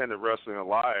the independent wrestling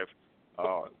alive,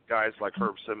 guys like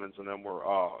Herb Simmons and them were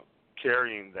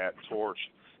carrying that torch,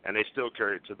 and they still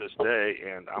carry it to this day.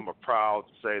 And I'm proud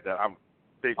to say that I'm a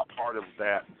big part of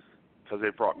that because they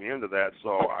brought me into that. So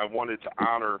I wanted to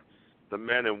honor the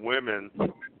men and women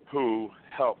who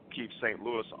helped keep St.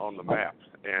 Louis on the map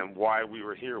and why we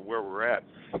were here, where we're at.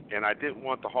 And I didn't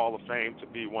want the Hall of Fame to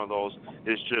be one of those,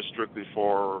 it's just strictly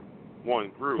for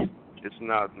one group. It's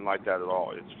not like that at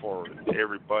all. It's for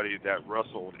everybody that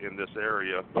wrestled in this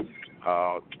area.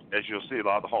 As you'll see, a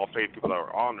lot of the Hall of Fame people that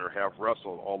are on there have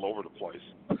wrestled all over the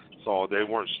place. So they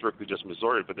weren't strictly just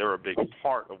Missouri, but they were a big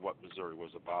part of what Missouri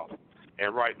was about.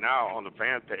 And right now on the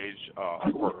fan page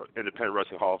for Independent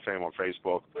Wrestling Hall of Fame on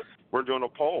Facebook, we're doing a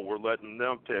poll. We're letting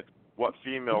them pick what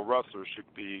female wrestler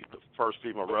should be the first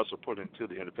female wrestler put into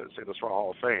the Independent St. Louis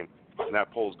Hall of Fame. And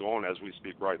that poll's going as we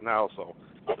speak right now. So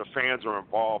the fans are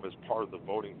involved as part of the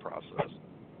voting process.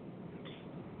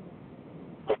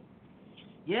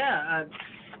 Yeah,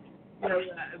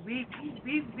 we've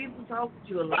been talking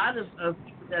to a lot of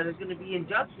people that are going to be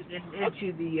inducted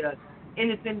into the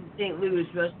Independent St. Louis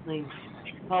Wrestling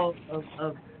Hall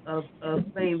of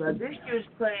Fame. This year's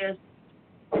class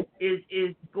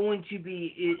is going to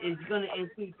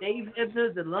include Dave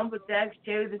Hebner, the Lumberjacks,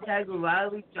 Terry the Tiger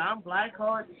Riley, John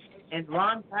Blackheart, and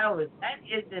Ron Powers. That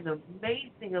is an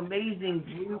amazing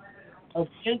group of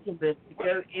gentlemen to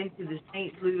go into the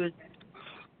St. Louis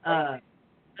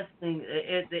wrestling,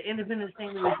 the Independent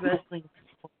St. Louis Wrestling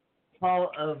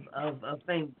Hall of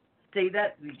Fame. Say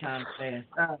that 3 times fast.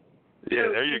 Yeah,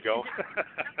 there you go.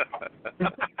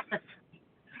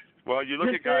 Well, you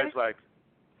look at guys like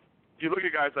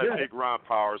Big Ron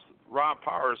Powers. Ron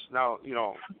Powers, now,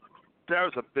 that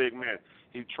was a big man.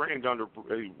 He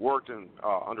worked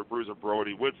under Bruiser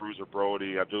Brody, with Bruiser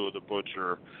Brody, Abdullah the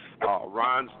Butcher.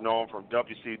 Ron's known from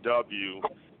WCW.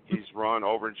 He's run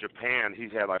over in Japan.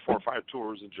 He's had like 4 or 5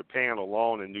 tours in Japan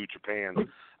alone, in New Japan,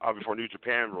 before New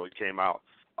Japan really came out.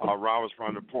 Ron was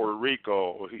running to Puerto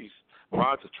Rico.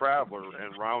 Ron's a traveler,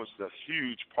 and Ron was a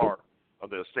huge part of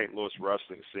the St. Louis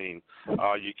wrestling scene.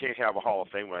 You can't have a Hall of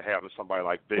Fame without having somebody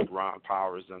like Big Ron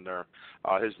Powers in there.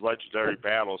 His legendary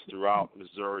battles throughout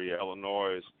Missouri,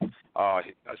 Illinois.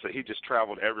 He just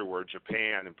traveled everywhere,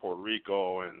 Japan and Puerto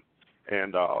Rico, and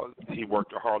he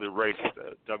worked at Harley Race at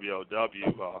the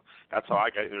WOW. That's how I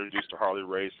got introduced to Harley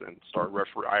Race and started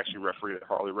I actually refereed at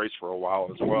Harley Race for a while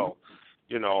as well.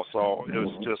 So it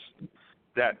was just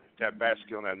that vast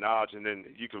skill and that knowledge, and then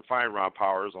you can find Ron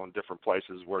Powers on different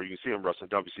places where you can see him wrestling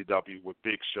WCW with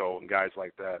Big Show and guys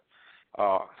like that.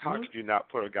 How could you not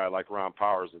put a guy like Ron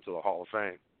Powers into the Hall of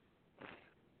Fame?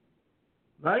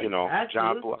 Right.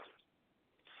 Absolutely.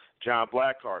 John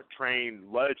Blackheart,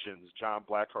 trained legends. John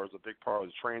Blackheart is a big part of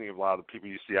the training of a lot of the people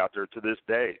you see out there to this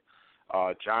day.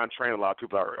 John trained a lot of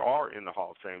people that are in the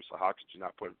Hall of Fame, so how could you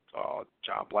not put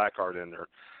John Blackheart in there?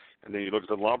 And then you look at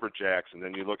the Lumberjacks, and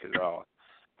then you look at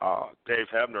Dave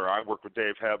Hebner. I worked with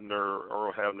Dave Hebner,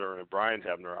 Earl Hebner, and Brian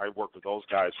Hebner. I worked with those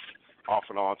guys off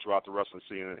and on throughout the wrestling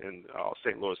scene in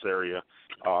St. Louis area.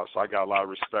 So I got a lot of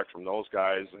respect from those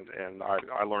guys, and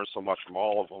I learned so much from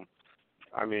all of them.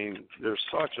 I mean, there's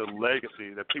such a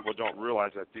legacy that people don't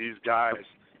realize that these guys,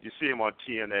 you see them on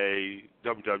TNA,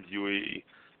 WWE,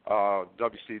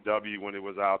 WCW when it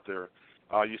was out there.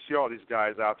 You see all these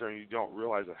guys out there, and you don't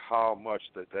realize how much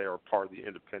that they are part of the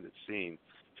independent scene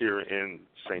here in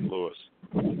St. Louis.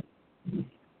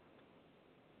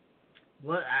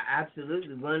 Well,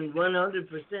 absolutely,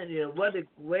 100%. What a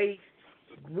great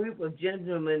group of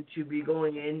gentlemen to be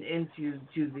going into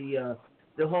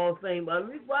the Hall of Fame.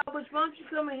 Rick Roberts, why don't you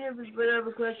come in here with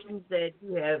whatever questions that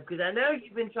you have? Because I know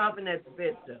you've been chomping at the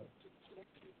bit, so.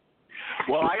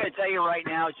 Well, I got to tell you right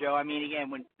now, Joe, I mean, again,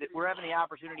 when we're having the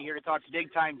opportunity here to talk to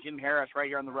big-time Jim Harris right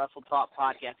here on the Wrestle Talk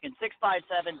podcast. Again,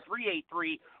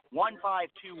 657-383-1521.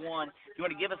 If you want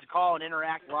to give us a call and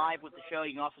interact live with the show,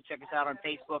 you can also check us out on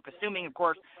Facebook, assuming, of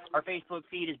course, our Facebook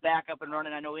feed is back up and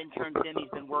running. I know intern Timmy's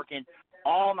been working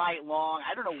all night long.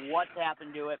 I don't know what's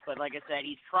happened to it, but like I said,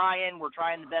 he's trying. We're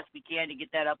trying the best we can to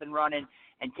get that up and running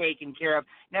and taken care of.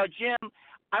 Now, Jim,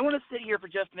 I want to sit here for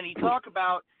just a minute. You talk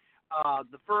about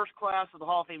the first class of the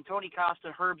Hall of Fame, Tony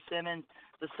Costa, Herb Simmons.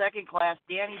 The second class,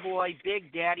 Danny Boy,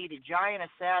 Big Daddy, the Giant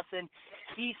Assassin,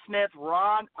 Keith Smith,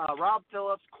 Rob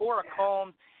Phillips, Cora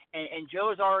Combs, and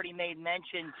Joe's already made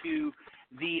mention to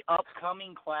the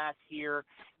upcoming class here,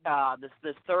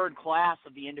 this third class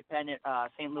of the independent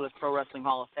St. Louis Pro Wrestling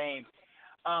Hall of Fame.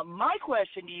 My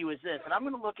question to you is this, and I'm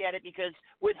going to look at it because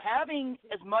with having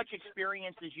as much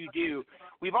experience as you do,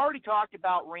 we've already talked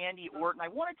about Randy Orton. I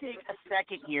want to take a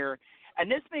second here, and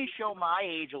this may show my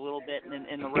age a little bit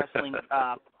in the wrestling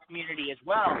community as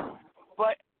well,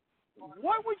 but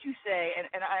what would you say,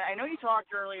 and I know you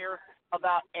talked earlier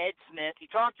about Ed Smith. You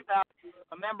talked about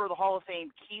a member of the Hall of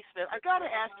Fame, Keith Smith. I've got to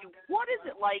ask you, what is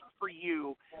it like for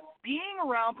you being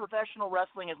around professional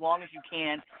wrestling as long as you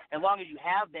can, as long as you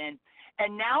have been,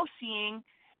 and now seeing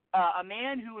a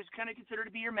man who is kind of considered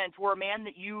to be your mentor, a man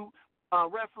that you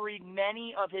refereed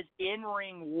many of his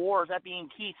in-ring wars, that being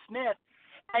Keith Smith,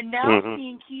 and now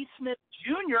seeing Keith Smith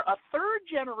Jr., a third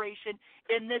generation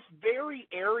in this very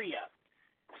area,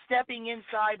 stepping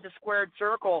inside the squared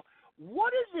circle.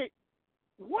 What is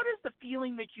the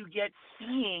feeling that you get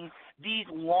seeing these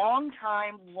long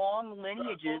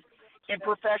lineages in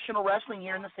professional wrestling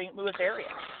here in the St. Louis area?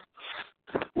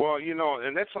 Well,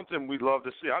 and that's something we love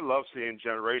to see. I love seeing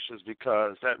generations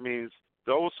because that means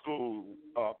the old school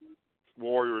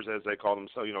warriors, as they call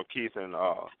themselves, Keith and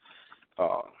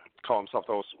call himself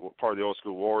part of the old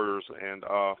school warriors. And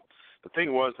the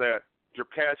thing was that you're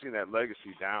passing that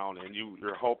legacy down, and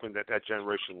you're hoping that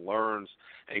generation learns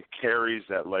and carries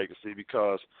that legacy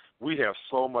because we have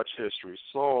so much history,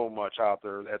 so much out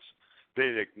there that's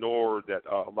been ignored that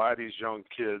a lot of these young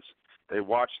kids, they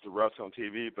watch the wrestling on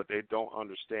TV, but they don't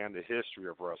understand the history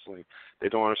of wrestling. They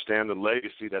don't understand the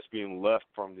legacy that's being left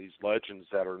from these legends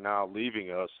that are now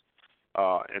leaving us.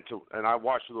 And I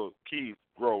watched little Keith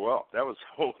grow up. That was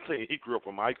the whole thing. He grew up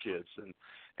with my kids,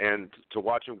 and to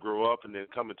watch him grow up and then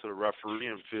come into the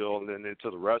refereeing field and then into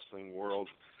the wrestling world,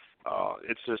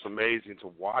 it's just amazing to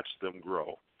watch them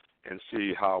grow. and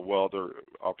see how well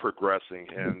they're progressing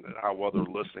and how well they're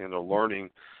listening and they're learning,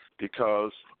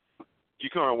 because you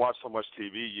can only watch so much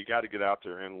TV. You got to get out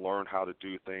there and learn how to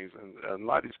do things. And a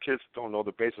lot of these kids don't know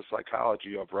the basic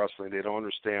psychology of wrestling. They don't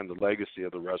understand the legacy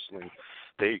of the wrestling.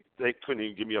 They couldn't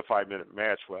even give me a 5-minute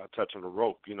match without touching the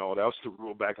rope. You know, that was the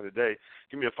rule back in the day.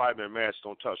 Give me a 5-minute match,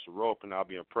 don't touch the rope, and I'll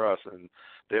be impressed. And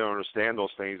they don't understand those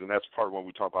things, and that's part of when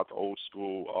we talk about the old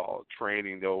school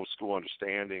training, the old school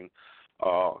understanding.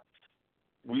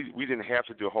 We didn't have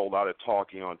to do a whole lot of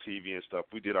talking on TV and stuff.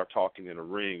 We did our talking in the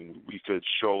ring. We could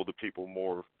show the people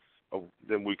more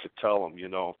than we could tell them, you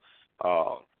know.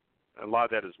 A lot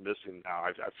of that is missing now.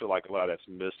 I feel like a lot of that's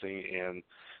missing. And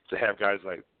to have guys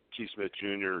like Keith Smith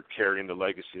Jr. carrying the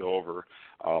legacy over,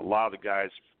 a lot of the guys,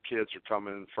 kids are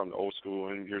coming from the old school,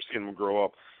 and you're seeing them grow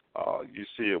up. You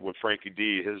see it with Frankie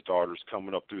D, his daughter's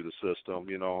coming up through the system,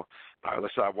 you know.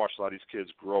 I've watched a lot of these kids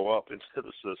grow up into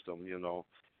the system, you know.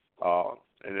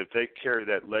 And if they carry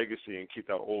that legacy and keep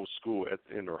that old school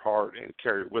in their heart and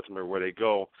carry it with them everywhere they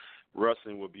go,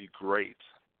 wrestling would be great.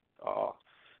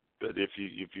 But if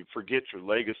you forget your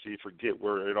legacy, forget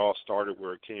where it all started,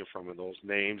 where it came from, and those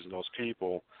names and those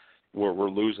people, we're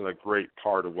losing a great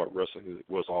part of what wrestling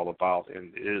was all about,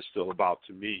 and it is still about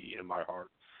to me in my heart.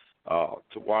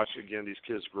 To watch, again, these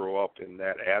kids grow up in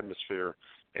that atmosphere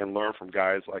and learn from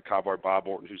guys like Cowboy Bob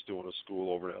Orton, who's doing a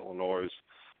school over in Illinois,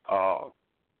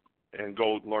 and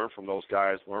go learn from those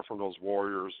guys, learn from those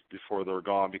warriors before they're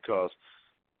gone, because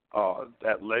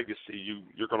that legacy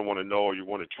you're going to want to know, you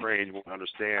want to train, you want to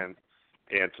understand,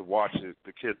 and to watch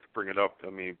the kids bring it up, I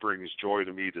mean, brings joy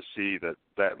to me to see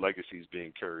that legacy is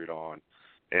being carried on,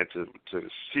 and to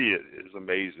see it is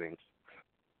amazing.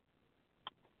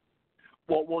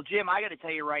 Well, Jim, I got to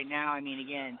tell you right now, I mean,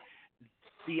 again,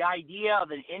 the idea of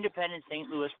an independent St.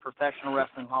 Louis Professional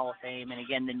Wrestling Hall of Fame, and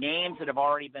again, the names that have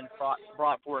already been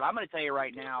brought forward, I'm going to tell you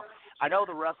right now, I know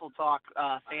the Wrestle Talk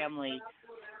family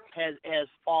has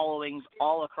followings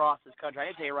all across this country. I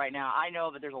can tell you right now, I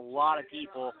know that there's a lot of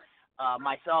people,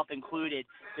 myself included,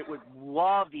 that would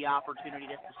love the opportunity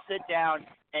just to sit down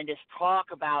and just talk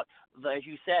about, as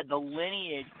you said, the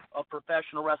lineage of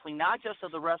professional wrestling, not just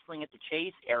of the wrestling at the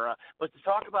Chase era, but to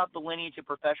talk about the lineage of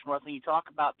professional wrestling. You talk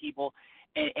about people,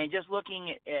 and just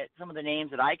looking at some of the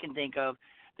names that I can think of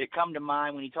that come to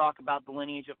mind when you talk about the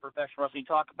lineage of professional wrestling. You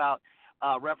talk about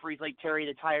referees like Terry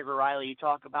the Tiger Riley. You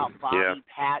talk about Bobby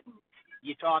Patton.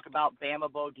 You talk about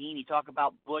Bama Bodine. You talk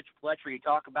about Butch Fletcher. You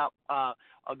talk about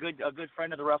a good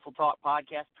friend of the Wrestle Talk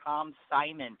podcast, Tom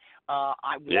Simon.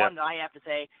 One that I have to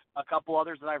say, a couple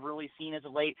others that I've really seen as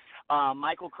of late,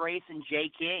 Michael Crace and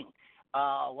Jay King.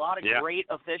 A lot of great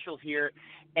officials here.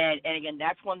 And again,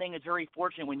 that's one thing that's very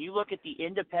fortunate. When you look at the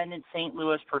independent St.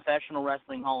 Louis Professional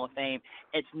Wrestling Hall of Fame,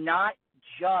 it's not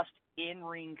just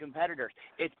in-ring competitors.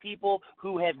 It's people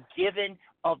who have given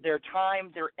of their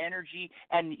time, their energy,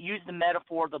 and use the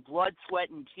metaphor, the blood, sweat,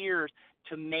 and tears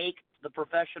to make the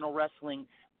professional wrestling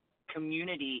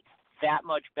community that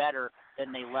much better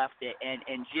than they left it.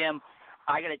 And Jim,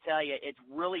 I got to tell you, it's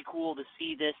really cool to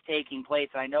see this taking place.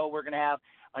 I know we're going to have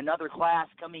another class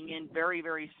coming in very,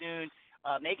 very soon.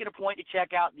 Make it a point to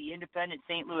check out the Independent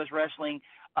St. Louis Wrestling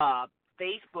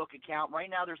Facebook account. Right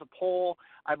now there's a poll.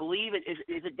 I believe is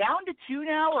it down to 2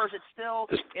 now, or is it still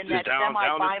in that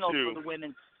semifinals for the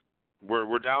women?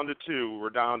 We're down to 2. We're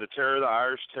down to Terror the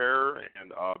Irish Terror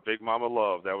and Big Mama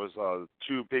Love. That was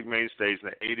 2 big mainstays in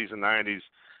the 80s and 90s,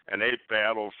 and they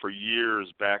battled for years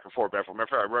back and forth. Matter of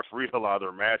fact, I refereed a lot of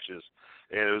their matches,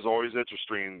 and it was always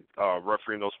interesting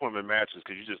refereeing those women matches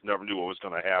because you just never knew what was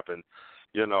going to happen,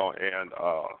 you know. And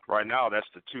right now, that's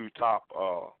the 2 top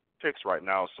picks right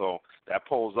now. So that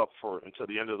polls up for until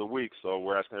the end of the week. So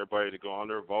we're asking everybody to go on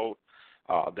there, vote.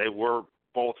 They were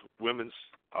both women's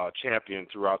champion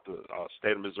throughout the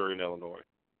state of Missouri and Illinois.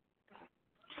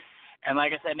 And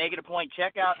like I said, make it a point,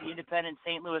 check out the Independent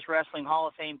St. Louis Wrestling Hall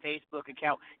of Fame Facebook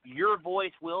account. Your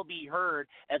voice will be heard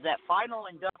as that final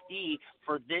inductee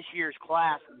for this year's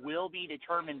class will be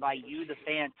determined by you, the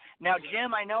fans. Now,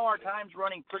 Jim, I know our time's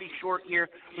running pretty short here.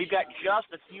 We've got just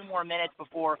a few more minutes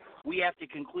before we have to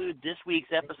conclude this week's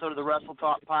episode of the Wrestle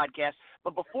Talk podcast.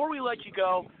 But before we let you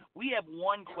go, we have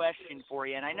one question for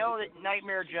you. And I know that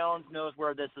Nightmare Jones knows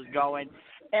where this is going.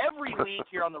 Every week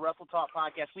here on the Wrestle Talk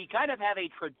podcast, we kind of have a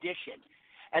tradition,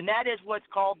 and that is what's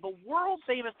called the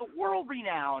world-famous, the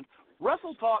world-renowned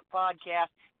Wrestle Talk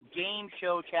podcast Game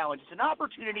Show Challenge. It's an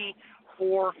opportunity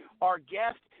for our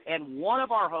guest and one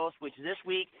of our hosts, which this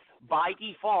week, by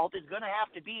default, is going to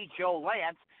have to be Joe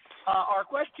Lance, our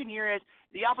question here is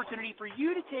the opportunity for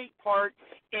you to take part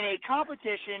in a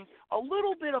competition, a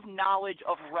little bit of knowledge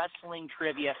of wrestling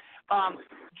trivia.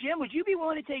 Jim, would you be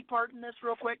willing to take part in this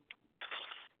real quick?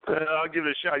 I'll give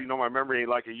it a shot. You know, my memory ain't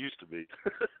like it used to be.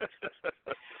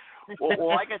 Well,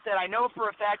 like I said, I know for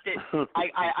a fact that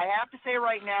I have to say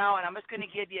right now, and I'm just going to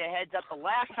give you a heads up, the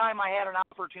last time I had an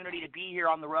opportunity to be here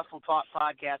on the Wrestle Talk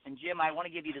podcast, and Jim, I want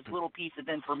to give you this little piece of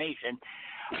information.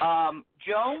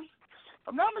 Joe, if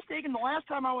I'm not mistaken, the last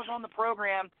time I was on the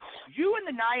program, you and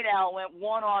the Night Owl went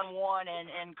one-on-one,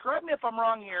 and correct me if I'm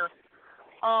wrong here,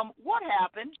 what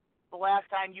happened the last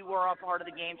time you were a part of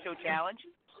the Game Show Challenge?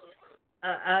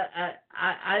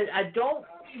 I don't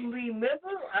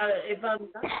remember. If I'm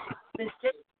not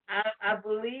mistaken, I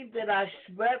believe that I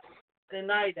swept the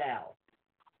Night Owl.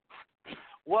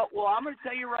 Well, I'm going to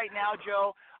tell you right now,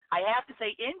 Joe, I have to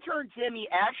say, intern Timmy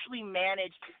actually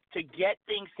managed to get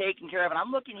things taken care of. And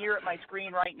I'm looking here at my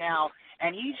screen right now,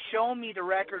 and he's shown me the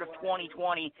record of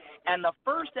 2020. And the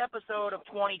first episode of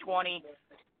 2020,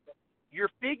 your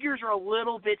figures are a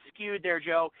little bit skewed there,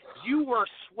 Joe. You were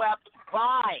swept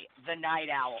by the Night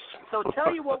Owl. So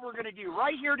tell you what we're going to do.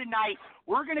 Right here tonight,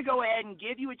 we're going to go ahead and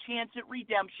give you a chance at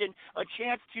redemption, a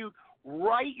chance to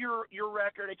write your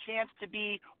record, a chance to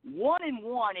be 1-1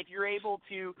 if you're able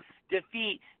to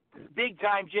defeat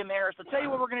big-time Jim Harris. I'll tell you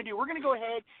what we're going to do. We're going to go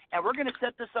ahead and we're going to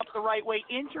set this up the right way.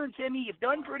 Intern Timmy, you've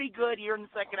done pretty good here in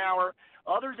the second hour,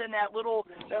 other than that little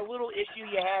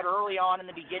issue you had early on in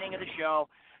the beginning of the show.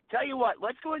 Tell you what,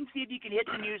 let's go ahead and see if you can hit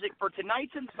the music for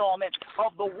tonight's installment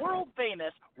of the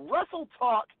world-famous Wrestle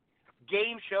Talk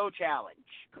Game Show Challenge.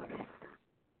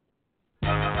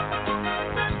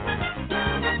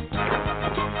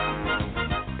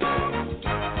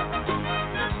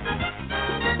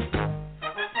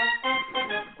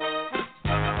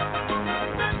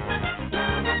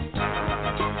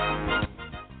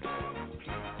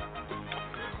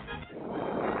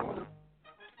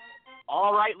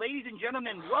 All right, ladies and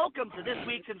gentlemen, welcome to this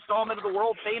week's installment of the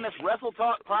world-famous Wrestle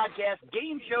Talk Podcast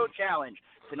Game Show Challenge.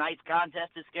 Tonight's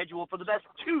contest is scheduled for the best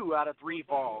 2 out of 3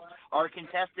 falls. Our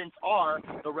contestants are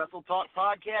the Wrestle Talk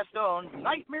Podcast own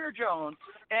Nightmare Jones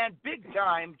and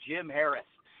big-time Jim Harris.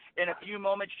 In a few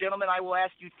moments, gentlemen, I will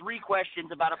ask you 3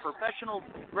 questions about a professional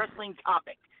wrestling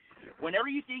topic. Whenever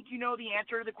you think you know the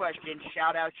answer to the question,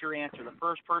 shout out your answer. The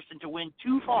first person to win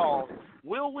 2 falls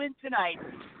will win tonight's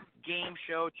Game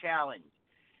Show Challenge.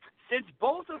 Since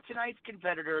both of tonight's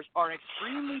competitors are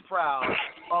extremely proud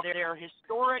of their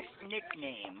historic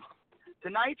nicknames,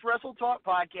 tonight's Wrestle Talk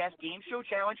Podcast Game Show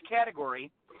Challenge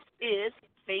category is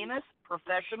famous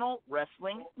professional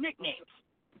wrestling nicknames.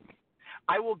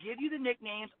 I will give you the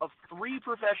nicknames of 3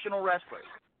 professional wrestlers.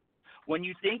 When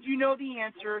you think you know the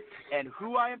answer and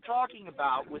who I am talking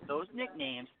about with those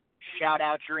nicknames, shout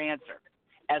out your answer.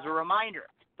 As a reminder,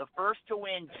 the first to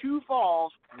win 2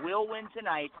 falls will win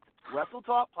tonight's Wrestle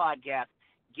Talk Podcast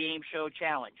Game Show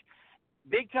Challenge.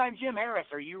 Big time Jim Harris,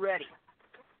 are you ready?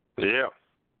 Yeah.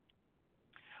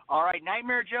 All right,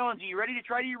 Nightmare Jones, are you ready to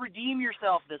try to redeem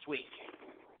yourself this week?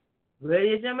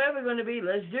 Ready as I'm ever going to be.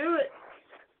 Let's do it.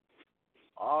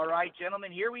 All right,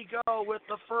 gentlemen, here we go with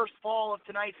the first fall of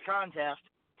tonight's contest.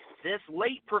 This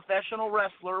late professional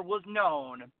wrestler was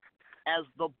known as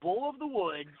the Bull of the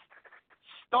Woods,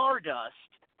 Stardust,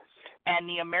 and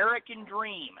the American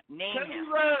Dream. Name him.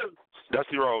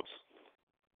 Dusty Rhodes.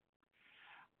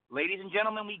 Ladies and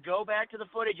gentlemen, we go back to the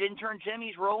footage. Intern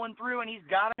Jimmy's rolling through, and he's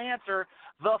got an answer.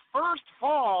 The first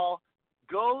fall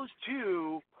goes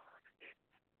to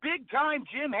big-time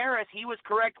Jim Harris. He was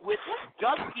correct with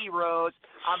Dusty Rhodes.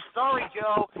 I'm sorry,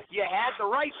 Joe. You had the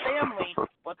right family,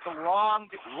 but the wrong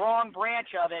branch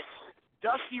of it.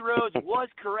 Dusty Rhodes was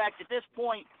correct. At this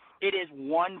point, it is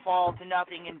 1 fall to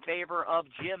nothing in favor of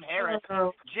Jim Harris.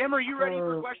 Jim, are you ready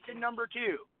for question number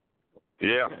 2?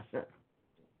 Yeah.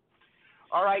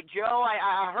 All right, Joe,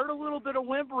 I heard a little bit of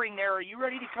whimpering there. Are you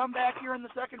ready to come back here in the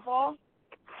second fall?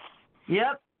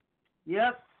 Yep.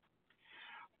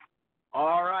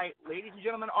 All right, ladies and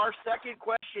gentlemen, our second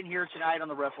question here tonight on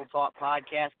the Wrestle Talk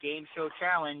Podcast Game Show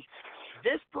Challenge.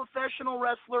 This professional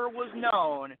wrestler was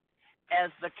known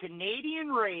as the Canadian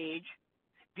Rage,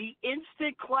 the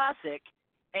Instant Classic,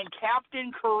 and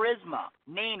Captain Charisma.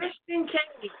 Name it. Christian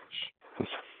Cage.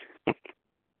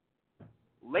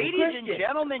 Ladies and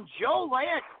gentlemen, Joe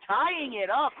Lance tying it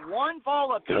up, 1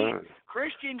 fall apiece.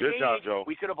 Christian Good Cage. job, Joe.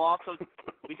 We could have also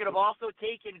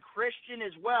taken Christian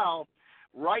as well.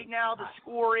 Right now the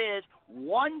score is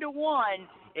 1-1.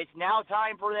 It's now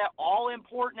time for that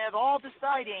all-important, as all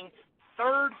deciding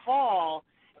third fall.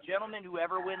 Gentlemen,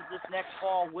 whoever wins this next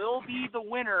fall will be the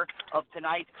winner of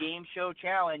tonight's Game Show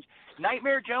Challenge.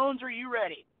 Nightmare Jones, are you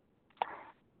ready?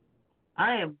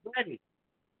 I am ready.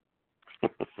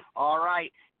 All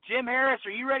right. Jim Harris,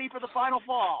 are you ready for the final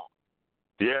fall?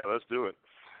 Yeah, let's do it.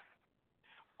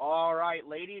 All right,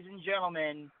 ladies and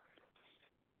gentlemen,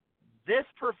 this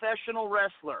professional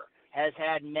wrestler has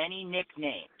had many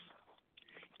nicknames,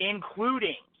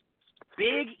 including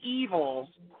Big Evil,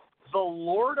 the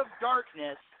Lord of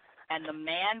Darkness, and the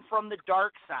Man from the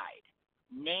Dark Side.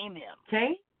 Name him.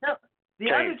 Kane? No, The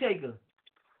Kane. Undertaker.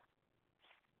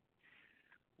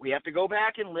 We have to go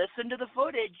back and listen to the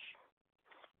footage.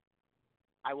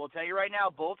 I will tell you right now,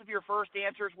 both of your first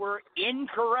answers were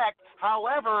incorrect.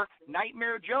 However,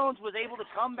 Nightmare Jones was able to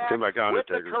come back with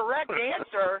the correct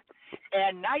answer.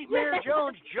 And Nightmare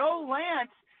Jones, Joe Lance,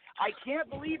 I can't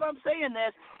believe I'm saying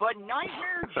this, but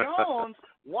Nightmare Jones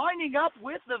winding up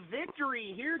with the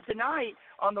victory here tonight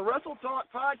on the Wrestle Talk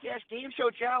Podcast Game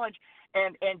Show Challenge.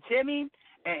 And Timmy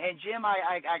and Jim,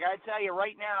 I got to tell you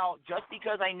right now, just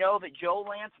because I know that Joe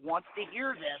Lance wants to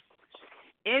hear this,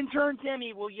 Intern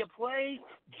Timmy, will you play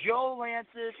Joe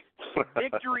Lance's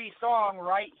victory song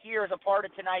right here as a part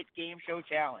of tonight's Game Show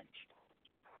Challenge?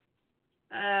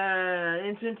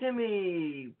 Intern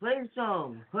Timmy, play the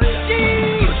song.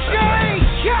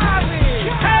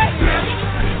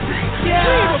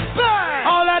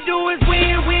 All I do is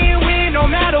win, win, win, no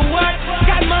matter what.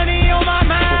 Got money on my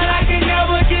mind, I can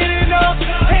never get enough.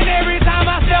 And every time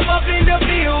I step up in the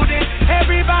building,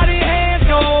 everybody hands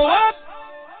go up.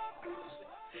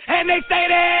 And they stay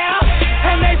there,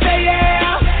 and they say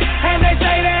yeah, and they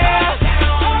say there.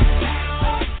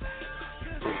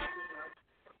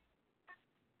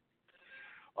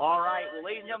 All right, well,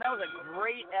 ladies and gentlemen, that was a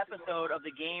great episode of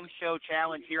the Game Show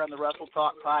Challenge here on the Wrestle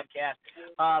Talk Podcast.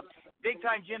 Big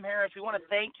time Jim Harris, we want to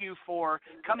thank you for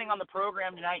coming on the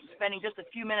program tonight and spending just a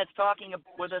few minutes talking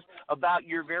with us about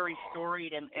your very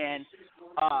storied and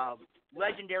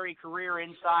legendary career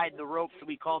inside the ropes that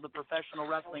we call the professional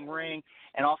wrestling ring,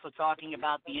 and also talking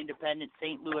about the independent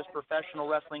St. Louis Professional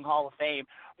Wrestling Hall of Fame.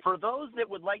 For those that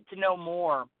would like to know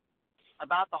more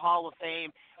about the Hall of Fame,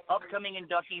 upcoming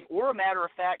inductees, or a matter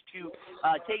of fact, to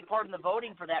take part in the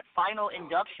voting for that final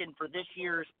induction for this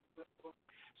year's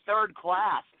third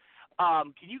class,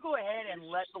 can you go ahead and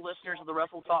let the listeners of the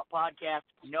Wrestle Talk Podcast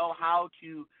know how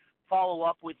to follow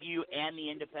up with you and the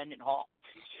Independent Hall?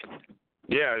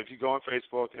 Yeah, if you go on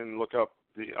Facebook and look up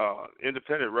the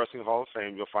Independent Wrestling Hall of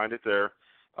Fame, you'll find it there.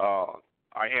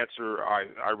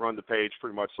 I run the page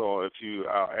pretty much, so if you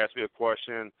ask me a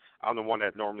question, I'm the one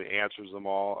that normally answers them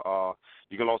all.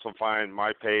 You can also find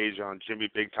my page on Jimmy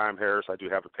Big Time Harris. I do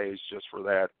have a page just for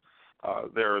that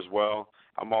there as well.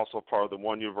 I'm also part of the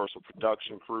One Universal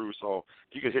production crew, so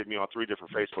you can hit me on 3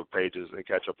 different Facebook pages and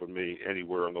catch up with me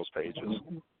anywhere on those pages.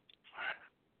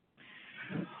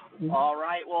 All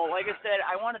right. Well, like I said,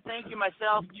 I want to thank you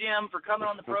myself, Jim, for coming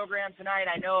on the program tonight.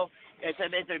 I know it's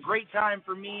a great time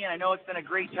for me, and I know it's been a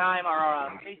great time on our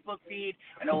Facebook feed.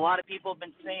 I know a lot of people have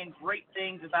been saying great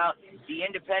things about the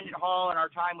Independent Hall and our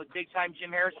time with Big Time Jim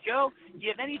Harris. Joe, do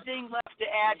you have anything left to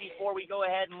add before we go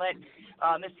ahead and let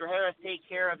Mr. Harris take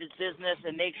care of his business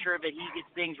and make sure that he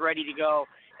gets things ready to go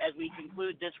as we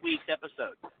conclude this week's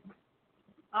episode?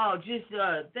 Oh, just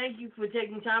thank you for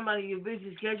taking time out of your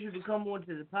busy schedule to come on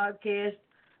to the podcast.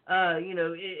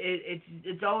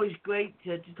 It's always great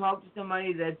to talk to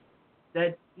somebody that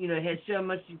has so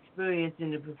much experience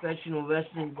in the professional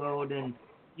wrestling world, and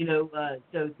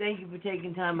so thank you for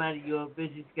taking time out of your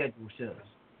busy schedule, sir.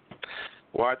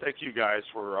 Well, I thank you guys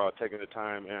for taking the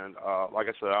time, and like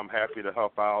I said, I'm happy to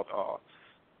help out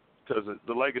because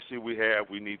the legacy we have,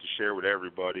 we need to share with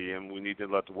everybody, and we need to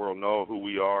let the world know who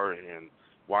we are and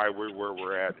why we're where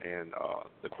we're at, and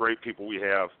the great people we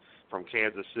have from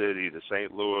Kansas City to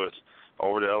St. Louis,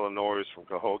 over to Illinois, from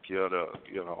Cahokia to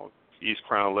East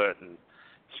Crownlet and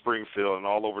Springfield and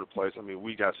all over the place. I mean,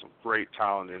 we got some great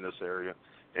talent in this area.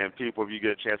 And people, if you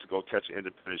get a chance to go catch an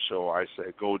independent show, I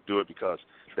say go do it, because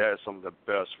that is some of the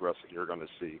best wrestling you're going to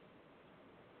see.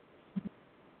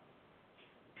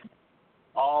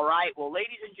 All right. Well,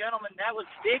 ladies and gentlemen, that was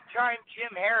Big Time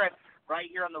Jim Harris right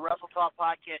here on the Wrestle Talk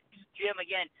Podcast. Jim,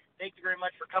 again, thank you very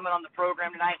much for coming on the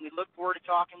program tonight, and we look forward to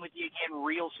talking with you again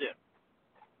real soon.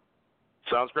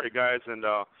 Sounds great, guys, and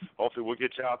hopefully we'll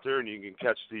get you out there and you can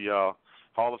catch the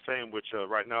Hall of Fame, which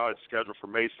right now is scheduled for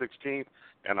May 16th,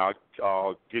 and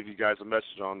I'll give you guys a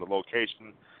message on the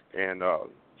location, and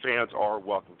fans are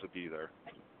welcome to be there.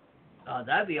 Oh,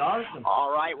 that'd be awesome.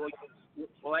 All right. Well,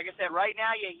 like I said, right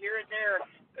now you hear it there.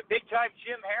 Big Time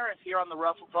Jim Harris here on the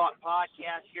Wrestle Talk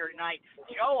Podcast here tonight.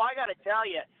 Joe, I got to tell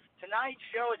you, tonight's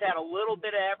show has had a little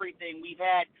bit of everything. We've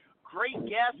had great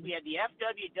guests. We had the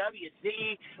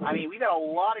FWWC. I mean, we've got a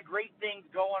lot of great things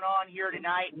going on here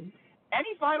tonight.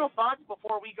 any final thoughts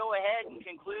before we go ahead and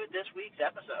conclude this week's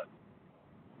episode?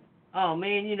 Oh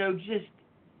man,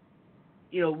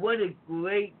 what a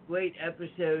great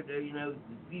episode.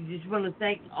 We just want to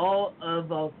thank all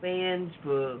of our fans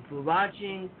for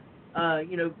watching.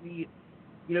 We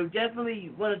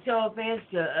definitely want to tell our fans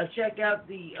to check out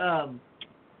the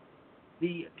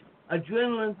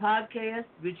Adrenaline podcast,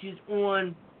 which is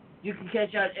on. You can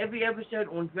catch out every episode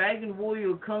on Dragon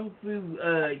Warrior Kung Fu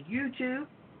YouTube.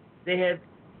 They have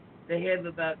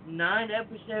about 9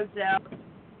 episodes out,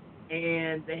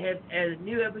 and they have a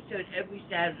new episode every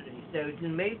Saturday. So it's an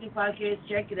amazing podcast.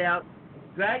 Check it out.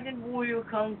 Dragon Warrior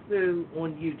Kung Fu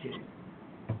on YouTube.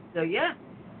 So yeah,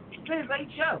 it's been a great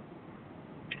show.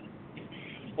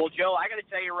 Well, Joe, I got to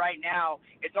tell you right now,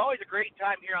 it's always a great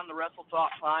time here on the Wrestle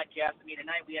Talk podcast. I mean,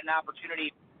 tonight we had an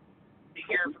opportunity to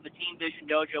hear from the Team Vision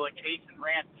Dojo and Chasyn,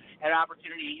 Rance, had an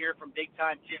opportunity to hear from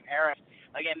big-time Jim Harris.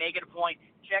 Again, make it a point,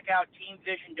 check out Team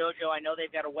Vision Dojo. I know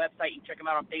they've got a website. You can check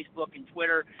them out on Facebook and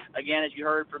Twitter. Again, as you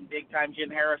heard from big-time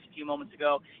Jim Harris a few moments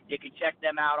ago, you can check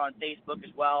them out on Facebook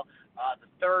as well. The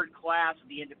third class of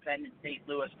the Independent St.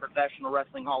 Louis Professional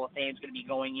Wrestling Hall of Fame is going to be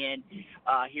going in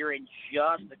here in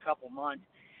just a couple months.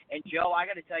 And, Joe, I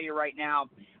got to tell you right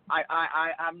now,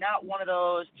 I'm not one of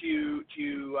those to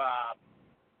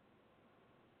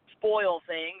spoil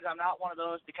things. I'm not one of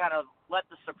those to kind of let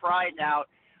the surprise out.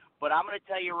 But I'm going to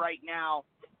tell you right now,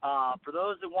 for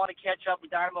those that want to catch up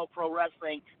with Dynamo Pro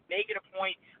Wrestling, make it a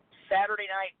point.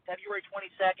 Saturday night, February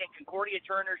 22nd, Concordia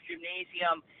Turner's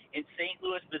Gymnasium in St.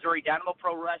 Louis, Missouri. Dynamo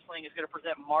Pro Wrestling is going to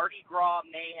present Mardi Gras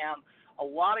Mayhem. A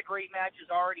lot of great matches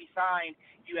already signed.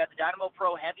 You have the Dynamo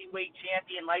Pro Heavyweight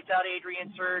Champion, Lights Out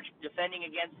Adrian Surge, defending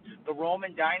against the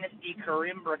Roman Dynasty,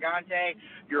 Karim Brigante.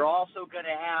 You're also going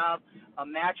to have a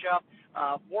matchup.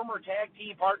 Former tag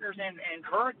team partners and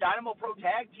current Dynamo Pro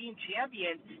tag team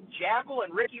champions, Jackal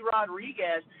and Ricky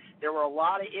Rodriguez. There were a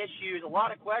lot of issues, a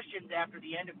lot of questions after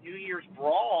the end of New Year's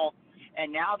Brawl, and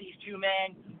now these two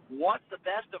men, once the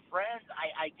best of friends,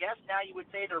 I guess now you would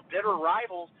say they're bitter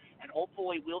rivals, and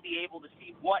hopefully we'll be able to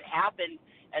see what happened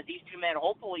as these two men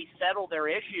hopefully settle their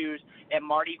issues at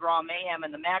Mardi Gras Mayhem. And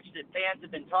the match that fans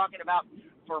have been talking about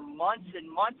for months and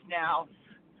months now,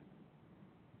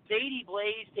 Sadie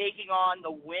Blaze taking on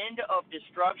the Wind of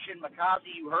Destruction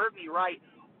Makazi. You heard me right.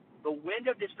 The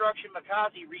Wind of Destruction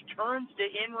Makazi returns to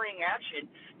in-ring action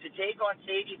to take on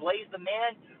Sadie Blaze, the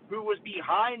man who was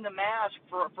behind the mask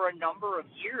for a number of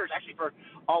years, actually for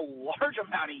a large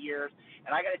amount of years.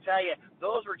 And I got to tell you,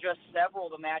 those were just several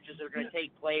of the matches that are going to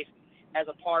take place as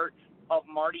a part of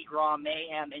Mardi Gras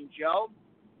Mayhem. And Joe,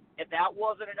 if that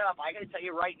wasn't enough, I got to tell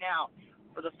you right now,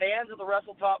 for the fans of the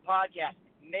Wrestle Talk podcast,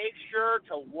 make sure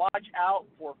to watch out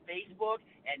for Facebook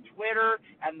and Twitter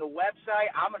and the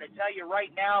website. I'm going to tell you right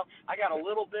now, I got a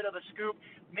little bit of a scoop.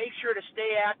 Make sure to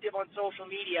stay active on social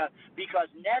media,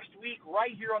 because next week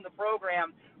right here on the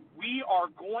program, we are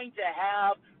going to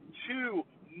have 2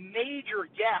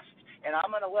 major guests. And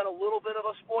I'm going to let a little bit of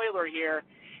a spoiler here.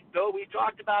 Though we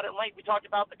talked about it late, we talked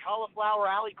about the Cauliflower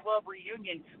Alley Club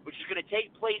reunion, which is going to take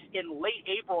place in late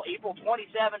April, April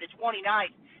 27th to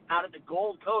 29th, out at the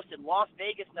Gold Coast in Las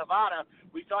Vegas, Nevada.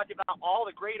 We talked about all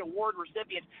the great award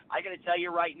recipients. I got to tell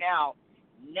you right now,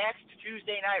 next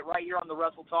Tuesday night, right here on the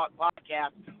Wrestle Talk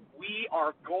podcast, we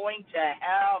are going to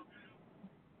have,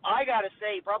 I got to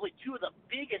say, probably 2 of the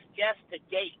biggest guests to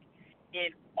date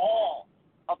in all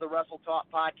of the Wrestle Talk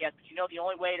podcast. But you know the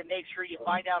only way to make sure you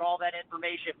find out all that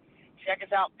information, check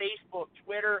us out Facebook,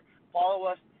 Twitter, follow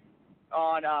us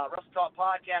on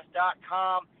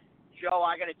WrestleTalkPodcast.com. Joe,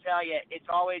 I got to tell you, it's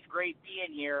always great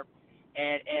being here,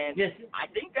 and yes. I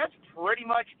think that's pretty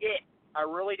much it. I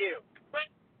really do.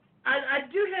 I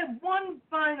do have one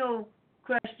final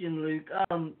question, Luke.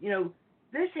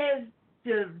 This has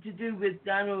to do with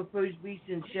Dynamo Pro's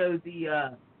recent show,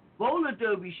 the Roller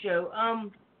Derby show.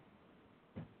 I'm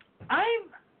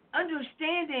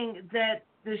understanding that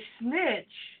the Snitch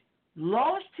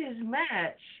lost his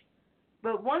match,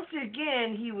 but once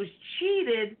again he was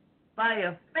cheated by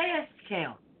a fast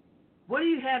count. What do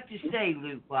you have to say,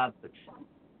 Luke Roberts?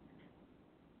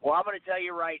 Well, I'm going to tell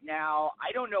you right now,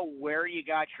 I don't know where you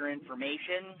got your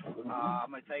information.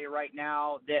 I'm going to tell you right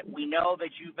now that we know that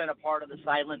you've been a part of the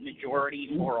silent majority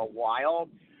for a while,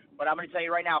 but I'm going to tell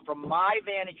you right now, from my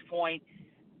vantage point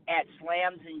at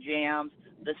Slams and Jams,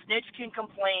 the Snitch can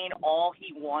complain all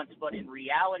he wants, but in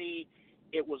reality,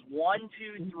 it was 1,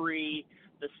 2, 3.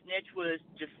 The Snitch was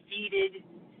defeated.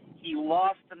 He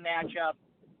lost the matchup.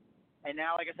 And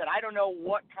now, like I said, I don't know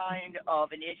what kind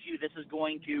of an issue this is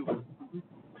going to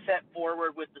set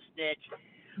forward with the Snitch,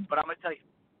 but I'm going to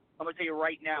tell you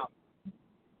right now,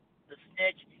 the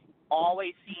Snitch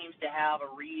always seems to have a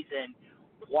reason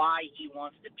why he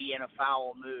wants to be in a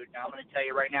foul mood. Now, I'm going to tell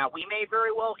you right now, we may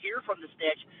very well hear from the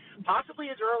Stitch,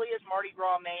 possibly as early as Mardi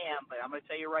Gras Mayhem, but I'm going to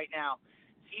tell you right now,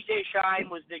 CJ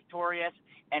Shine was victorious.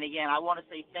 And again, I want to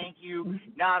say thank you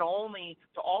not only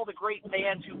to all the great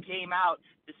fans who came out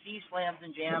to see Slams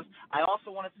and Jams, I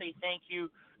also want to say thank you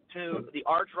to the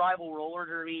arch rival Roller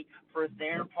Derby for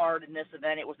their part in this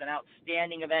event. It was an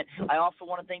outstanding event. I also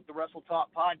want to thank the Wrestle Talk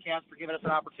podcast for giving us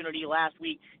an opportunity last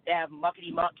week to have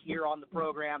Muckety Muck here on the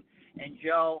program. And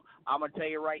Joe, I'm going to tell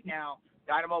you right now,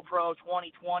 Dynamo Pro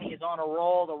 2020 is on a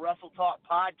roll. The Wrestle Talk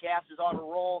podcast is on a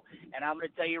roll. And I'm going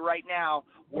to tell you right now,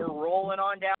 we're rolling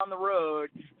on down the road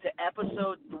to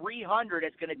episode 300.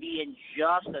 It's going to be in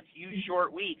just a few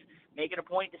short weeks. Make it a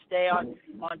point to stay on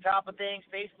top of things.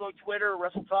 Facebook, Twitter,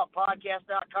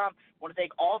 WrestleTalkPodcast.com. I want to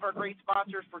thank all of our great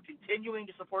sponsors for continuing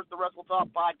to support the Wrestle Talk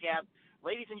Podcast.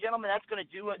 Ladies and gentlemen, that's going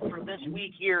to do it for this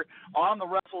week here on the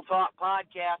Wrestle Talk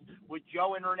Podcast with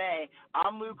Joe and Renee.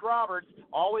 I'm Luke Roberts.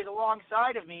 Always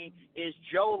alongside of me is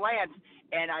Joe Lance.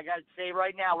 And I got to say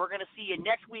right now, we're going to see you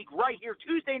next week right here,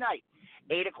 Tuesday night,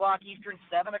 8 o'clock Eastern,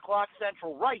 7 o'clock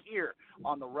Central, right here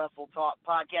on the Wrestle Talk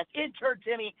Podcast. Intern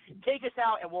Timmy, take us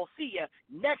out, and we'll see you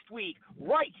next week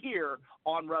right here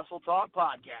on Wrestle Talk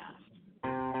Podcast.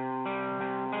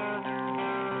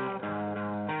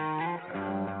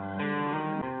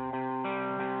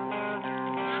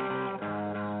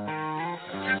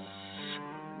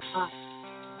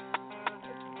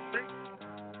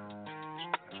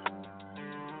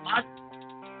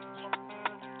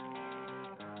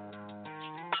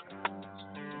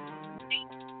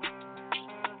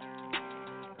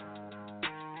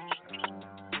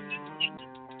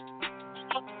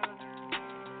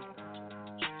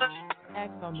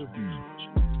 Act on the beat.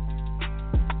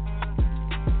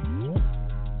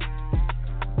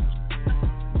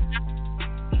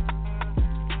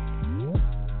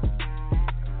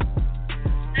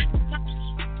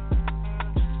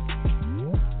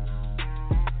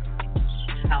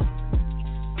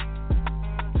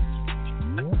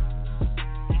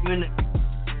 Minute.